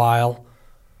little while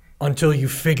until you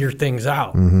figure things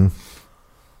out. Mm-hmm.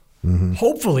 Mm-hmm.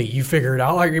 Hopefully you figure it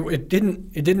out. Like it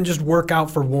didn't just work out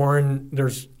for Warren.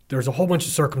 There's a whole bunch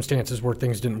of circumstances where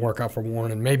things didn't work out for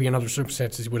Warren, and maybe in other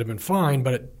circumstances he would have been fine,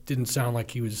 but it didn't sound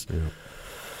like he was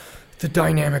the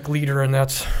dynamic leader, and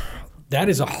that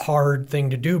is a hard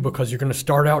thing to do because you're going to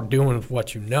start out doing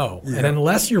what you know. Yeah. And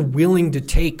unless you're willing to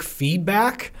take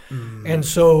feedback, and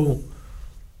so,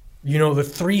 the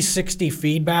 360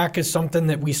 feedback is something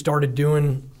that we started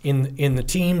doing in the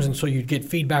teams, and so you'd get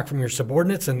feedback from your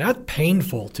subordinates, and that's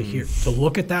painful to hear, to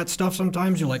look at that stuff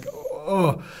sometimes. You're like,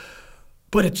 oh.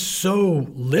 But it's so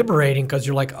liberating because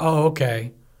you're like, oh,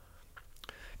 okay.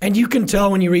 And you can tell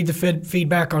when you read the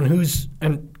feedback on who's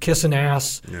kissing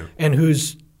ass and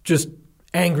who's just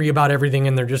angry about everything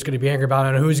and they're just going to be angry about it,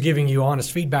 and who's giving you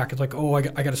honest feedback. It's like, oh, I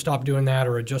got to stop doing that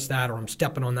or adjust that, or I'm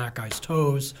stepping on that guy's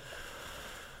toes,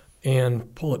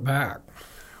 and pull it back.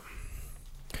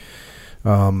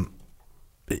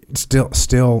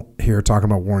 Still here talking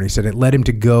about Warren. He said it led him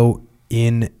to go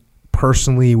in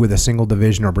personally with a single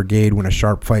division or brigade when a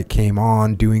sharp fight came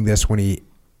on. Doing this when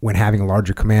having a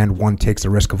larger command, one takes the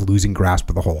risk of losing grasp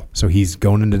of the whole. So he's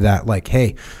going into that like,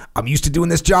 hey, I'm used to doing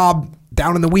this job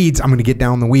down in the weeds. I'm going to get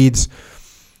down in the weeds.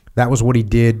 That was what he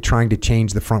did, trying to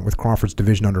change the front with Crawford's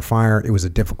division under fire. It was a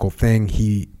difficult thing.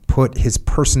 He put his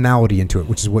personality into it,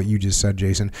 which is what you just said,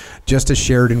 Jason, just as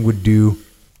Sheridan would do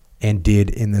and did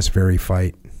in this very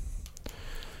fight.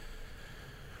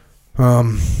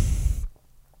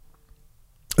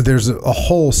 There's a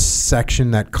whole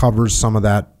section that covers some of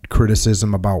that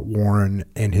criticism about Warren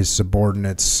and his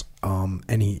subordinates,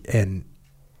 and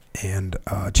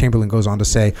Chamberlain goes on to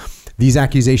say, these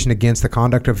accusations against the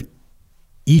conduct of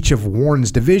each of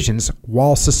Warren's divisions,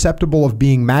 while susceptible of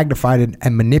being magnified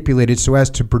and manipulated so as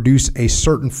to produce a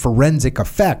certain forensic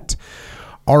effect,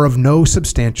 are of no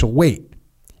substantial weight,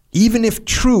 even if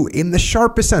true in the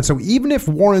sharpest sense. So even if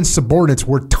Warren's subordinates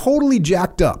were totally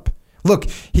jacked up, look,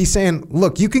 he's saying,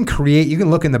 look, you can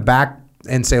look in the back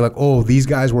and say like, oh, these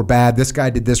guys were bad, this guy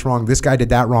did this wrong, this guy did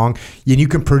that wrong, and you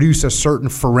can produce a certain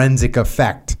forensic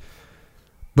effect.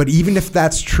 But even if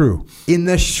that's true, in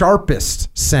the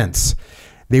sharpest sense,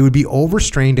 they would be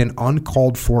overstrained and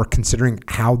uncalled for considering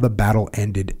how the battle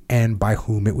ended and by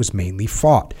whom it was mainly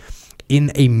fought.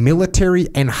 In a military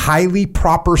and highly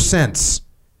proper sense,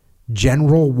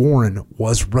 General Warren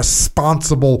was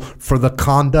responsible for the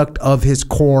conduct of his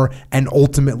corps and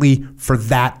ultimately for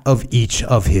that of each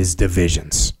of his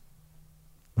divisions.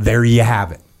 There you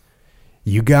have it.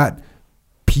 You got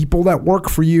people that work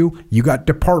for you, you got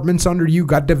departments under you,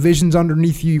 got divisions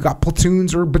underneath you, you got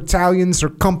platoons or battalions or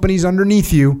companies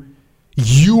underneath you.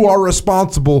 You are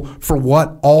responsible for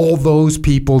what all those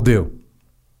people do.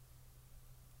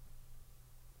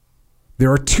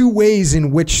 There are two ways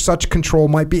in which such control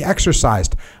might be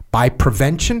exercised, by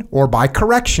prevention or by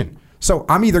correction. So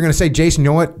I'm either going to say, Jason,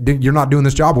 you know what? You're not doing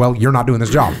this job well. You're not doing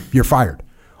this job. You're fired.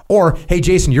 Or, hey,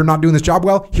 Jason, you're not doing this job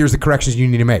well. Here's the corrections you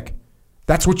need to make.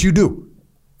 That's what you do.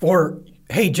 Or,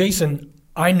 hey, Jason,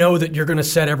 I know that you're going to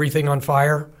set everything on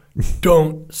fire.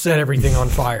 Don't set everything on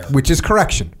fire. Which is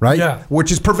correction, right? Yeah.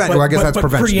 Which is prevention. Well, I guess that's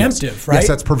prevention. Preemptive, yes. right? Yes,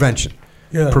 that's prevention.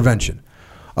 Yeah. Prevention.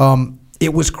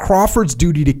 It was Crawford's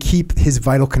duty to keep his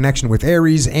vital connection with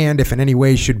Aries, and if in any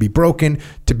way should be broken,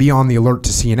 to be on the alert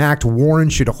to see an act. Warren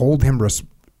should hold him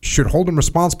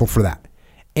responsible for that.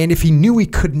 And if he knew he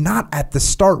could not at the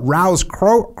start rouse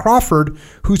Crawford,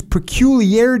 whose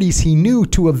peculiarities he knew,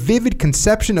 to a vivid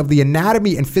conception of the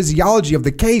anatomy and physiology of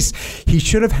the case, he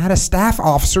should have had a staff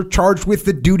officer charged with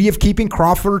the duty of keeping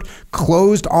Crawford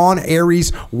closed on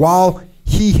Aries, while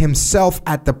he himself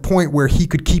at the point where he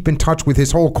could keep in touch with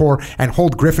his whole corps and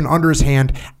hold Griffin under his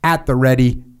hand at the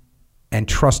ready and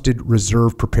trusted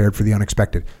reserve prepared for the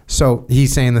unexpected. So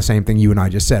he's saying the same thing you and I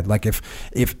just said. Like if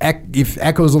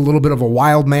Echo's a little bit of a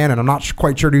wild man and I'm not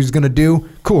quite sure what he's going to do,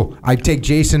 cool. I take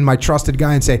Jason, my trusted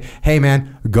guy, and say, hey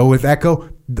man, go with Echo.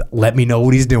 Let me know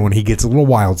what he's doing. He gets a little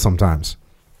wild sometimes.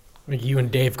 You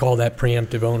and Dave call that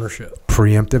preemptive ownership.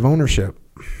 Preemptive ownership.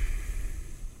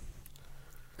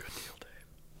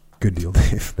 Good deal,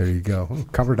 Dave. There you go. Oh,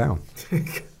 cover down.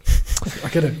 I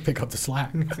gotta pick up the slack.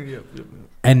 Yep.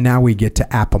 And now we get to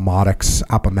Appomattox.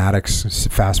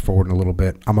 Fast forwarding a little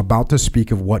bit. I'm about to speak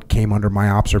of what came under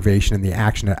my observation in the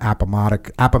action at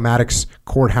Appomattox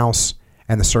Courthouse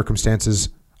and the circumstances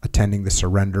attending the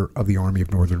surrender of the Army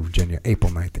of Northern Virginia,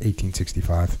 April 9th,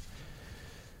 1865.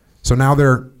 So now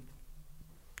they're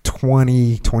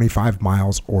 25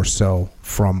 miles or so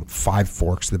from Five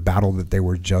Forks, the battle that they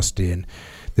were just in.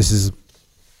 This is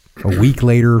a week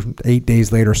later, 8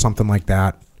 days later, something like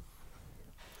that.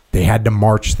 They had to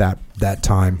march that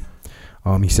time.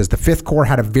 He says the 5th Corps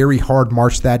had a very hard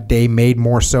march that day, made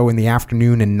more so in the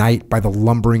afternoon and night by the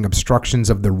lumbering obstructions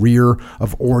of the rear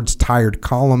of Ord's tired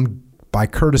column, by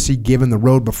courtesy given the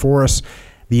road before us,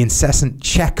 the incessant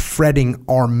check fretting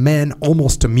our men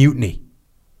almost to mutiny.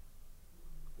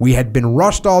 We had been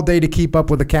rushed all day to keep up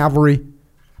with the cavalry,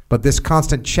 but this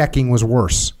constant checking was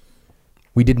worse.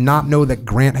 We did not know that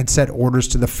Grant had set orders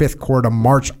to the 5th Corps to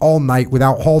march all night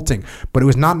without halting, but it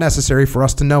was not necessary for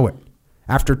us to know it.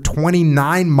 After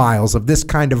 29 miles of this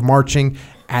kind of marching,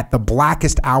 at the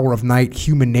blackest hour of night,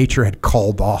 human nature had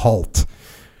called a halt.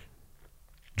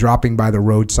 Dropping by the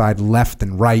roadside left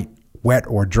and right, wet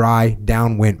or dry,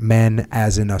 down went men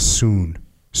as in a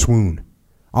swoon.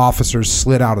 Officers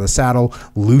slid out of the saddle,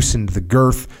 loosened the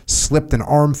girth, slipped an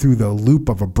arm through the loop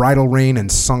of a bridle rein, and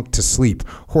sunk to sleep.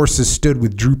 Horses stood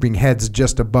with drooping heads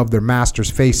just above their masters'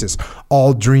 faces,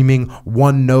 all dreaming,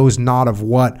 one knows not of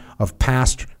what, of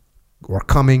past or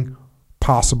coming,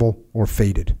 possible or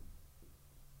fated.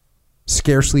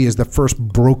 Scarcely is the first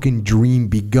broken dream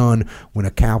begun when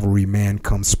a cavalryman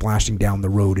comes splashing down the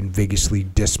road and vigorously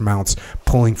dismounts,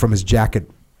 pulling from his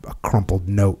jacket a crumpled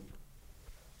note.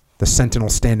 The sentinel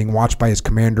standing watch by his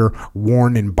commander,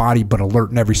 worn in body but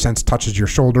alert in every sense, touches your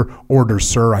shoulder. Orders,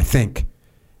 sir, I think.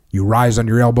 You rise on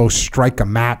your elbow, strike a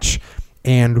match,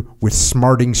 and with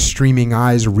smarting, streaming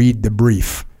eyes, read the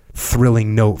brief.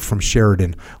 Thrilling note from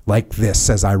Sheridan, like this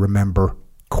as I remember.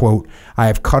 Quote, I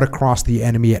have cut across the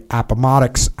enemy at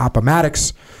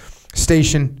Appomattox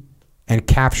Station and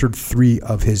captured 3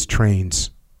 of his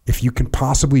trains. If you can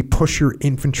possibly push your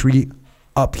infantry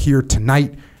up here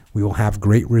tonight, we will have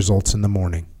great results in the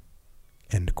morning.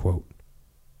 End quote.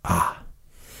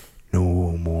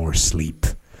 No more sleep.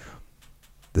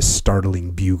 The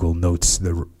startling bugle notes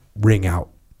the ring out.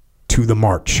 To the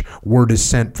march. Word is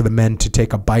sent for the men to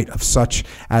take a bite of such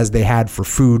as they had for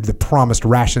food. The promised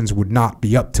rations would not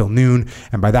be up till noon,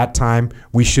 and by that time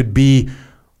we should be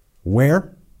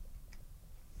where?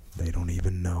 They don't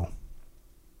even know.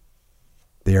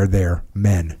 They are there,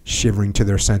 men, shivering to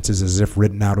their senses as if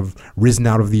risen out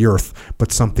of the earth,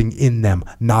 but something in them,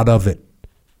 not of it.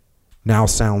 Now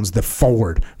sounds the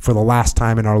forward for the last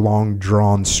time in our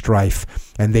long-drawn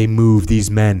strife, and they move, these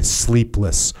men,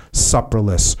 sleepless,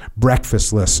 supperless,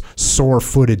 breakfastless,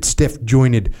 sore-footed,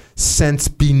 stiff-jointed, sense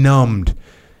benumbed,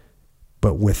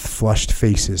 but with flushed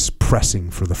faces pressing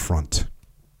for the front.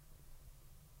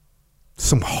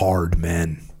 Some hard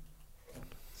men.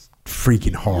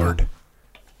 Freaking hard.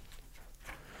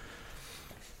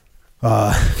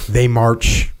 They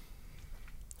march.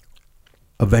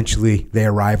 Eventually, they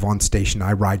arrive on station.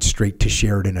 I ride straight to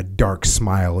Sheridan. A dark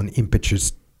smile, an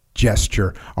impetuous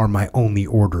gesture are my only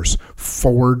orders.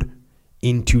 Forward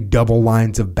into double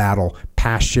lines of battle,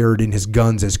 past Sheridan, his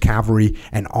guns as cavalry,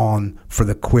 and on for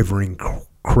the quivering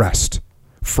crest.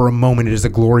 For a moment, it is a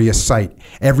glorious sight.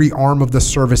 Every arm of the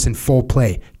service in full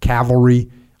play. Cavalry,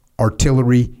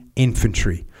 artillery,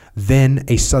 infantry. Then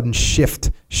a sudden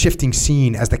shifting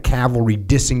scene as the cavalry,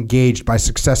 disengaged by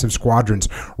successive squadrons,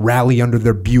 rally under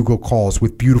their bugle calls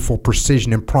with beautiful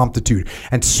precision and promptitude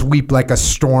and sweep like a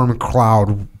storm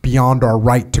cloud beyond our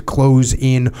right to close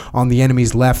in on the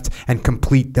enemy's left and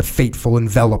complete the fateful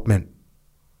envelopment.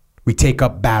 We take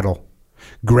up battle.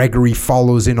 Gregory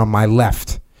follows in on my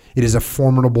left. It is a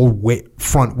formidable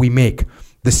front we make.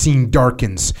 The scene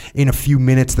darkens. In a few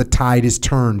minutes, the tide is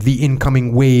turned. The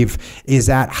incoming wave is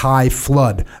at high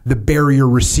flood. The barrier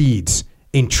recedes.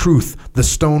 In truth, the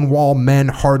Stonewall men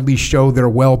hardly show their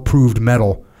well-proved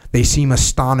mettle. They seem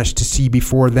astonished to see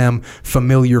before them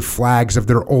familiar flags of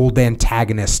their old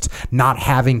antagonists, not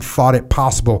having thought it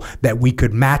possible that we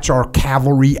could match our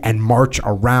cavalry and march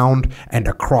around and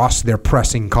across their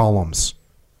pressing columns.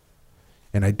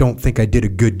 And I don't think I did a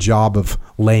good job of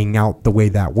laying out the way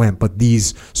that went, but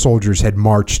these soldiers had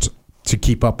marched to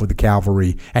keep up with the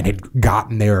cavalry and had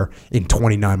gotten there in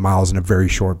 29 miles in a very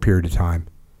short period of time.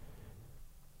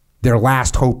 Their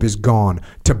last hope is gone,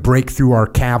 to break through our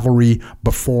cavalry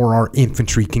before our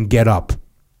infantry can get up.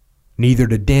 Neither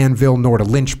to Danville nor to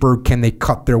Lynchburg can they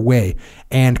cut their way,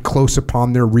 and close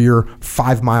upon their rear,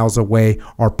 5 miles away,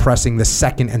 are pressing the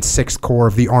 2nd and 6th Corps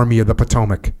of the Army of the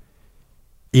Potomac.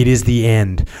 It is the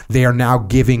end. They are now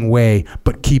giving way,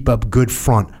 but keep up good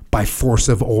front by force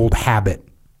of old habit.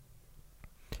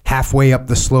 Halfway up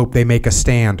the slope, they make a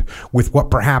stand, with what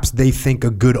perhaps they think a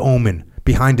good omen,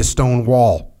 behind a stone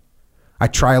wall. I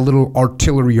try a little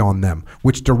artillery on them,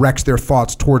 which directs their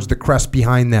thoughts towards the crest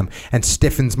behind them and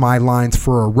stiffens my lines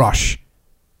for a rush.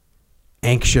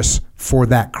 Anxious for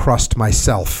that crest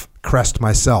myself.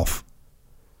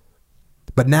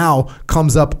 But now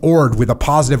comes up Ord with a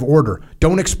positive order.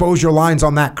 Don't expose your lines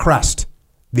on that crest.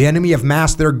 The enemy have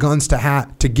massed their guns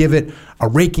to give it a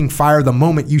raking fire the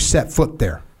moment you set foot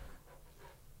there.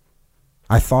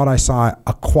 I thought I saw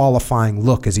a qualifying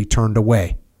look as he turned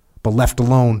away, but left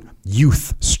alone,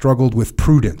 youth struggled with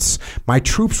prudence. My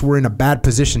troops were in a bad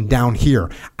position down here.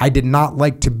 I did not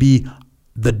like to be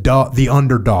the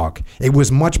underdog. It was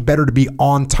much better to be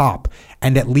on top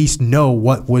and at least know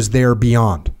what was there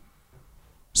beyond.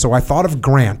 So I thought of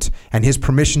Grant and his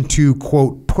permission to,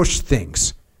 quote, push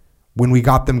things when we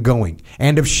got them going,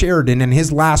 and of Sheridan and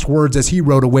his last words as he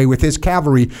rode away with his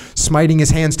cavalry, smiting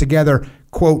his hands together,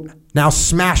 quote, now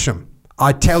smash 'em.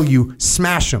 I tell you,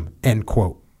 smash 'em, end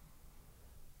quote.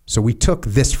 So we took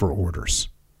this for orders,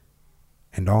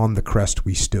 and on the crest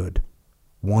we stood.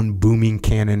 One booming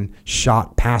cannon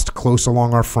shot passed close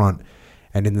along our front,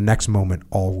 and in the next moment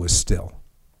all was still.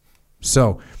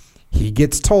 So he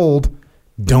gets told,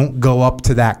 don't go up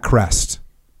to that crest.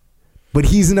 But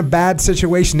he's in a bad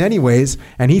situation anyways,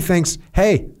 and he thinks,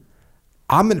 hey,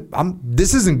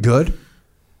 this isn't good.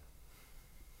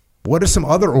 What are some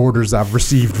other orders I've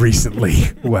received recently?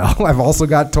 Well, I've also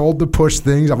got told to push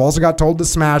things. I've also got told to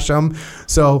smash them.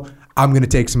 So I'm going to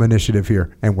take some initiative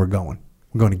here, and we're going.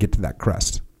 We're going to get to that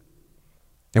crest.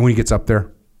 And when he gets up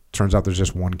there, turns out there's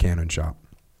just one cannon shot.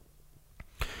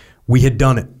 We had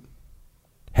done it,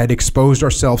 had exposed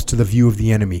ourselves to the view of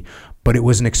the enemy, but it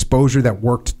was an exposure that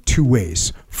worked two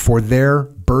ways. For there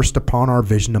burst upon our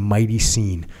vision a mighty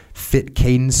scene, fit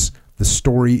cadence, the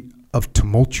story of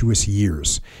tumultuous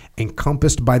years,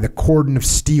 encompassed by the cordon of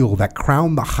steel that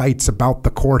crowned the heights about the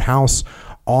courthouse.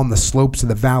 On the slopes of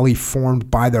the valley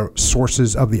formed by the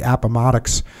sources of the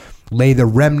Appomattox lay the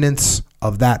remnants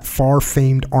of that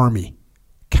far-famed army,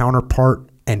 counterpart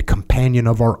and companion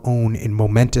of our own in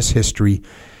momentous history,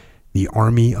 the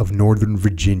Army of Northern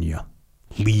Virginia,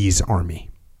 Lee's army.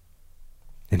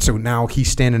 And so now he's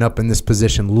standing up in this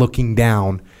position looking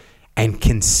down and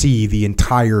can see the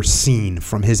entire scene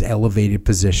from his elevated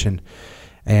position,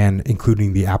 and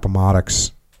including the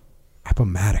Appomattox.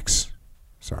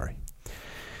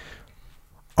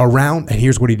 Around, and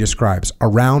here's what he describes,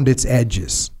 around its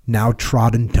edges, now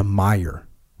trodden to mire,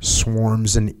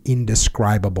 swarms an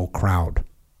indescribable crowd.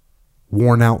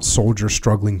 Worn out soldier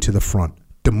struggling to the front,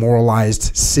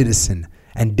 demoralized citizen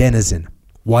and denizen,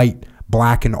 white,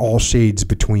 black, and all shades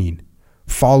between,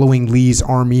 following Lee's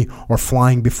army or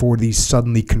flying before these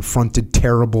suddenly confronted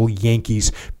terrible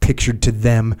Yankees pictured to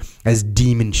them as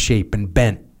demon shape and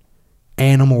bent.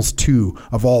 Animals, too,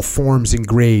 of all forms and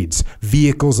grades,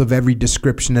 vehicles of every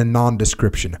description and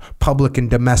non-description, public and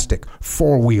domestic,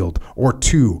 four-wheeled, or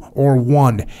two, or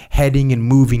one, heading and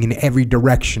moving in every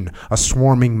direction, a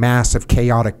swarming mass of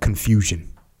chaotic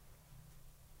confusion.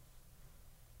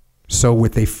 So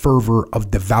with a fervor of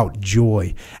devout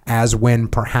joy, as when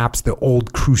perhaps the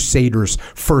old crusaders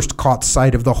first caught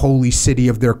sight of the holy city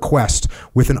of their quest,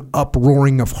 with an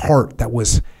uproaring of heart that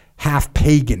was half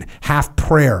pagan, half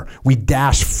prayer, we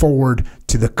dash forward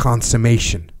to the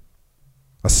consummation.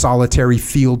 A solitary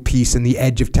field piece in the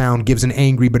edge of town gives an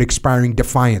angry but expiring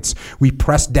defiance. We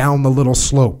press down the little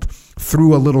slope,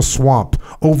 through a little swamp,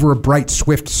 over a bright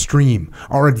swift stream.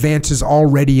 Our advance is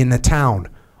already in the town.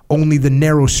 Only the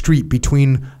narrow street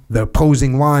between the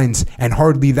opposing lines, and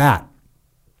hardly that.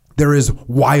 There is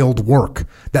wild work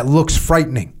that looks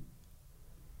frightening,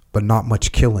 but not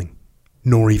much killing,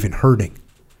 nor even hurting.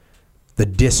 The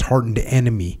disheartened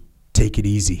enemy take it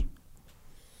easy.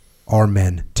 Our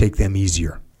men take them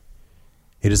easier.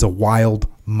 It is a wild,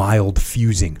 mild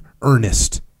fusing,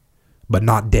 earnest, but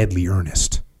not deadly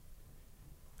earnest.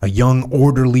 A young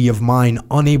orderly of mine,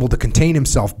 unable to contain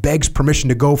himself, begs permission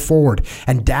to go forward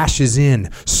and dashes in,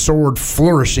 sword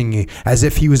flourishing as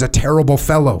if he was a terrible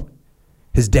fellow.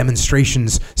 His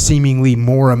demonstrations seemingly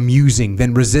more amusing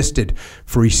than resisted,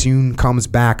 for he soon comes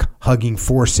back hugging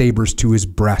 4 sabers to his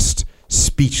breast,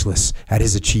 speechless at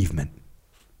his achievement.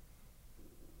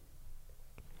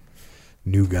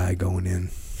 New guy going in.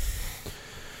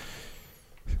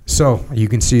 So you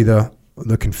can see the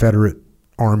Confederate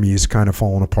army is kind of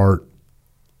falling apart,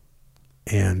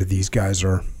 and these guys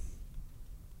are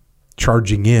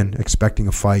charging in expecting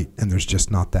a fight, and there's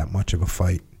just not that much of a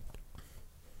fight.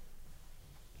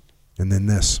 And then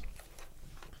this.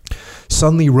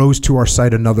 Suddenly rose to our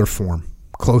sight another form,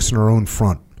 close in our own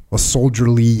front. A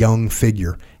soldierly young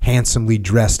figure, handsomely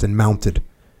dressed and mounted.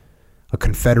 A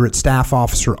Confederate staff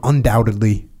officer,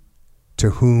 undoubtedly, to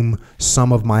whom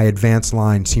some of my advance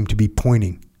line seemed to be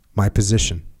pointing my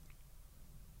position.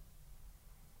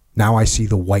 Now I see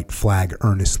the white flag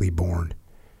earnestly borne,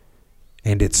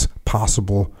 and its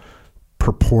possible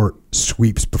purport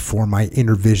sweeps before my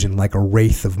inner vision like a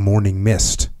wraith of morning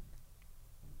mist.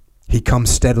 He comes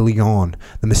steadily on,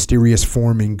 the mysterious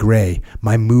form in gray,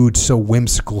 my mood so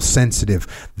whimsical,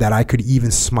 sensitive, that I could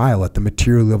even smile at the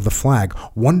material of the flag,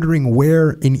 wondering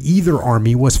where in either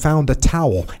army was found a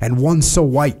towel, and one so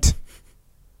white.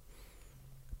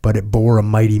 But it bore a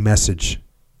mighty message,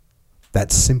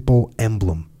 that simple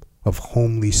emblem of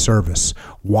homely service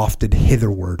wafted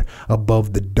hitherward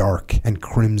above the dark and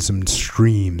crimson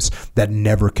streams that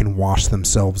never can wash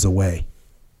themselves away.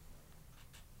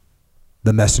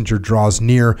 The messenger draws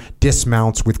near,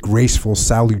 dismounts with graceful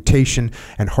salutation,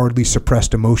 and hardly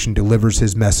suppressed emotion delivers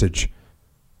his message.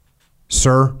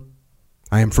 Sir,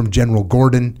 I am from General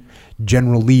Gordon.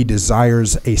 General Lee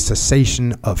desires a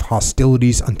cessation of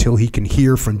hostilities until he can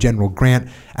hear from General Grant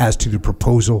as to the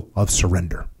proposal of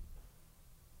surrender.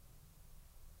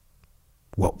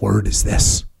 What word is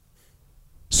this?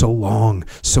 So long,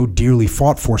 so dearly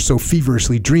fought for, so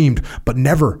feverishly dreamed, but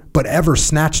never, but ever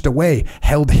snatched away,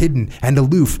 held hidden and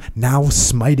aloof, now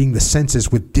smiting the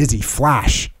senses with dizzy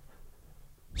flash.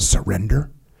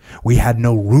 Surrender? We had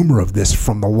no rumor of this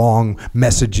from the long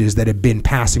messages that had been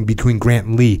passing between Grant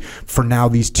and Lee for now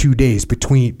these 2 days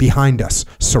behind us.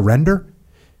 Surrender?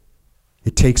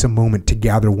 It takes a moment to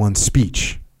gather one's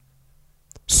speech.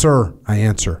 Sir, I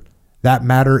answer, that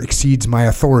matter exceeds my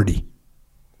authority.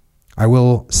 I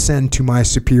will send to my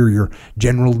superior,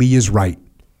 General Lee is right.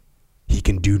 He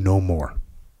can do no more.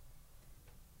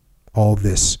 All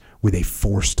this with a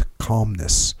forced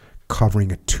calmness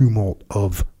covering a tumult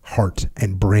of heart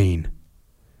and brain.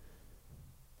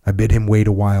 I bid him wait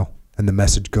a while, and the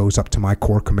message goes up to my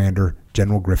corps commander,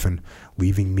 General Griffin,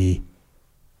 leaving me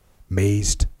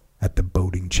mazed at the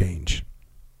boding change.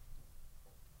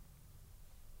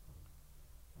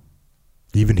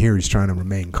 Even here, he's trying to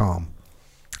remain calm.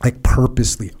 Like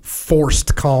purposely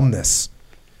forced calmness.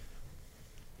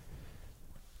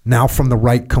 Now from the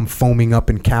right come foaming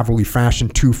up in cavalry fashion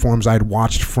 2 forms I had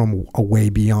watched from away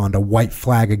beyond. A white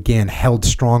flag again held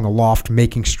strong aloft,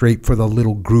 making straight for the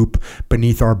little group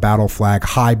beneath our battle flag.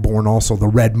 High borne also the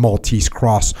red Maltese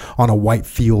cross on a white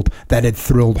field that had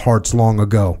thrilled hearts long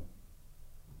ago.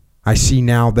 I see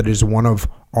now that it is one of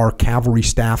our cavalry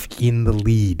staff in the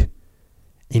lead.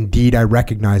 Indeed, I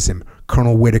recognize him,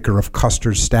 Colonel Whitaker of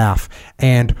Custer's staff,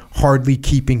 and hardly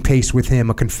keeping pace with him,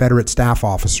 a Confederate staff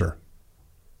officer.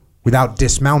 Without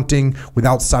dismounting,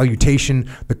 without salutation,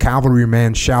 the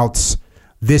cavalryman shouts,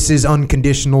 "This is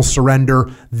unconditional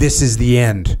surrender. This is the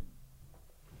end."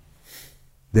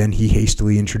 Then he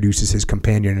hastily introduces his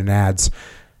companion and adds,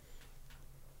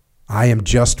 "I am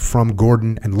just from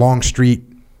Gordon and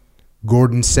Longstreet.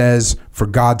 Gordon says, for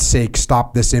God's sake,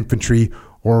 stop this infantry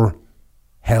or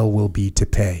hell will be to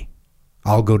pay.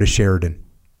 I'll go to Sheridan."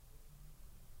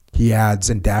 He adds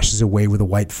and dashes away with a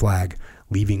white flag,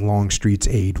 leaving Longstreet's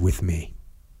aide with me.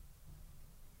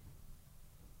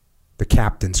 The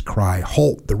captains cry,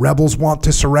 "Halt! The rebels want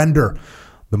to surrender."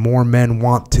 The more men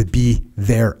want to be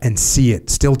there and see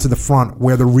it, still to the front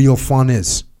where the real fun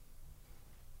is.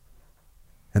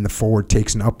 And the forward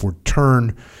takes an upward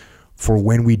turn, for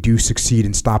when we do succeed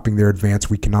in stopping their advance,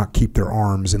 we cannot keep their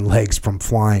arms and legs from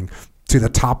flying. To the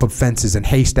top of fences and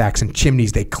haystacks and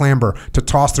chimneys they clamber to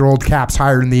toss their old caps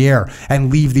higher in the air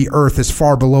and leave the earth as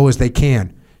far below as they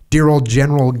can. Dear old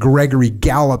General Gregory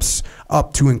gallops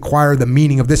up to inquire the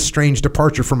meaning of this strange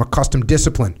departure from accustomed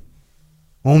discipline.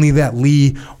 "Only that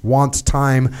Lee wants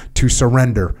time to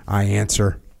surrender," I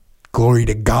answer. "Glory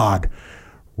to God,"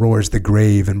 roars the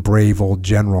grave and brave old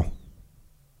general.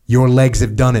 "Your legs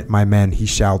have done it, my men," he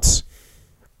shouts,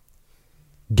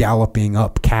 galloping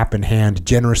up, cap in hand,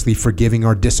 generously forgiving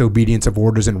our disobedience of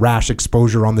orders and rash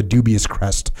exposure on the dubious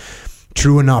crest.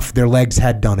 True enough, their legs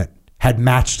had done it, had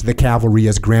matched the cavalry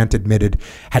as Grant admitted,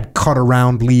 had cut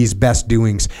around Lee's best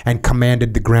doings, and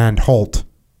commanded the grand halt.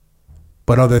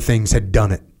 But other things had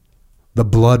done it. The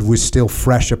blood was still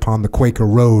fresh upon the Quaker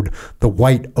Road, the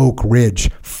White Oak Ridge,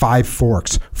 Five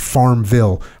Forks,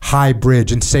 Farmville, High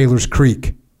Bridge, and Sailor's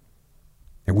Creek.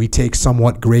 And we take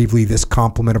somewhat gravely this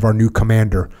compliment of our new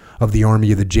commander of the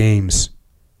Army of the James.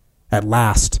 At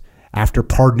last, after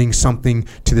pardoning something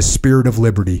to the spirit of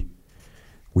liberty,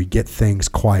 we get things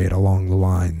quiet along the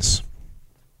lines.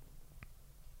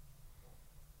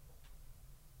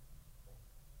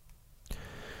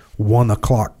 One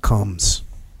o'clock comes.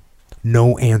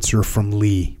 No answer from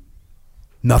Lee.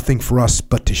 Nothing for us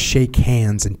but to shake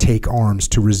hands and take arms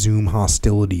to resume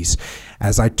hostilities.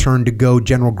 As I turned to go,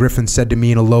 General Griffin said to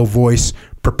me in a low voice,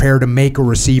 "Prepare to make or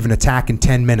receive an attack in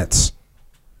 10 minutes.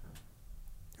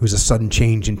 It was a sudden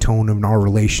change in tone in our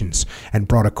relations and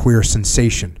brought a queer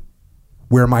sensation.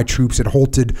 Where my troops had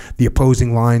halted, the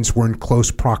opposing lines were in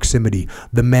close proximity.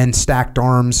 The men had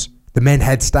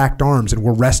stacked arms and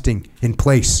were resting in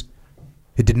place.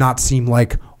 It did not seem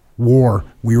like war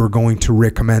we were going to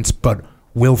recommence, but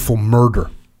willful murder.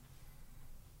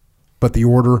 But the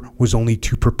order was only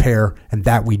to prepare, and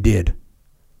that we did.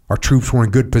 Our troops were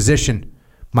in good position,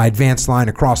 my advance line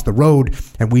across the road,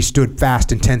 and we stood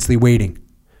fast, intensely waiting.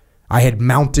 I had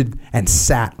mounted and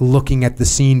sat looking at the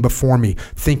scene before me,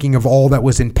 thinking of all that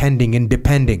was impending and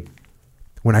depending,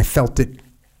 when I felt it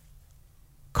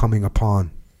coming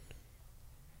upon.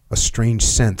 A strange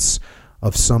sense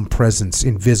of some presence,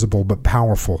 invisible but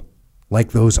powerful,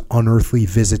 like those unearthly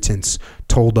visitants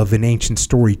told of in ancient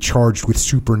story charged with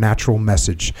supernatural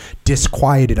message.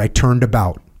 Disquieted, I turned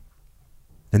about,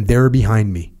 and there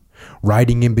behind me,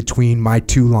 riding in between my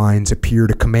two lines, appeared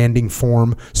a commanding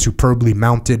form, superbly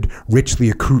mounted, richly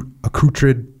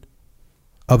accoutred,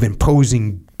 of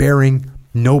imposing bearing,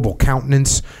 noble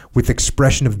countenance, with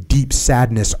expression of deep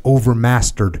sadness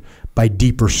overmastered by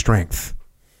deeper strength.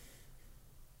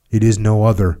 It is no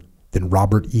other than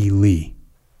Robert E. Lee.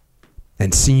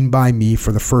 And seen by me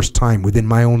for the first time within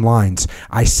my own lines,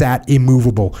 I sat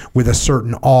immovable with a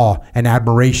certain awe and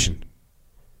admiration.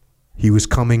 He was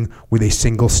coming with a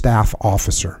single staff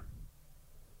officer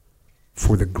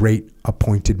for the great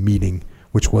appointed meeting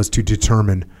which was to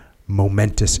determine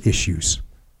momentous issues.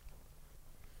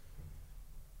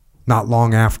 Not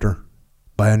long after,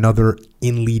 by another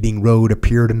in-leading road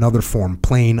appeared another form,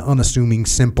 plain, unassuming,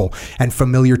 simple, and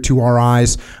familiar to our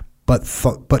eyes, but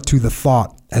to the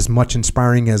thought as much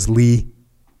inspiring as Lee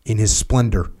in his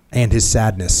splendor and his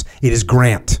sadness. It is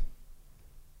Grant.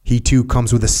 He too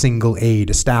comes with a single aide,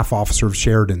 a staff officer of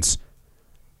Sheridan's.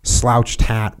 Slouched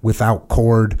hat without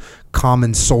cord,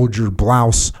 common soldier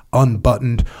blouse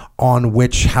unbuttoned, on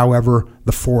which, however,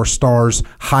 the 4 stars,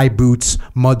 high boots,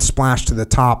 mud splashed to the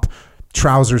top,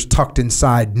 trousers tucked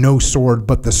inside, no sword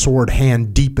but the sword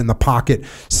hand deep in the pocket,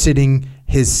 sitting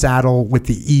his saddle with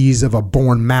the ease of a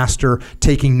born master,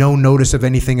 taking no notice of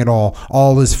anything at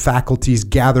all his faculties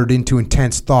gathered into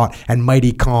intense thought and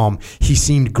mighty calm. He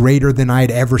seemed greater than I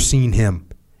had ever seen him,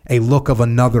 a look of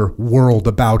another world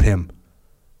about him.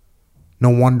 No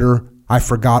wonder I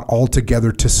forgot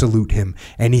altogether to salute him.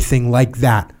 Anything like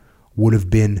that would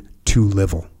have been too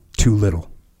little.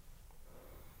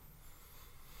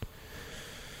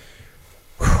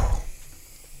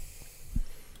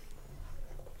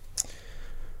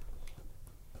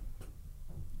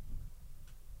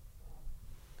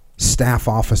 Staff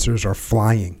officers are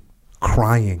flying,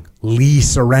 crying, Lee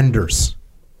surrenders.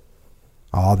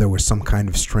 There was some kind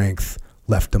of strength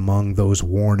left among those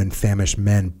worn and famished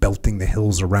men belting the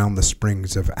hills around the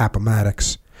springs of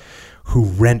Appomattox, who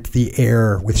rent the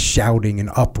air with shouting and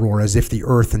uproar as if the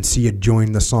earth and sea had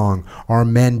joined the song. Our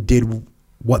men did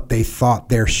what they thought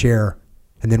their share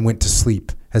and then went to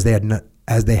sleep as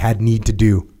they had need to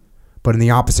do. But in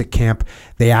the opposite camp,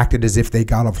 they acted as if they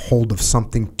got a hold of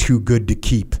something too good to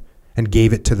keep and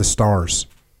gave it to the stars.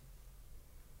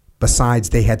 Besides,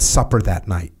 they had supper that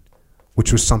night,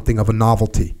 which was something of a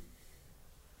novelty.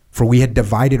 For we had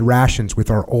divided rations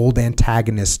with our old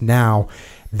antagonists. Now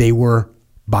they were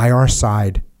by our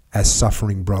side as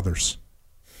suffering brothers.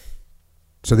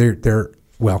 So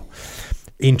well,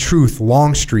 in truth,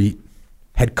 Longstreet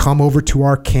had come over to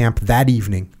our camp that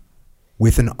evening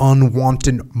with an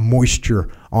unwanted moisture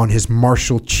on his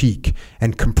martial cheek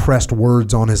and compressed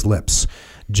words on his lips.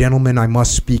 Gentlemen, I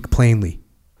must speak plainly.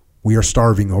 We are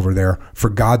starving over there. For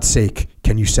God's sake,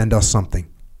 can you send us something?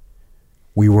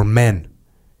 We were men,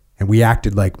 and we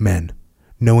acted like men,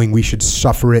 knowing we should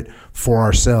suffer it for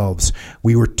ourselves.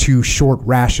 We were too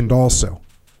short-rationed also,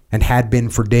 and had been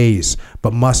for days,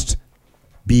 but must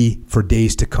be for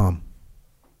days to come.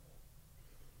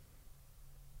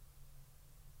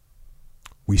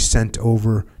 We sent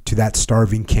over to that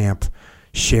starving camp,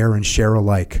 share and share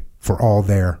alike, for all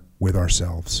there with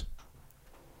ourselves.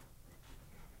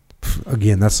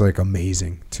 Again, that's like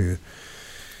amazing, to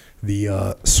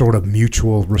the sort of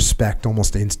mutual respect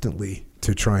almost instantly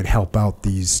to try and help out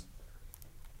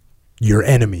your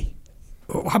enemy.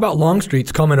 How about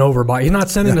Longstreet's coming over by? He's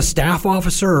not sending a staff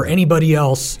officer or anybody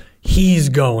else. He's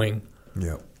going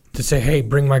to say, hey,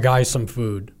 bring my guys some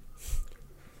food.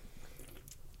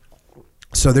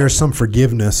 So there's some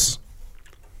forgiveness.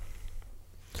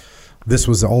 This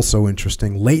was also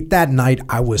interesting. Late that night,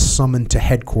 I was summoned to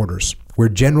headquarters, where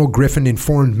General Griffin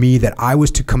informed me that I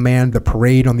was to command the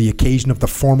parade on the occasion of the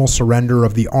formal surrender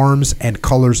of the arms and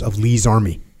colors of Lee's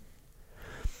army.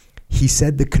 He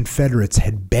said the Confederates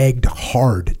had begged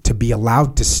hard to be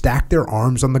allowed to stack their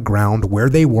arms on the ground where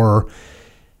they were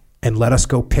and let us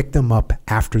go pick them up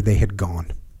after they had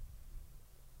gone.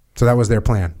 So that was their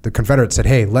plan. The Confederates said,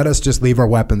 hey, let us just leave our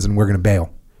weapons and we're going to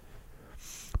bail.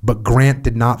 But Grant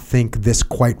did not think this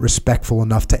quite respectful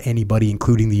enough to anybody,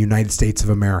 including the United States of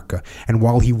America. And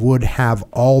while he would have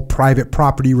all private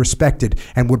property respected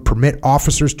and would permit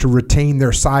officers to retain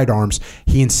their sidearms,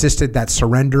 he insisted that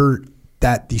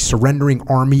the surrendering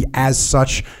army as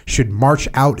such should march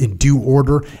out in due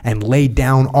order and lay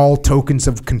down all tokens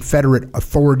of Confederate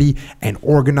authority and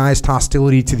organized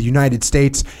hostility to the United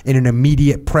States in an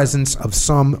immediate presence of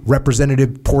some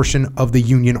representative portion of the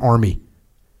Union Army.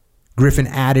 Griffin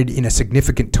added in a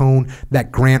significant tone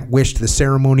that Grant wished the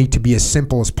ceremony to be as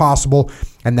simple as possible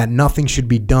and that nothing should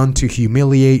be done to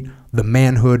humiliate the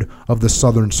manhood of the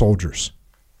Southern soldiers.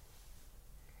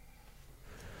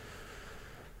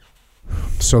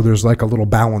 So there's like a little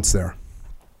balance there.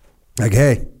 Like,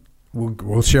 hey,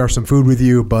 we'll share some food with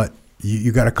you, but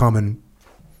you got to come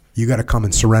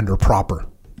and surrender proper.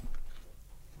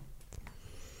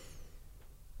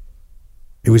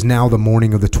 It was now the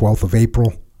morning of the 12th of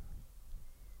April.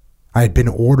 I had been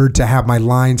ordered to have my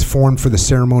lines formed for the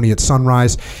ceremony at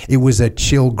sunrise. It was a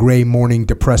chill gray morning,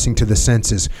 depressing to the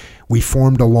senses. We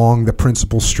formed along the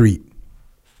principal street.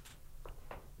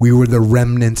 We were the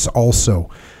remnants also.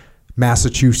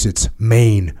 Massachusetts,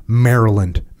 Maine,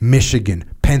 Maryland, Michigan,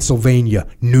 Pennsylvania,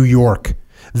 New York.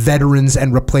 Veterans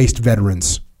and replaced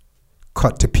veterans.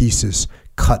 Cut to pieces,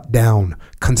 cut down,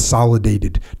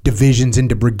 consolidated, divisions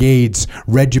into brigades,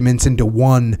 regiments into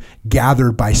one,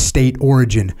 gathered by state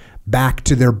origin, back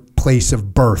to their place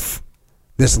of birth.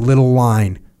 This little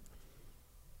line,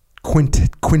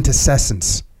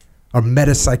 quintessence, or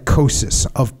metapsychosis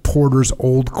of Porter's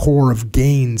old core of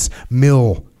Gaines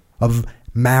Mill, of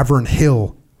Mavern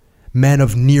Hill, men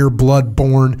of near blood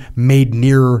born, made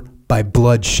nearer by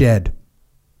blood shed.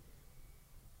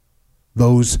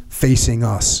 Those facing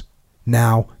us,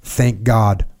 now, thank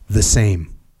God, the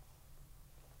same.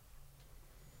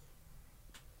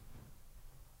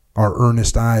 Our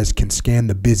earnest eyes can scan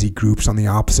the busy groups on the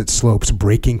opposite slopes,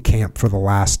 breaking camp for the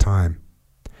last time,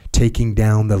 taking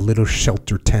down the little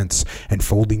shelter tents and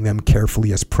folding them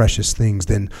carefully as precious things,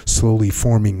 then slowly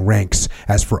forming ranks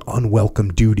as for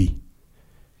unwelcome duty.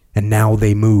 And now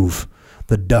they move.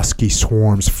 The dusky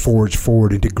swarms forge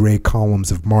forward into gray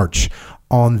columns of march.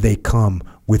 On they come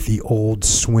with the old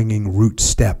swinging root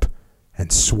step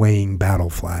and swaying battle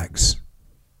flags.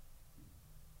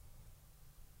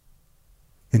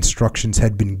 Instructions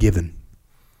had been given.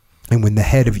 And when the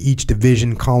head of each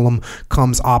division column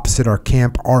comes opposite our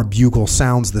camp, our bugle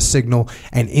sounds the signal,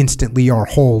 and instantly our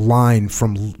whole line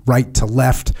from right to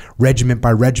left, regiment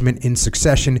by regiment in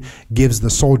succession, gives the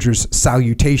soldiers'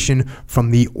 salutation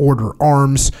from the order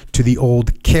arms to the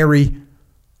old carry,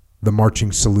 the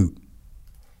marching salute.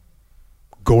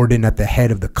 Gordon at the head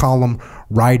of the column,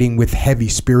 riding with heavy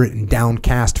spirit and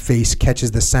downcast face, catches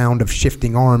the sound of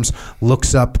shifting arms,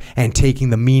 looks up, and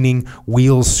taking the meaning,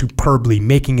 wheels superbly,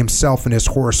 making himself and his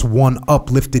horse one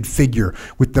uplifted figure,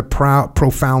 with the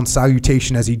profound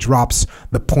salutation as he drops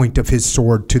the point of his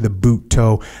sword to the boot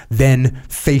toe. Then,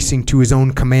 facing to his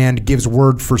own command, gives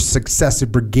word for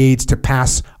successive brigades to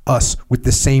pass us with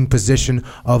the same position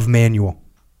of manual.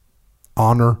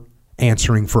 Honor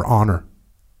answering for honor.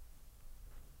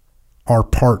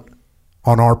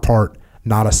 On our part,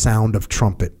 not a sound of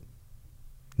trumpet,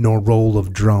 nor roll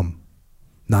of drum,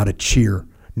 not a cheer,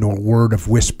 nor word of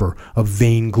whisper, of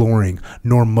vain glorying,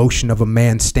 nor motion of a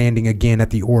man standing again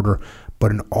at the order,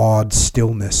 but an awed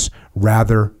stillness,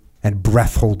 rather, and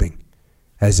breath-holding,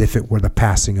 as if it were the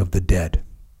passing of the dead.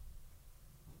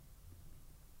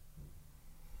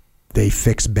 They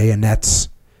fix bayonets,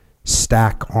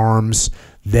 stack arms,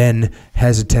 then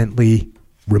hesitantly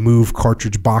remove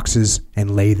cartridge boxes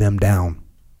and lay them down.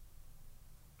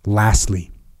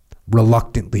 Lastly,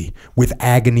 reluctantly, with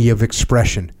agony of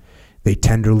expression, they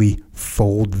tenderly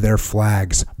fold their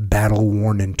flags,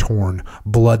 battle-worn and torn,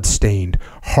 blood-stained,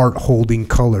 heart-holding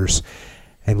colors,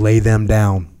 and lay them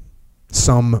down.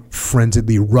 Some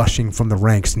frenziedly rushing from the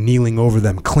ranks, kneeling over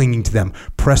them, clinging to them,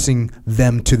 pressing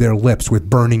them to their lips with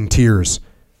burning tears.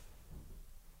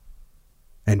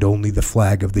 And only the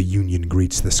flag of the Union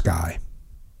greets the sky.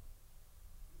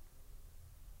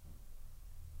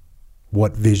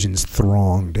 What visions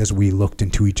thronged as we looked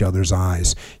into each other's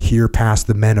eyes. Here passed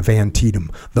the men of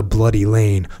Antietam, the bloody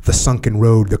lane, the sunken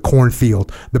road, the cornfield,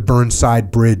 the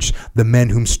Burnside Bridge, the men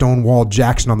whom Stonewall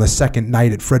Jackson on the second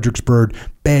night at Fredericksburg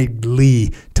begged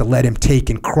Lee to let him take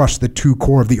and crush the 2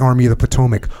 corps of the Army of the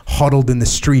Potomac, huddled in the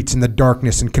streets in the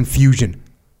darkness and confusion.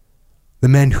 The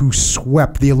men who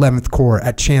swept the 11th Corps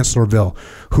at Chancellorsville,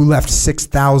 who left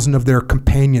 6,000 of their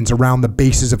companions around the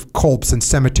bases of Culp's and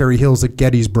Cemetery Hills at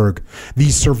Gettysburg.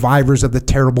 These survivors of the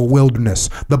terrible wilderness,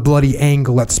 the bloody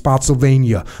angle at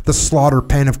Spotsylvania, the slaughter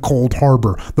pen of Cold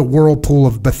Harbor, the whirlpool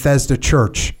of Bethesda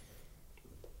Church.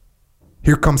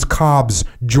 Here comes Cobb's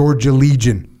Georgia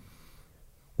Legion,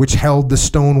 which held the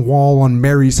stone wall on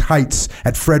Mary's Heights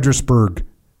at Fredericksburg,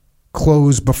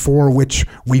 clothes before which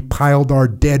we piled our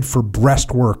dead for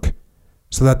breastwork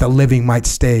so that the living might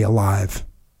stay alive.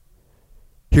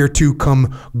 Here too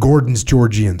come Gordon's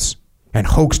Georgians and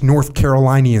Hoke's North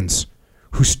Carolinians,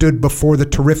 who stood before the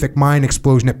terrific mine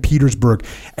explosion at Petersburg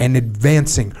and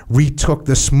advancing retook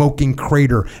the smoking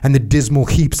crater and the dismal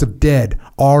heaps of dead,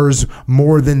 ours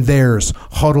more than theirs,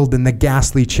 huddled in the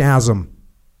ghastly chasm.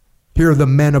 Here are the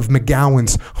men of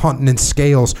McGowan's, Hunton, and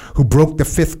Scales, who broke the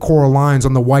 5th Corps lines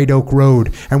on the White Oak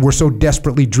Road and were so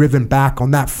desperately driven back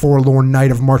on that forlorn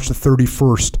night of March the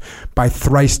 31st by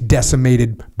thrice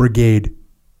decimated brigade.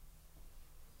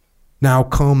 Now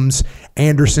comes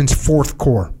Anderson's 4th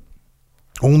Corps.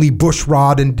 Only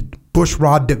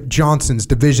Bushrod Johnson's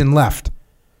division left.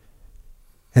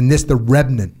 And this the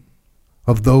remnant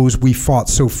of those we fought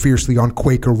so fiercely on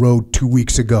Quaker Road 2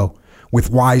 weeks ago with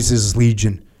Wise's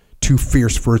Legion, too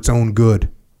fierce for its own good.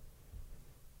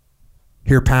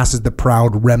 Here passes the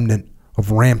proud remnant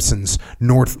of Ransom's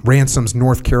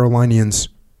North Carolinians,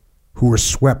 who were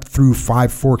swept through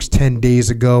Five Forks 10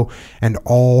 days ago, and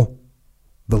all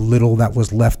the little that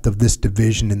was left of this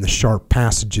division in the sharp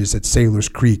passages at Sailor's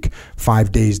Creek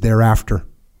 5 days thereafter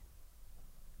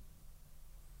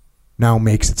now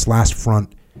makes its last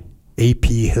front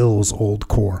A.P. Hill's old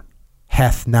corps.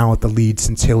 Heth now at the lead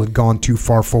since Hill had gone too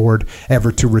far forward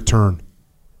ever to return.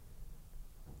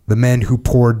 The men who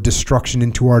poured destruction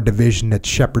into our division at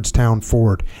Shepherdstown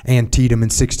Ford, Antietam in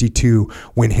 '62,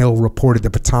 when Hill reported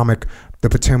the Potomac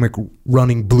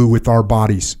running blue with our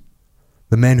bodies.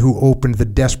 The men who opened the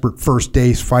desperate first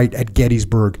day's fight at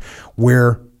Gettysburg,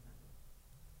 where,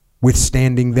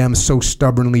 withstanding them so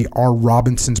stubbornly, our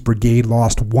Robinson's brigade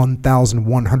lost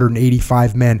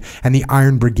 1,185 men, and the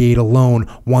Iron Brigade alone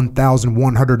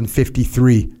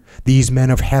 1,153. These men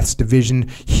of Heth's division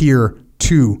here,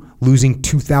 too, losing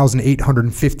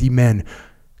 2,850 men,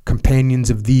 companions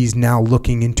of these now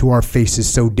looking into our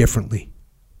faces so differently.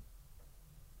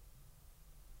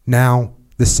 Now,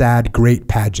 the sad great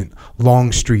pageant,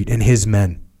 Longstreet and his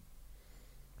men.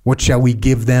 What shall we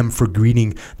give them for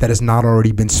greeting that has not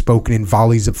already been spoken in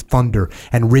volleys of thunder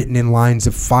and written in lines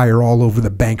of fire all over the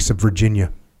banks of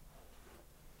Virginia?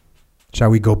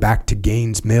 Shall we go back to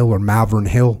Gaines' Mill or Malvern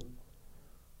Hill,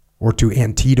 or to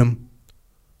Antietam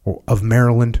of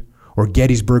Maryland, or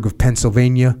Gettysburg of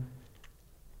Pennsylvania?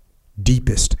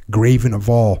 Deepest, graven of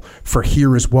all, for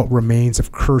here is what remains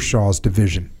of Kershaw's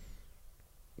division,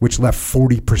 which left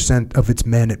 40% of its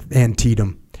men at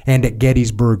Antietam, and at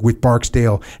Gettysburg with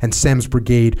Barksdale and Semmes'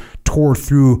 brigade tore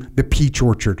through the Peach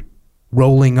Orchard,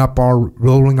 rolling up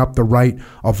the right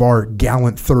of our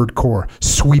gallant Third Corps,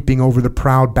 sweeping over the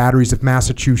proud batteries of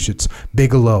Massachusetts,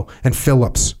 Bigelow, and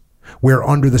Phillips, where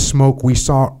under the smoke we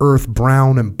saw earth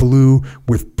brown and blue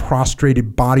with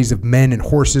prostrated bodies of men and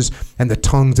horses and the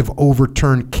tongues of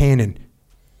overturned cannon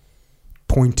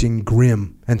pointing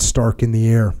grim and stark in the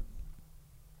air.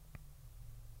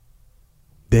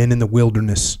 Then in the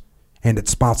wilderness and at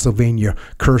Spotsylvania,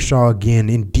 Kershaw again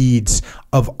in deeds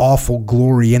of awful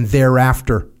glory, and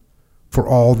thereafter, for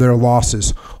all their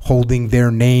losses, holding their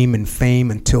name and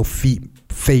fame until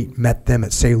fate met them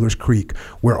at Sailor's Creek,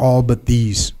 where all but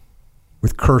these,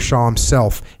 with Kershaw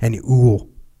himself and Ewell,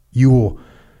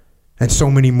 and so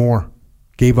many more,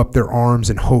 gave up their arms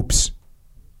and hopes,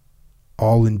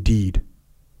 all indeed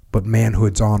but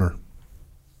manhood's honor.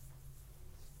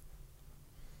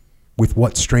 With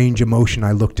what strange emotion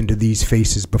I looked into these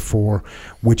faces before,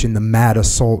 which in the mad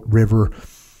assault river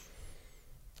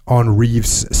on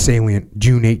Reeves' salient,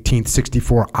 June 18th,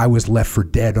 '64, I was left for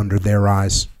dead under their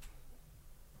eyes.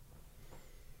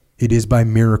 It is by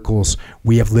miracles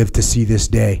we have lived to see this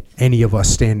day, any of us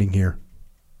standing here.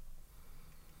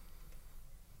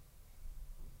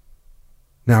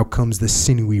 Now comes the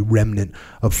sinewy remnant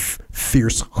of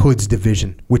fierce Hood's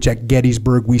division, which at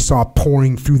Gettysburg we saw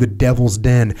pouring through the Devil's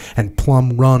Den and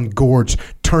Plum Run Gorge,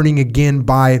 turning again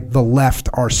by the left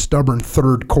our stubborn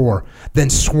Third Corps, then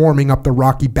swarming up the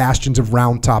rocky bastions of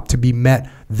Round Top to be met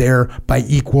there by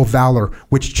equal valor,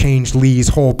 which changed Lee's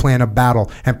whole plan of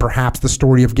battle and perhaps the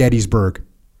story of Gettysburg.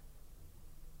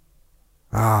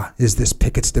 Ah, is this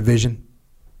Pickett's division?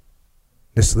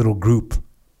 This little group,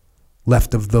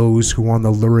 left of those who on the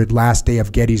lurid last day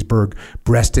of Gettysburg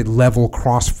breasted level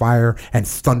crossfire and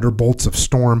thunderbolts of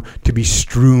storm to be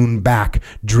strewn back,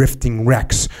 drifting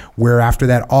wrecks, where after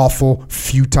that awful,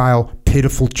 futile,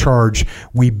 pitiful charge,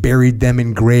 we buried them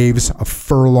in graves a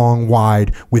furlong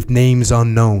wide with names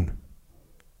unknown.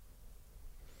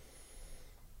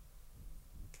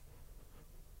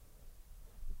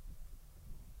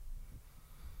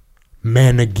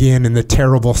 Men again in the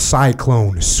terrible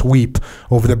cyclone sweep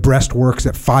over the breastworks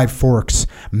at Five Forks,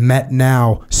 met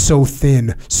now so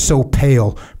thin, so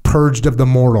pale, purged of the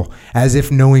mortal, as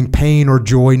if knowing pain or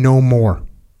joy no more.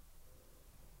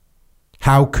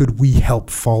 How could we help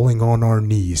falling on our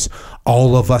knees,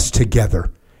 all of us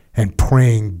together, and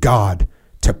praying God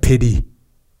to pity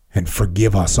and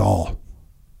forgive us all?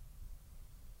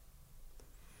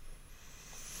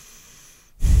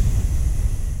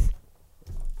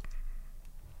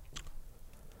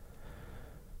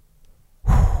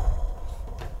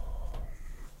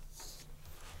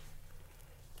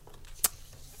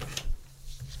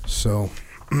 So,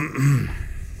 I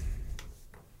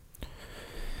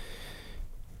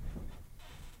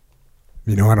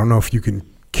don't know if you can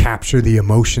capture the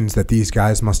emotions that these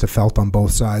guys must have felt on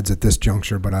both sides at this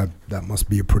juncture, but that must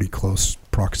be a pretty close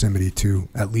proximity to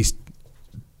at least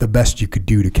the best you could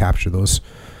do to capture those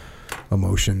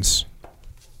emotions.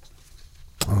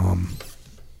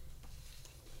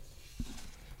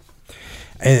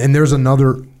 And there's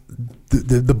another,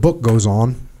 the book goes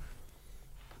on.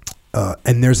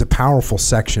 And there's a powerful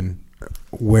section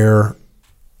where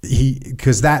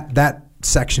because that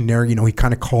section there, you know, he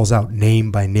kind of calls out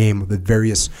name by name of the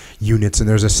various units. And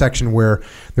there's a section where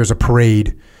there's a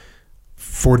parade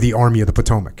for the Army of the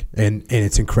Potomac. And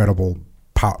it's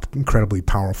incredibly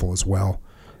powerful as well.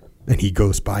 And he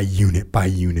goes by unit by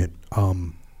unit.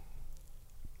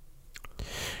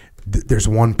 There's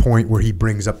one point where he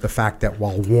brings up the fact that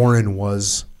while Warren,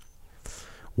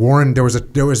 there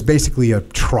was basically a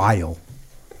trial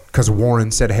because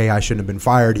Warren said, hey, I shouldn't have been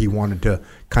fired. He wanted to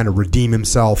kind of redeem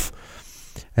himself.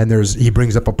 And he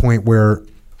brings up a point where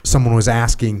someone was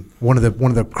asking, one of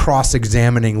the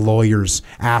cross-examining lawyers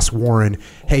asked Warren,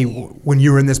 hey, when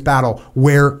you were in this battle,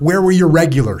 where were your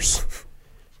regulars?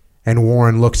 And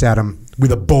Warren looks at him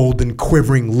with a bold and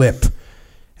quivering lip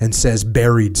and says,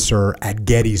 buried, sir, at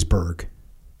Gettysburg.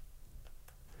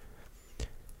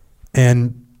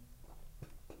 And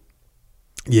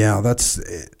yeah,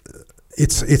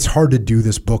 it's hard to do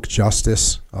this book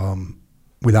justice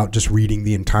without just reading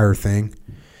the entire thing.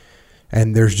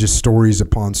 And there's just stories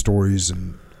upon stories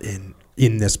in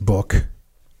this book,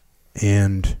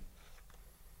 and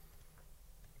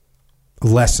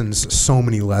lessons, so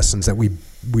many lessons that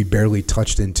we barely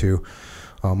touched into.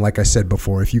 Like I said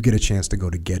before, if you get a chance to go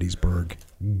to Gettysburg,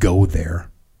 go there.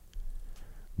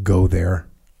 Go there.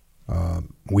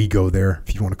 We go there.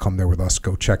 If you want to come there with us,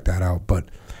 go check that out. But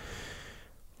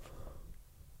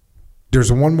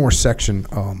there's one more section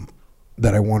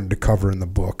that I wanted to cover in the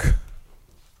book.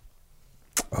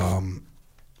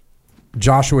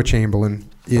 Joshua Chamberlain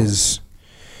he's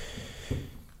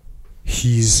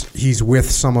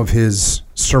with some of his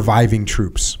surviving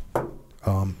troops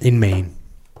in Maine.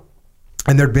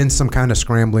 And there'd been some kind of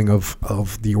scrambling of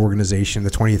the organization,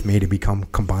 the 20th Maine, to become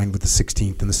combined with the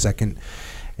 16th and the 2nd.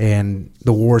 And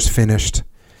the war's finished.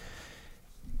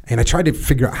 And I tried to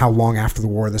figure out how long after the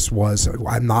war this was.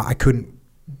 I couldn't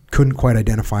quite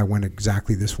identify when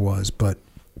exactly this was, but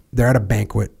they're at a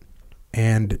banquet,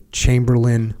 and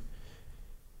Chamberlain,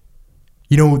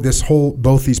 you know,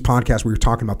 both these podcasts we were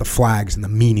talking about the flags and the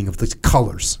meaning of the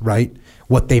colors, right?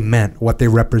 What they meant, what they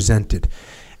represented.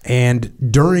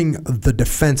 And during the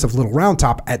defense of Little Round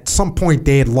Top, at some point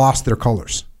they had lost their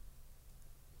colors.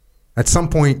 At some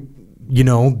point, you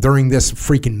know, during this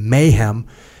freaking mayhem,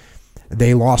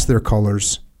 they lost their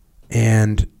colors.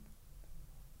 And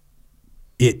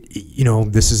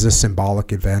this is a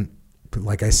symbolic event. But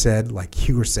like I said, like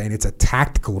you were saying, it's a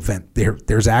tactical event.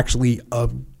 There's actually a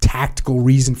tactical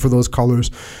reason for those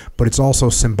colors, but it's also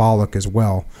symbolic as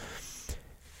well.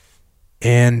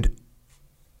 And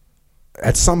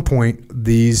at some point,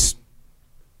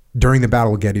 during the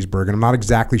Battle of Gettysburg, and I'm not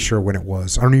exactly sure when it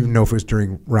was. I don't even know if it was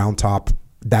during Round Top,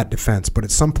 that defense. But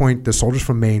at some point, the soldiers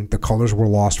from Maine, the colors were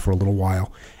lost for a little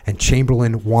while. And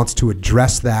Chamberlain wants to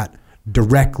address that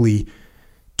directly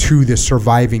to the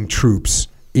surviving troops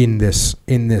in this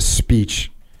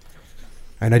speech.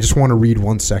 And I just want to read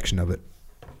one section of it.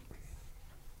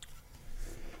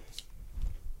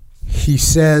 He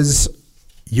says,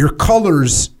 your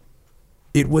colors,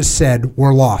 it was said,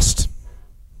 were lost.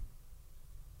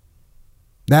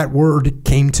 That word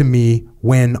came to me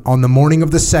when, on the morning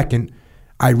of the 2nd,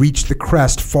 I reached the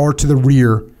crest far to the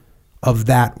rear of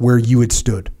that where you had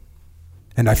stood.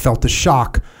 And I felt a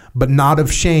shock, but not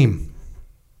of shame.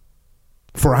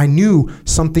 For I knew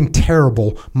something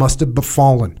terrible must have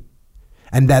befallen,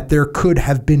 and that there could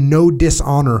have been no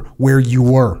dishonor where you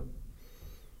were.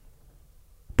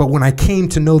 But when I came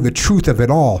to know the truth of it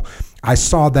all, I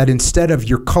saw that instead of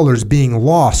your colors being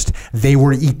lost, they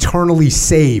were eternally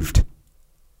saved.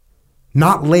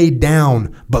 Not laid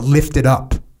down, but lifted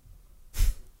up.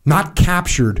 Not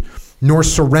captured, nor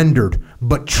surrendered,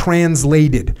 but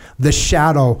translated. The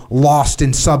shadow lost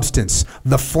in substance.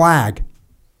 The flag.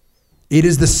 It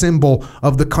is the symbol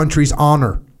of the country's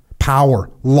honor, power,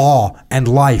 law, and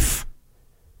life.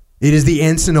 It is the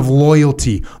ensign of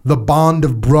loyalty, the bond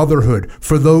of brotherhood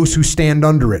for those who stand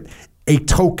under it, a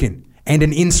token and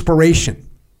an inspiration.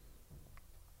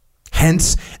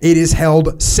 Hence, it is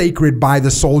held sacred by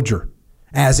the soldier,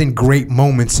 as in great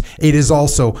moments it is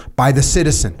also by the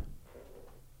citizen.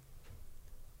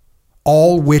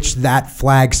 All which that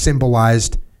flag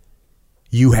symbolized,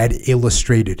 you had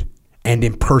illustrated and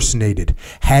impersonated,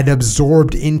 had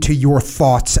absorbed into your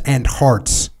thoughts and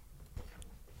hearts.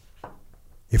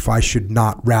 If I should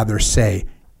not rather say,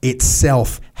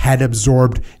 itself had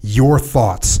absorbed your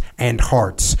thoughts and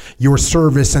hearts, your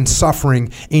service and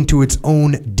suffering into its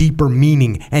own deeper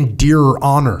meaning and dearer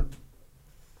honor.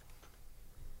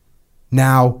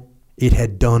 Now it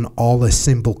had done all a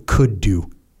symbol could do.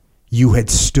 You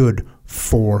had stood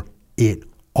for it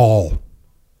all.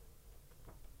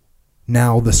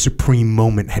 Now the supreme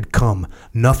moment had come.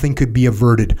 Nothing could be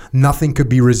averted. Nothing could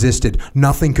be resisted.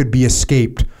 Nothing could be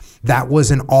escaped. That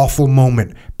was an awful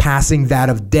moment, passing that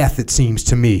of death, it seems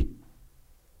to me.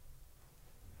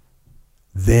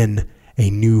 Then a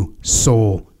new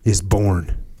soul is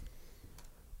born.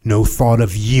 No thought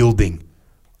of yielding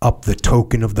up the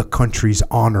token of the country's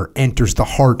honor enters the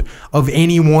heart of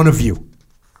any one of you,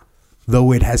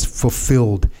 though it has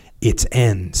fulfilled its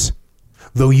ends.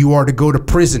 Though you are to go to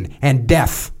prison and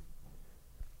death,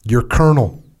 your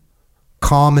colonel,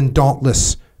 calm and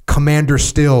dauntless, commander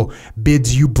still,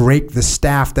 bids you break the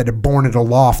staff that had borne it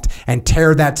aloft and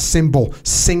tear that symbol,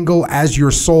 single as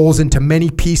your souls, into many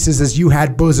pieces as you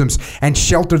had bosoms, and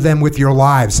shelter them with your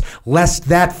lives, lest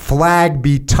that flag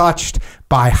be touched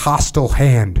by hostile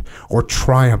hand or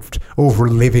triumphed over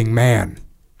living man.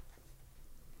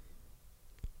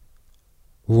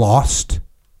 Lost?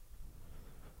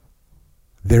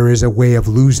 There is a way of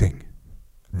losing,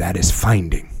 that is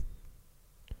finding.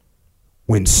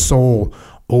 When soul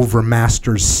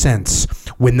overmasters sense,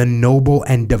 when the noble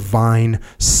and divine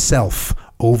self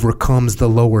overcomes the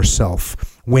lower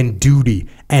self, when duty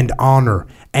and honor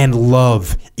and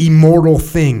love, immortal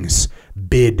things,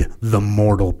 bid the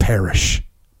mortal perish.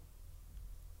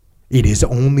 It is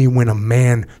only when a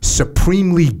man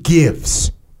supremely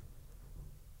gives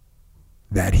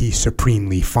that he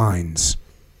supremely finds.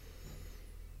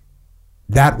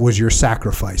 That was your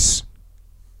sacrifice.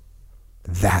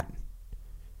 That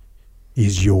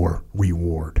is your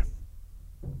reward.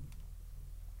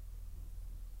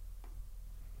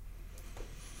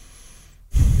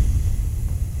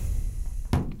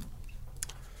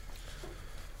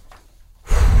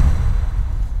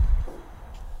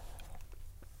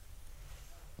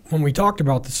 When we talked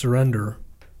about the surrender,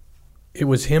 it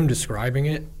was him describing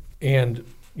it, and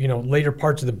later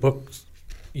parts of the book,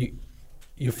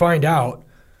 you find out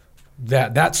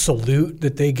that salute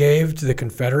that they gave to the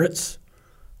Confederates,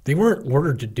 they weren't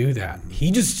ordered to do that. He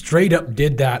just straight up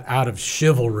did that out of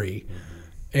chivalry.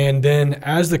 And then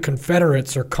as the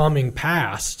Confederates are coming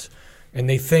past and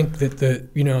they think that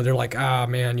they're like,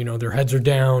 their heads are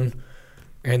down,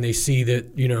 and they see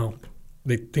that,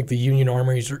 they think the Union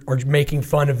armies are making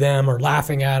fun of them or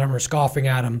laughing at them or scoffing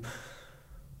at them.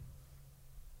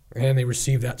 And they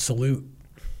receive that salute.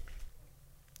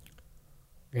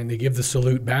 And they give the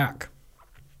salute back.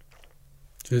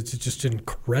 It's just an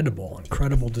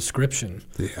incredible description.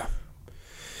 Yeah.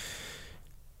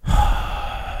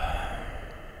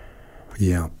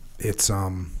 Yeah. It's I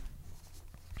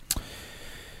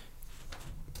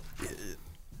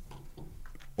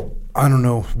don't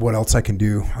know what else I can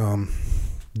do.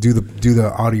 Do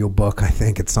the audio book, I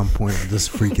think, at some point. I'll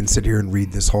just freaking sit here and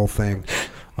read this whole thing.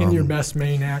 In your best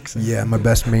Maine accent. Yeah, my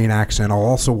best Maine accent. I'll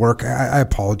also work. I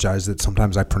apologize that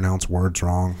sometimes I pronounce words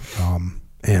wrong,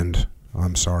 and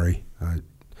I'm sorry.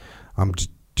 I'm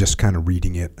just kind of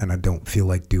reading it, and I don't feel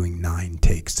like doing 9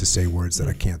 takes to say words that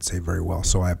I can't say very well.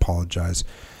 So I apologize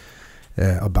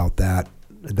about that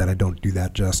I don't do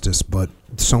that justice. But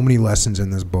so many lessons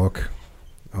in this book,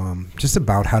 just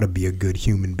about how to be a good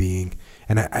human being.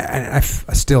 And I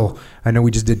still, I know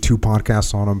we just did 2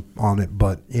 podcasts on it,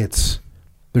 but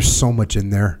there's so much in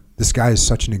there. This guy is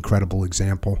such an incredible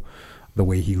example, the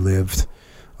way he lived,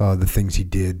 the things he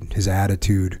did, his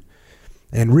attitude.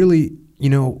 And really,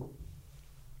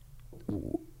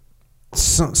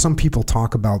 some people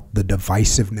talk about the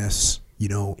divisiveness,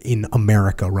 in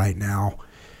America right now.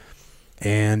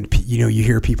 And, you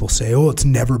hear people say, oh, it's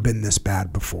never been this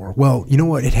bad before. Well, you know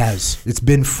what? It has. It's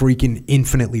been freaking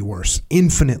infinitely worse.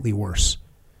 Infinitely worse.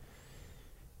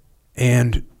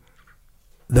 And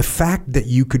the fact that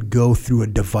you could go through a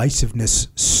divisiveness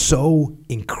so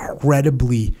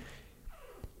incredibly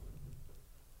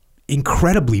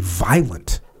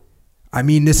violent. I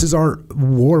mean, this is our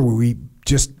war where we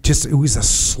just it was a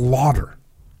slaughter.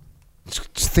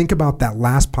 Just think about that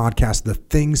last podcast, the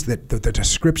things that the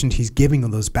descriptions he's giving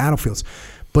of those battlefields.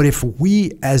 But if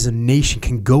we as a nation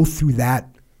can go through that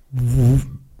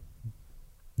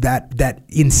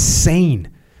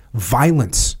insane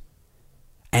violence,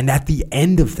 and at the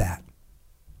end of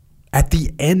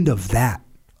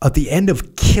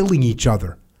killing each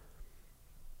other,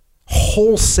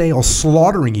 wholesale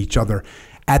slaughtering each other,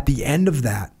 at the end of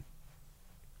that,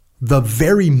 the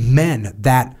very men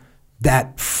that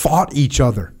fought each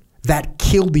other, that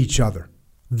killed each other,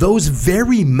 those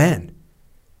very men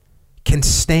can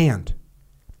stand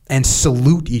and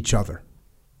salute each other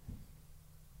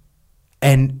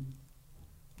and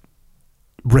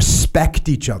respect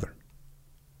each other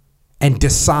and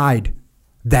decide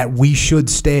that we should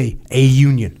stay a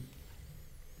union.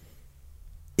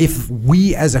 If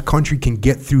we as a country can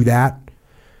get through that,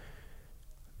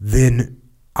 then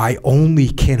I only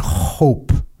can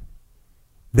hope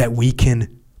that we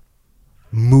can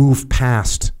move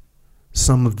past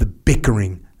some of the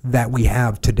bickering that we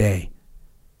have today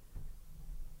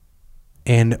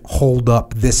and hold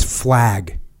up this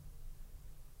flag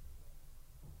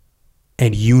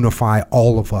and unify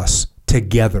all of us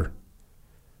together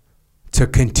to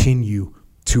continue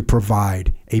to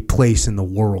provide a place in the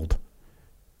world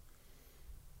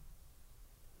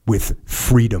with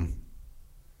freedom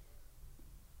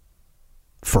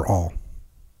for all.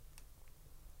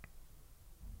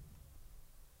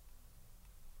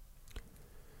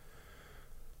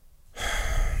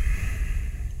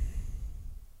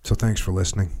 So thanks for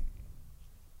listening.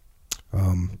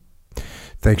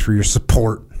 Thanks for your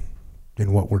support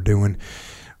in what we're doing.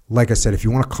 Like I said, if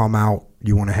you want to come out,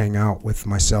 you want to hang out with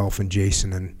myself and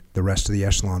Jason and the rest of the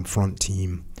Echelon Front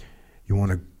team, you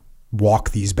want to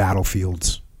walk these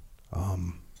battlefields,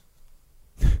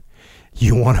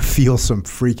 you want to feel some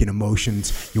freaking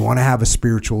emotions, you want to have a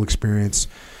spiritual experience,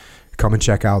 come and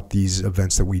check out these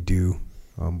events that we do.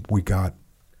 We got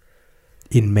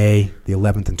in May, the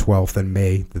 11th and 12th, and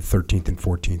May, the 13th and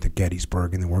 14th at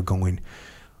Gettysburg. And then we're going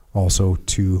also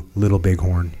to Little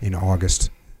Bighorn in August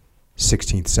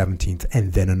 16th, 17th,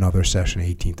 and then another session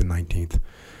 18th and 19th.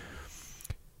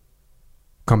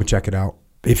 Come and check it out.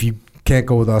 If you can't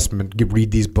go with us,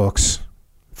 read these books.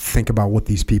 Think about what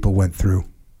these people went through.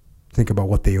 Think about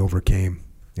what they overcame.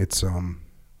 It's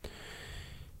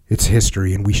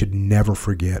history, and we should never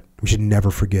forget. We should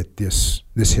never forget this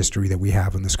history that we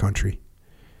have in this country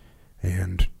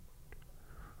and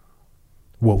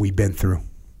what we've been through.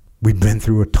 We've been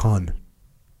through a ton.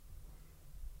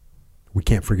 We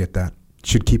can't forget that. It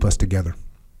should keep us together.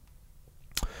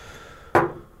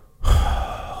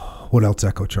 What else,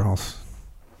 Echo Charles?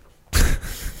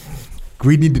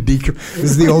 We need to this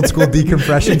is the old school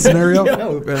decompression scenario.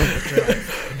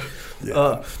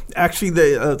 Actually,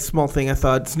 the small thing I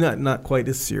thought, it's not quite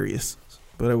as serious,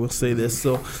 but I will say this.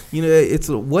 So, it's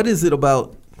what is it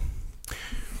about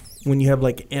when you have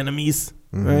like enemies,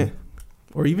 right?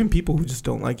 Or even people who just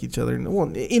don't like each other,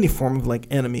 well, any form of like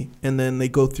enemy, and then they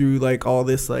go through like all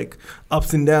this like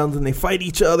ups and downs, and they fight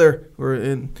each other,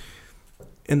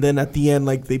 and then at the end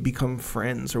like they become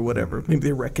friends or whatever. Maybe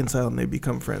they reconcile and they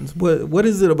become friends. What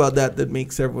is it about that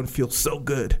makes everyone feel so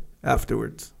good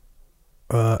afterwards?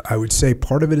 I would say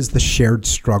part of it is the shared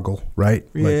struggle, right?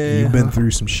 Yeah. Like you've been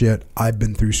through some shit. I've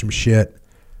been through some shit.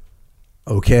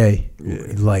 Okay.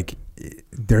 Yeah. Like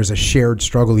there's a shared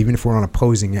struggle, even if we're on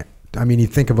opposing it. I mean, you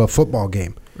think of a football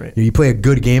game. Right. You play a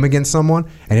good game against someone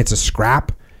and it's a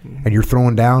scrap and you're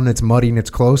throwing down and it's muddy and it's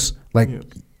close. Like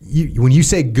when you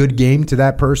say good game to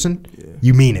that person,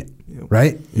 you mean it,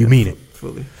 right? You mean it.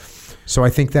 Fully. So I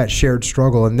think that shared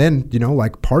struggle, and then,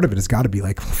 like part of it has got to be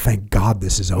like, thank God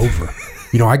this is over.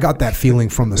 I got that feeling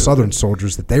from the Southern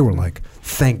soldiers that they were like,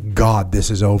 thank God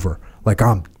this is over. Like,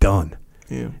 I'm done.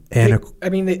 Yeah. And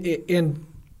and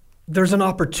there's an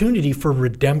opportunity for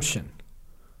redemption,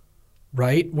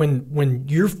 right? When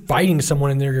you're fighting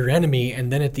someone and they're your enemy, and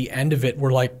then at the end of it,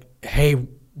 we're like, hey,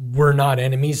 we're not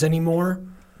enemies anymore.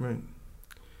 Right.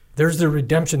 There's the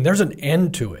redemption. There's an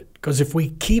end to it. Because if we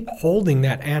keep holding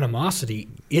that animosity,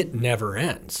 it never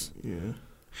ends. Yeah.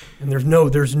 And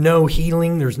there's no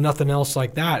healing. There's nothing else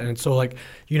like that. And so, like,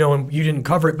 and you didn't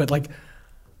cover it, but like,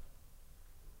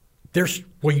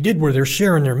 you did where they're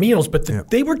sharing their meals, but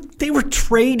they were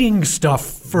trading stuff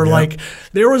for like,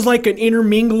 there was like an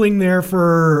intermingling there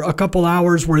for a couple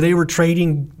hours where they were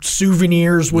trading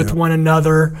souvenirs with one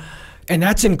another. And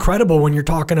that's incredible when you're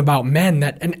talking about men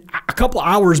that, and a couple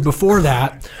hours before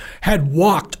that, had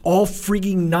walked all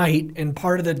freaking night and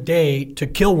part of the day to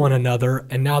kill one another,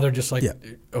 and now they're just like,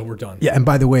 oh, we're done. Yeah, and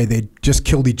by the way, they just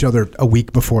killed each other a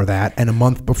week before that, and a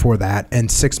month before that,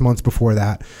 and 6 months before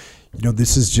that.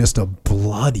 This is just a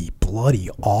bloody, bloody,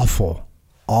 awful,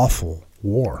 awful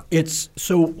war. It's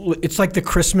like the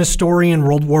Christmas story in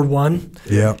World War I.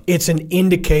 Yeah. It's an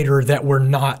indicator that we're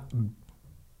not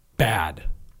bad.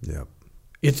 Yeah.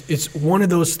 It's one of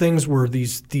those things where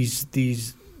these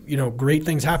great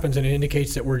things happens, and it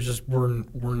indicates that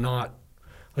we're not,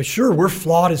 like, sure, we're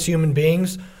flawed as human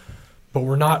beings, but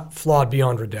we're not flawed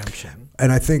beyond redemption.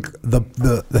 And I think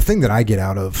the thing that I get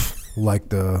out of like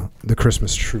the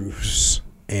Christmas truce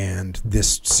and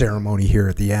this ceremony here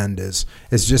at the end is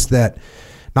just that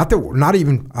I don't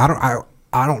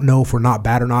know if we're not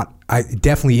bad or not. It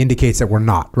definitely indicates that we're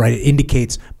not, right? It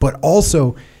indicates, but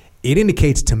also it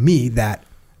indicates to me that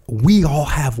we all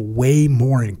have way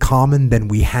more in common than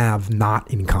we have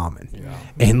not in common. Yeah.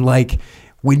 And like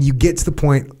when you get to the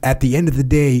point at the end of the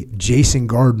day, Jason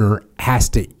Gardner has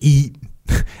to eat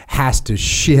has to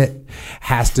shit,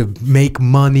 has to make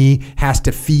money, has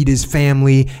to feed his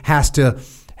family, has to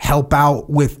help out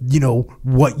with,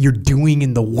 what you're doing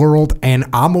in the world. And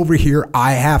I'm over here,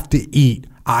 I have to eat.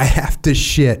 I have to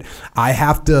shit. I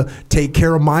have to take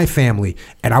care of my family.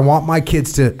 And I want my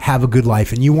kids to have a good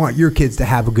life. And you want your kids to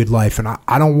have a good life. And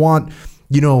I don't want,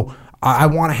 I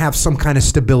want to have some kind of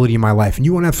stability in my life. And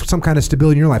you want to have some kind of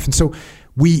stability in your life. And so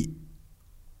we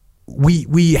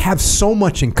have so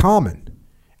much in common.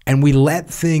 And we let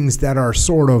things that are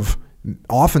sort of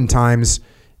oftentimes,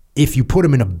 if you put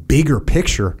them in a bigger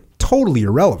picture, totally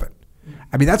irrelevant.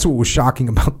 I mean, that's what was shocking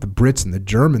about the Brits and the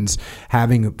Germans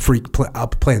having a freak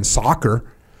up playing soccer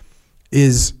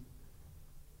is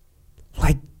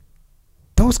like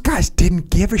those guys didn't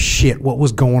give a shit what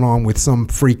was going on with some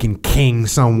freaking king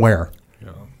somewhere.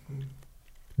 Yeah.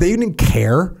 They didn't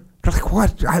care. They're like,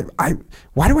 what?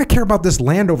 Why do I care about this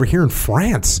land over here in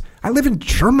France? I live in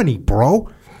Germany, bro.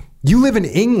 You live in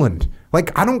England.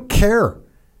 Like, I don't care.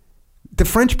 The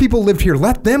French people lived here.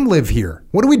 Let them live here.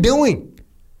 What are we doing?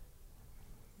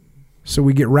 So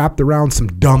we get wrapped around some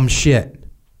dumb shit.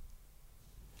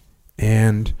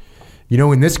 And,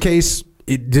 in this case,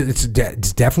 it's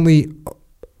definitely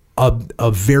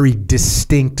a very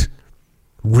distinct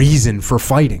reason for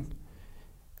fighting.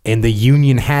 And the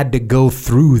Union had to go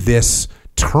through this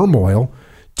turmoil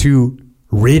to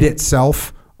rid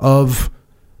itself of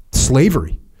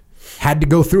slavery. Had to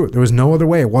go through it. There was no other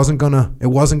way. It wasn't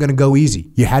gonna go easy.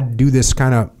 You had to do this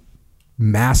kind of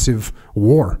massive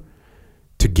war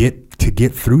to get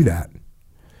through that.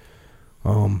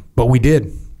 But we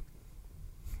did.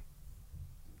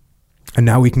 And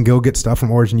now we can go get stuff from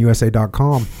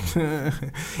originusa.com.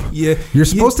 Yeah. You're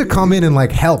supposed to come in and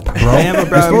help, bro. You're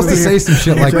supposed to say some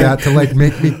shit like that to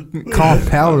make me calm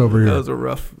out over here. That was a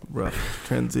rough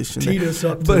transition. Teed us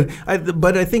up. But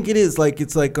I think it is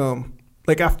it's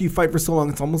after you fight for so long,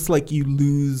 it's almost like you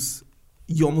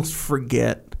almost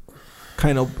forget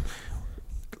kind of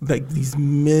like these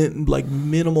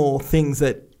minimal things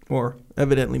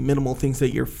evidently minimal things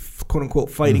that you're quote unquote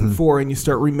fighting for, and you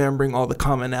start remembering all the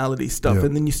commonality stuff. Yep.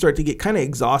 And then you start to get kind of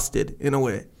exhausted in a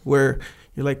way where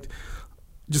you're like,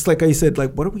 just like I said,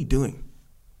 what are we doing?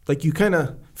 Like, you kind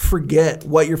of forget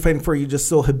what you're fighting for. You're just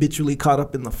so habitually caught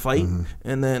up in the fight.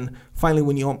 And then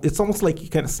finally it's almost like you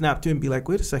kind of snap to it and be like,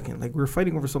 wait a second, we're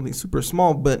fighting over something super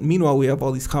small, but meanwhile we have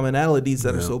all these commonalities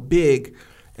that are so big.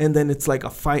 And then it's like a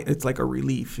fight, it's like a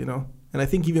relief, And I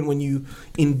think even when you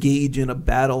engage in a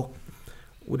battle,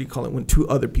 what do you call it, when two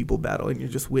other people battle and you're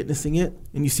just witnessing it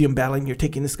and you see them battling, you're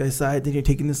taking this guy's side, then you're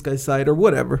taking this guy's side or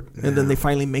whatever. Yeah. And then they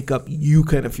finally make up, you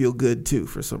kind of feel good too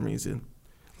for some reason.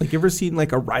 You ever seen a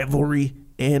rivalry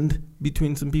end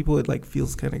between some people? It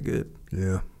feels kind of good.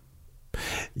 Yeah.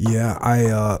 Yeah.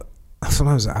 I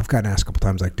sometimes I've gotten asked a couple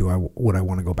times, would I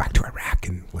want to go back to Iraq?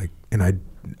 And I'm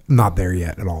not there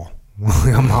yet at all.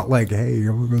 I'm not hey,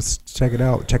 let's check it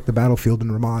out. Check the battlefield in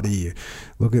Ramadi.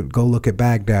 Go look at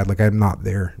Baghdad. I'm not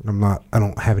there. I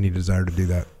don't have any desire to do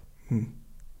that. I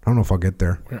don't know if I'll get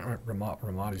there.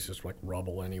 Ramadi's just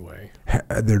rubble anyway.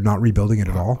 They're not rebuilding it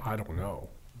at all? I don't know.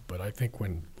 But I think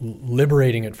when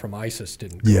liberating it from ISIS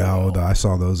didn't go well. I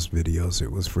saw those videos. It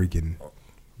was freaking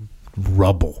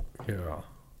rubble. Yeah.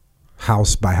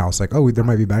 House by house. There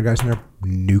might be bad guys in there.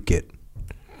 Nuke it.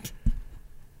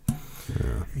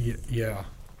 Yeah.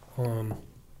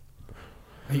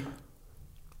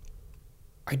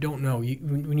 I don't know.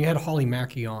 When you had Holly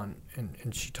Mackey on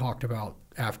and she talked about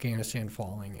Afghanistan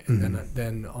falling, and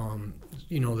then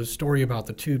the story about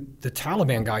the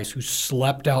Taliban guys who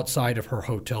slept outside of her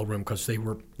hotel room because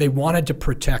they wanted to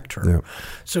protect her. Yep.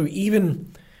 So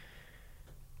even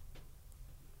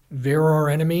they're our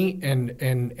enemy,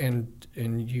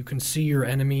 and you can see your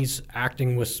enemies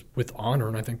acting with honor,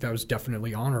 and I think that was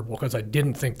definitely honorable because I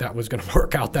didn't think that was going to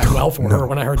work out that well for her.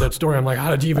 When I heard that story, I'm like,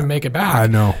 how did you even make it back? I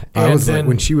know.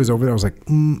 When she was over there, I was like,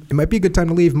 it might be a good time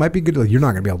to leave. It might be good. You're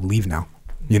not going to be able to leave now.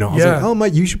 I was like, oh,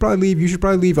 Mike, you should probably leave. You should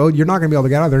probably leave. Oh, you're not going to be able to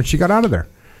get out of there. And she got out of there.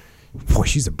 Boy,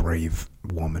 she's a brave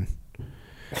woman.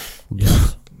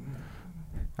 Yes.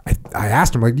 I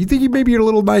asked him, do you think maybe you're a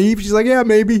little naive? She's like, yeah,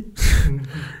 maybe.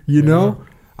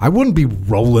 I wouldn't be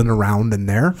rolling around in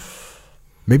there.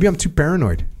 Maybe I'm too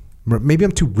paranoid. Maybe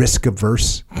I'm too risk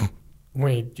averse.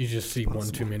 Wait, you just see one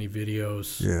too many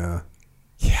videos. Yeah.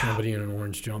 Somebody in an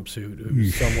orange jumpsuit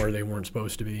who's somewhere they weren't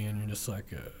supposed to be, and you're just like,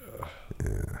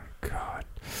 yeah, God.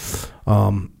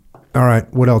 All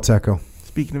right, what else, Echo?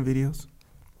 Speaking of videos,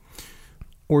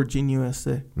 Origin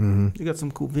USA. They got some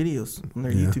cool videos on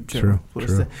their YouTube channel.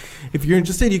 True. If you're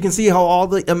interested, you can see how all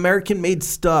the American-made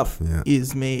stuff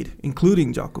is made,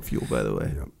 including Jocko Fuel, by the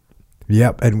way. Yep.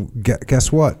 Yep, and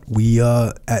guess what? We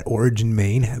at Origin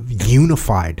Maine have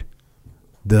unified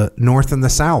the North and the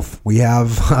South. We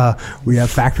have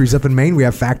factories up in Maine. We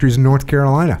have factories in North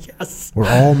Carolina. Yes. We're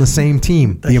all on the same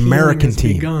team, the American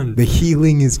team. Begun. The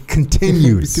healing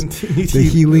continues. The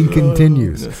healing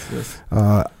continues. Yes.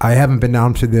 I haven't been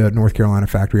down to the North Carolina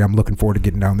factory. I'm looking forward to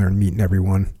getting down there and meeting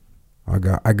everyone.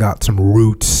 I got some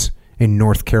roots in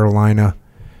North Carolina.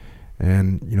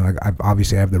 And, you know, I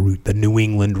obviously have the New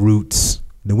England roots.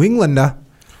 New Englander.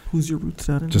 Who's your roots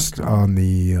out in? Just on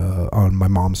my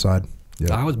mom's side.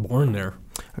 Yeah. I was born there.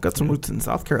 I got some roots in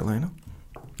South Carolina.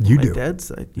 You my do. My dad's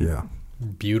side. Yeah.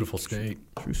 Beautiful state.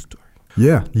 True story.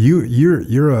 Yeah.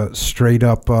 You're a straight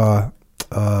up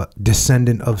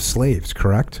descendant of slaves,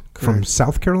 correct? From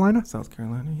South Carolina? South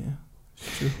Carolina, yeah.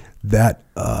 True. That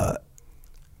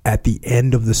at the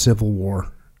end of the Civil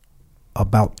War,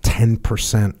 about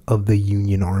 10% of the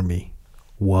Union Army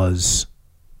was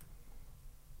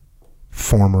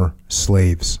former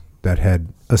slaves that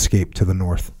had escaped to the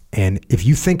North. And if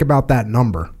you think about that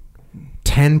number,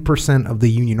 10% of the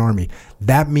Union Army,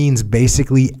 that means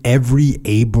basically every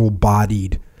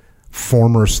able-bodied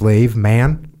former slave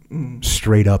man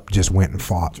straight up just went and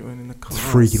fought. Joining the cause. It's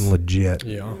freaking legit.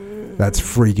 Yeah. That's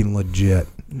freaking legit.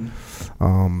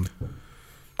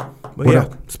 But yeah,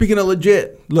 speaking of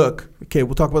legit, look, okay,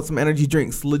 we'll talk about some energy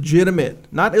drinks. Legitimate,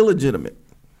 not illegitimate,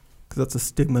 because that's a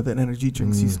stigma that energy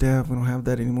drinks used to have. We don't have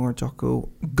that anymore. Jocko,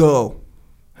 go.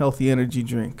 Healthy energy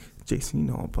drink. Jason, you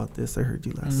know about this. I heard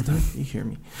you last time. You hear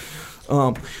me.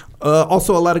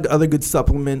 Also, a lot of other good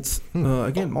supplements.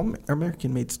 Again, all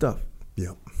American-made stuff.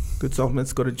 Yep. Good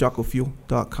supplements. Go to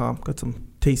jockofuel.com. Got some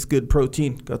taste good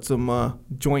protein. Got some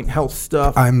joint health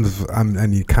stuff. I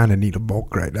kind of need a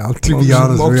bulk right now. To be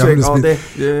honest with you, all day.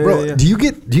 Yeah, bro. yeah. Do you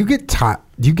get I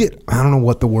don't know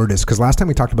what the word is, because last time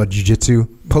we talked about jiu-jitsu,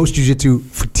 post jiu-jitsu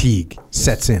fatigue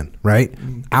sets in, right?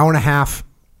 Hour and a half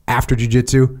after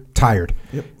jiu-jitsu, tired.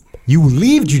 Yep. You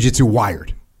leave jiu-jitsu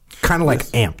wired, kind of like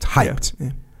amped, hyped. Yeah.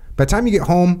 By the time you get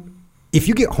home, if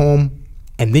you get home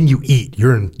and then you eat,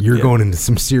 you're going into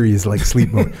some serious like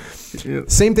sleep mode. Yeah.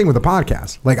 Same thing with the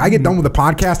podcast. Like I get done with the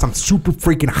podcast, I'm super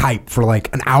freaking hyped for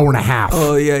like an hour and a half.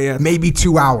 Oh yeah. Maybe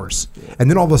 2 hours. And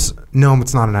then all of a sudden, no,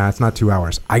 it's not an hour. It's not 2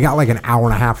 hours. I got like an hour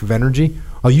and a half of energy.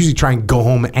 I'll usually try and go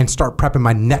home and start prepping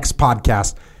my next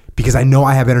podcast because I know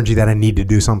I have energy that I need to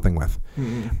do something with.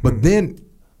 But then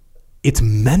it's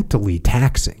mentally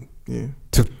taxing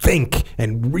to think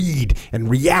and read and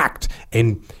react.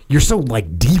 And you're so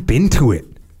like deep into it.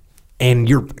 And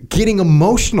you're getting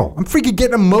emotional. I'm freaking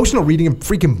getting emotional reading a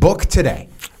freaking book today,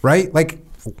 right? Like,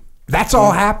 that's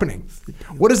all happening.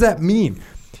 What does that mean?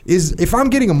 Is if I'm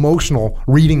getting emotional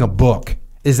reading a book,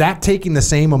 is that taking the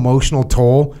same emotional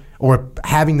toll or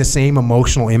having the same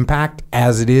emotional impact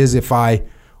as it is if I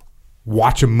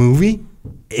watch a movie?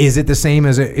 Is it the same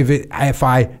as if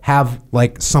I have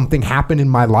like something happen in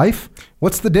my life?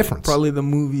 What's the difference? Probably the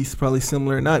movie's probably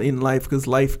similar, not in life, because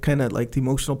life kind of like the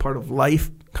emotional part of life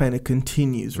kind of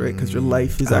continues, right? Because your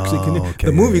life is actually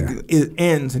the movie it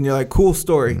ends and you're like, cool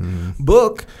story.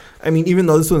 Book, I mean, even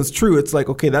though this one's true, it's like,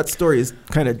 okay, that story is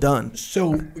kind of done.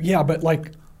 So yeah, but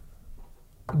like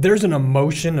there's an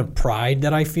emotion of pride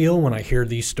that I feel when I hear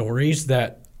these stories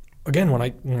that, again, when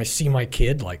I see my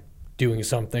kid like doing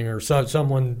something or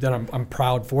someone that I'm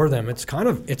proud for them,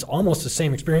 it's almost the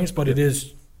same experience, but it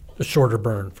is a shorter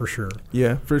burn for sure.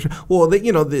 Yeah, for sure. Well,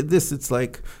 it's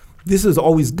like, this is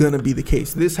always going to be the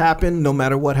case. This happened no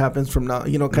matter what happens from now,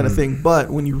 kind of thing. But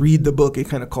when you read the book, it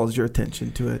kind of calls your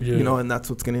attention to it, and that's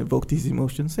what's going to evoke these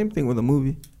emotions. Same thing with a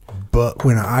movie. But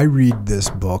when I read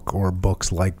this book or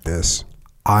books like this,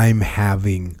 I'm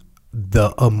having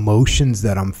the emotions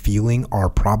that I'm feeling are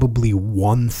probably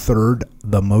 1/3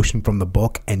 the emotion from the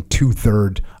book and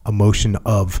 2/3 emotion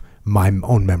of my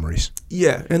own memories.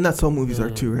 Yeah, and that's how movies are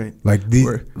too, right?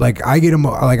 Like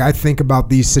I think about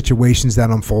these situations that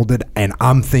unfolded, and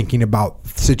I'm thinking about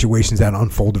situations that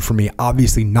unfolded for me.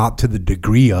 Obviously, not to the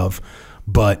degree of,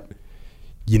 but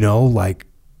like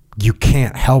you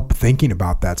can't help thinking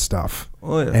about that stuff.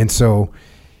 Oh yeah. And so,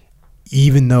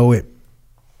 even though it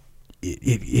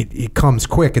comes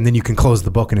quick, and then you can close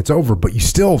the book and it's over, but you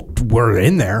still were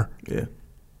in there. Yeah,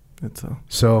 that's all.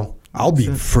 So. I'll be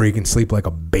freaking sleep like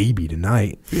a baby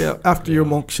tonight. Yeah, after your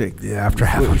milkshake. Yeah, after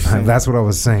half. That's what I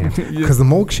was saying. Because the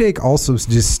milkshake also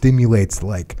just stimulates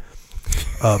like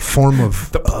a form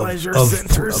of the pleasure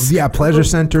centers. Pleasure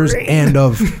centers and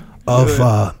of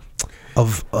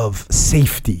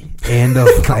safety and of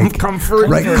like comfort.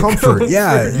 Right, comfort.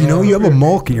 Yeah, you have a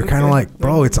milk and you're kind of like,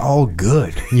 bro, it's all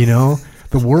good.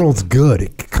 The world's good.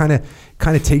 It kind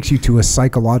kind of takes you to a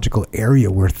psychological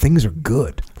area where things are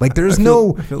good. Like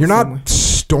you're not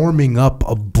storming up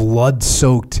a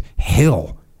blood-soaked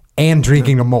hill and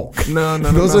drinking a milk. No.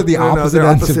 Those are the opposite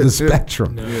ends of the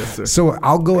spectrum. No. Yes, sir. So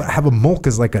I'll go have a milk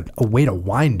as like a way to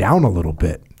wind down a little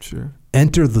bit. Sure.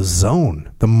 Enter the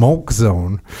zone, the milk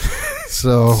zone.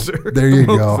 So Sure. there you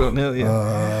go. Zone, hell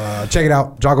yeah. Check it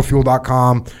out,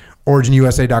 JockoFuel.com,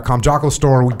 OriginUSA.com. Jocko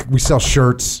Store, we sell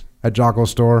shirts at Jocko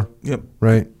Store. Yep.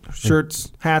 Right?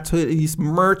 Shirts, hats, hoodies,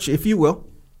 merch, if you will.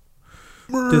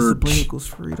 Discipline equals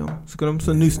freedom. It's got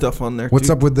some new stuff on there. What's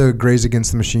up with the Grays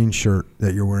Against the Machine shirt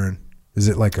that you're wearing? Is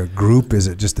it like a group? Is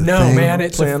it just a thing? No, man,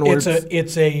 it's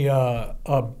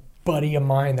a buddy of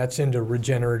mine that's into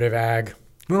regenerative ag.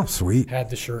 Oh, sweet. Had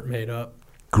the shirt made up.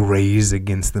 Grays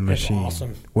Against the Machine.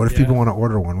 Awesome. What if people want to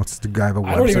order one? What's the guy of a website?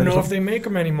 I don't even know if they make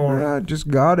them anymore. Yeah, I just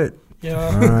got it.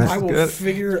 Yeah, right. I'll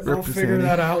figure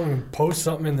that out and post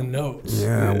something in the notes.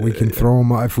 Yeah, we can throw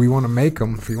them if we want to make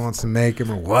them. If he wants to make them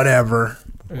or whatever.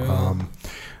 Yeah.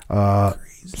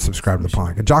 Subscribe to the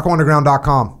podcast.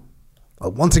 JockoUnderground.com.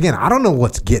 Once again, I don't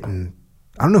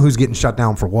know who's getting shut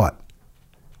down for what.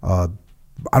 I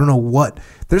don't know what.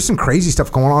 There's some crazy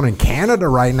stuff going on in Canada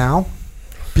right now.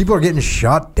 People are getting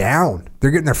shut down.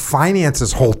 They're getting their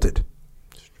finances halted.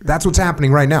 That's what's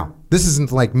happening right now. This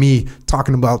isn't like me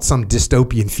talking about some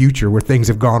dystopian future where things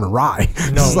have gone awry.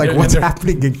 This is like what's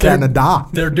happening in Canada.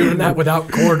 They're doing that without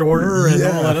court order and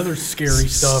all that other scary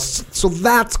stuff. So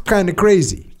that's kind of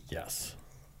crazy. Yes.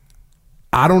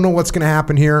 I don't know what's going to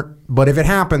happen here, but if it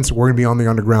happens, we're going to be on the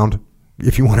underground.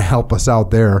 If you want to help us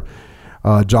out there,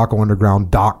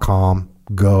 JockoUnderground.com.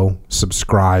 Go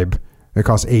subscribe. It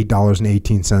costs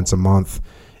 $8.18 a month.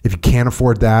 If you can't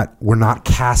afford that, we're not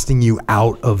casting you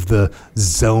out of the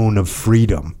zone of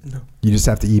freedom. No. You just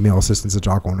have to email assistance at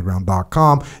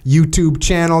JockoUnderground.com. YouTube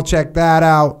channel, check that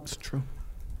out. It's true.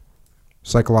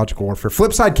 Psychological warfare.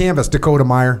 Flipside Canvas, Dakota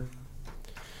Meyer.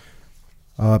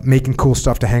 Making cool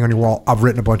stuff to hang on your wall. I've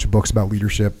written a bunch of books about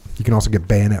leadership. You can also get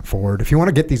Bayonet Forward. If you want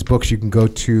to get these books, you can go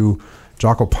to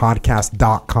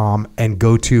JockoPodcast.com and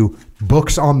go to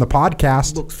Books on the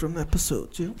Podcast. Books from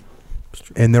episodes, yeah.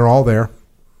 And they're all there.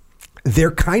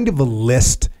 They're kind of a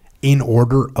list in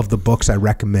order of the books I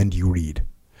recommend you read.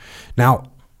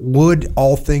 Now, would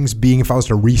all things being, if I was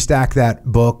to restack that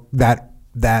book, that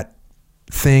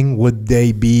thing, would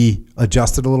they be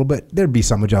adjusted a little bit? There'd be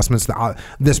some adjustments.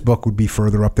 This book would be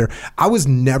further up there. I was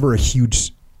never a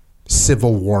huge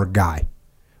Civil War guy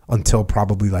until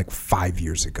probably like 5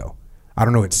 years ago. I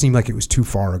don't know. It seemed like it was too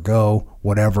far ago,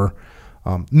 whatever.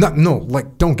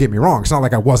 Don't get me wrong. It's not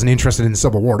like I wasn't interested in the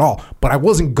Civil War at all, but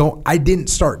I didn't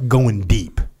start going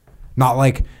deep. Not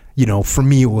like, for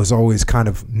me, it was always kind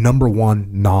of number one,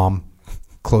 Nam,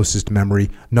 closest memory.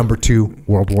 Number two,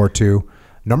 World War II.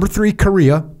 Number three,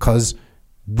 Korea, because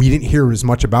we didn't hear as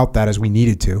much about that as we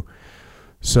needed to.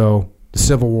 So the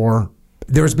Civil War,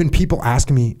 there's been people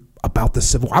asking me about the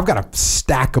Civil War. I've got a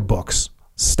stack of books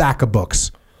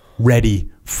ready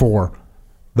for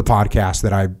the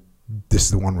podcast this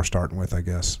is the one we're starting with, I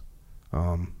guess.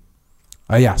 So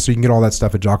you can get all that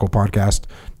stuff at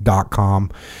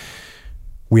JockoPodcast.com.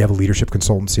 We have a leadership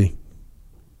consultancy.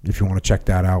 If you want to check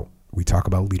that out, we talk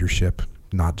about leadership,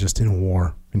 not just in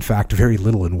war. In fact, very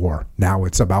little in war. Now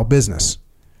it's about business.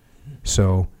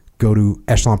 So go to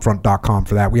echelonfront.com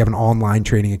for that. We have an online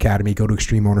training academy. Go to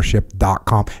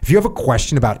extremeownership.com. If you have a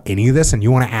question about any of this and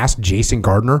you want to ask Jason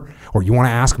Gardner, or you want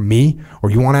to ask me, or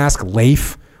you want to ask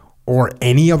Leif, or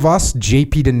any of us,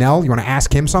 JP Donnell, you want to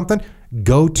ask him something,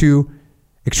 go to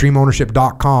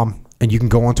extremeownership.com and you can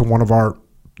go onto one of our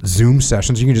Zoom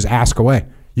sessions. You can just ask away.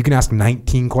 You can ask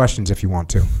 19 questions if you want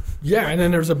to. Yeah, and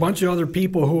then there's a bunch of other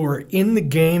people who are in the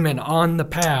game and on the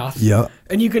path. Yep.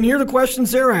 And you can hear the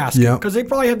questions they're asking. Yep. Because they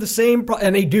probably have the same,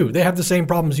 and they do. They have the same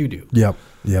problems you do. Yep.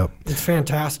 It's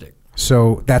fantastic.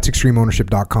 So that's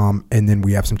extremeownership.com. And then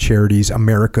we have some charities,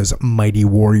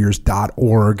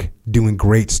 americasmightywarriors.org, doing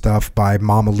great stuff by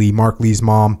Mama Lee, Mark Lee's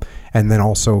mom, and then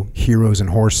also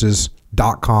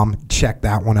heroesandhorses.com. Check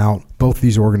that one out. Both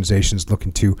these organizations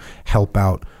looking to help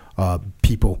out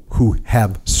people who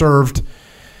have served.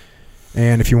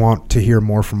 And if you want to hear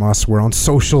more from us, we're on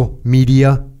social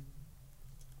media,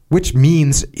 which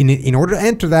means in order to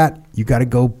enter that, you got to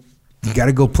go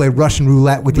play Russian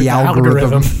roulette with the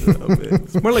algorithm.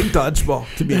 It's more like dodgeball,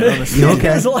 to be honest.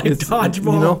 Okay. It's like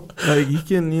dodgeball. You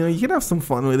can have some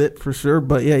fun with it for sure,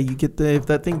 but yeah, you get if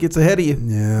that thing gets ahead of you,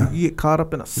 you get caught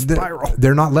up in a spiral.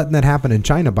 They're not letting that happen in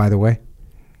China, by the way,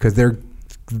 because their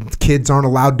kids aren't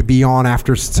allowed to be on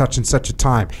after such and such a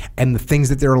time, and the things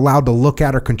that they're allowed to look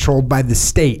at are controlled by the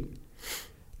state.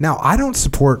 Now, I don't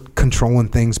support controlling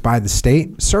things by the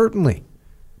state, certainly.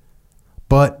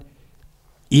 But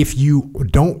if you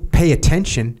don't pay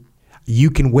attention,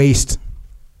 you can waste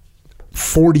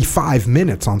 45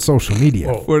 minutes on social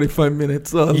media. Whoa. 45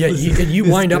 minutes. Yeah, you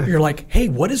wind up, you're like, hey,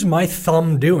 what is my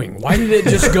thumb doing? Why did it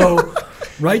just go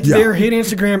right there, hit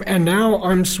Instagram, and now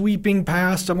I'm sweeping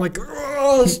past? I'm like,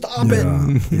 oh, stop it.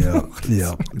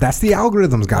 Yeah. That's the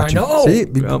algorithm's got you. I know. See,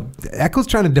 Echo's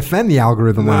trying to defend the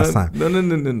algorithm last time. No.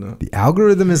 The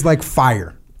algorithm is like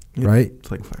fire, right? It's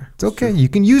like fire. It's okay. You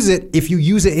can use it if you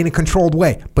use it in a controlled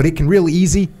way, but it can really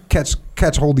easy catch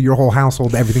hold of your whole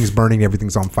household. Everything's burning.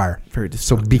 Everything's on fire. Very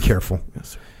So destructive. be careful. Yes,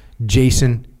 sir.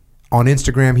 Jason, on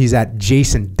Instagram, he's at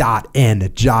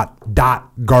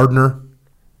jason.n.gardner.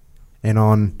 And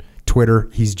on Twitter,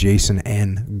 he's Jason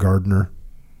N. Gardner.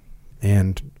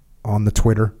 And on the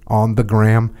Twitter, on the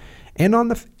gram, and on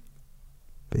the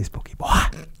Facebook. Boy.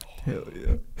 Hell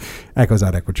yeah. Echo's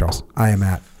at Echo Charles. I am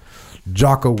at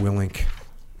Jocko Willink.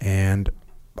 And,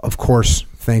 of course,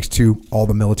 thanks to all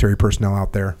the military personnel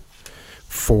out there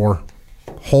for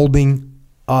holding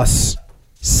us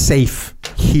safe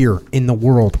here in the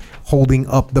world, holding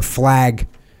up the flag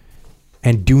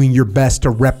and doing your best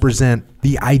to represent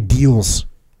the ideals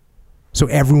so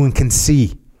everyone can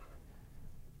see.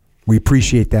 We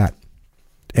appreciate that.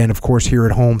 And, of course, here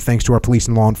at home, thanks to our police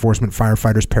and law enforcement,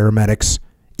 firefighters, paramedics,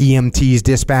 EMTs,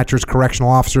 dispatchers, correctional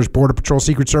officers, Border Patrol,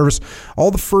 Secret Service,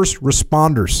 all the first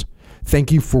responders.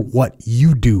 Thank you for what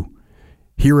you do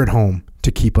here at home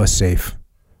to keep us safe.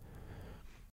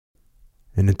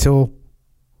 And until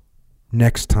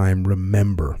next time,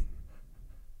 remember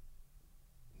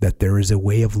that there is a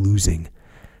way of losing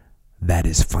that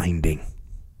is finding.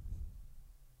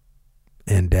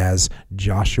 And as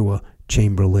Joshua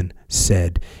Chamberlain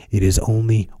said, it is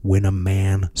only when a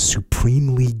man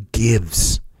supremely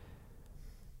gives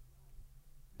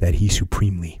that he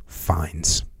supremely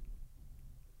finds.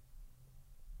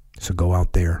 So go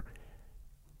out there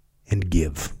and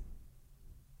give.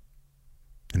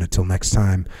 And until next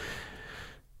time,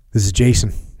 this is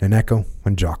Jason and Echo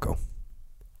and Jocko.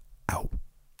 Out.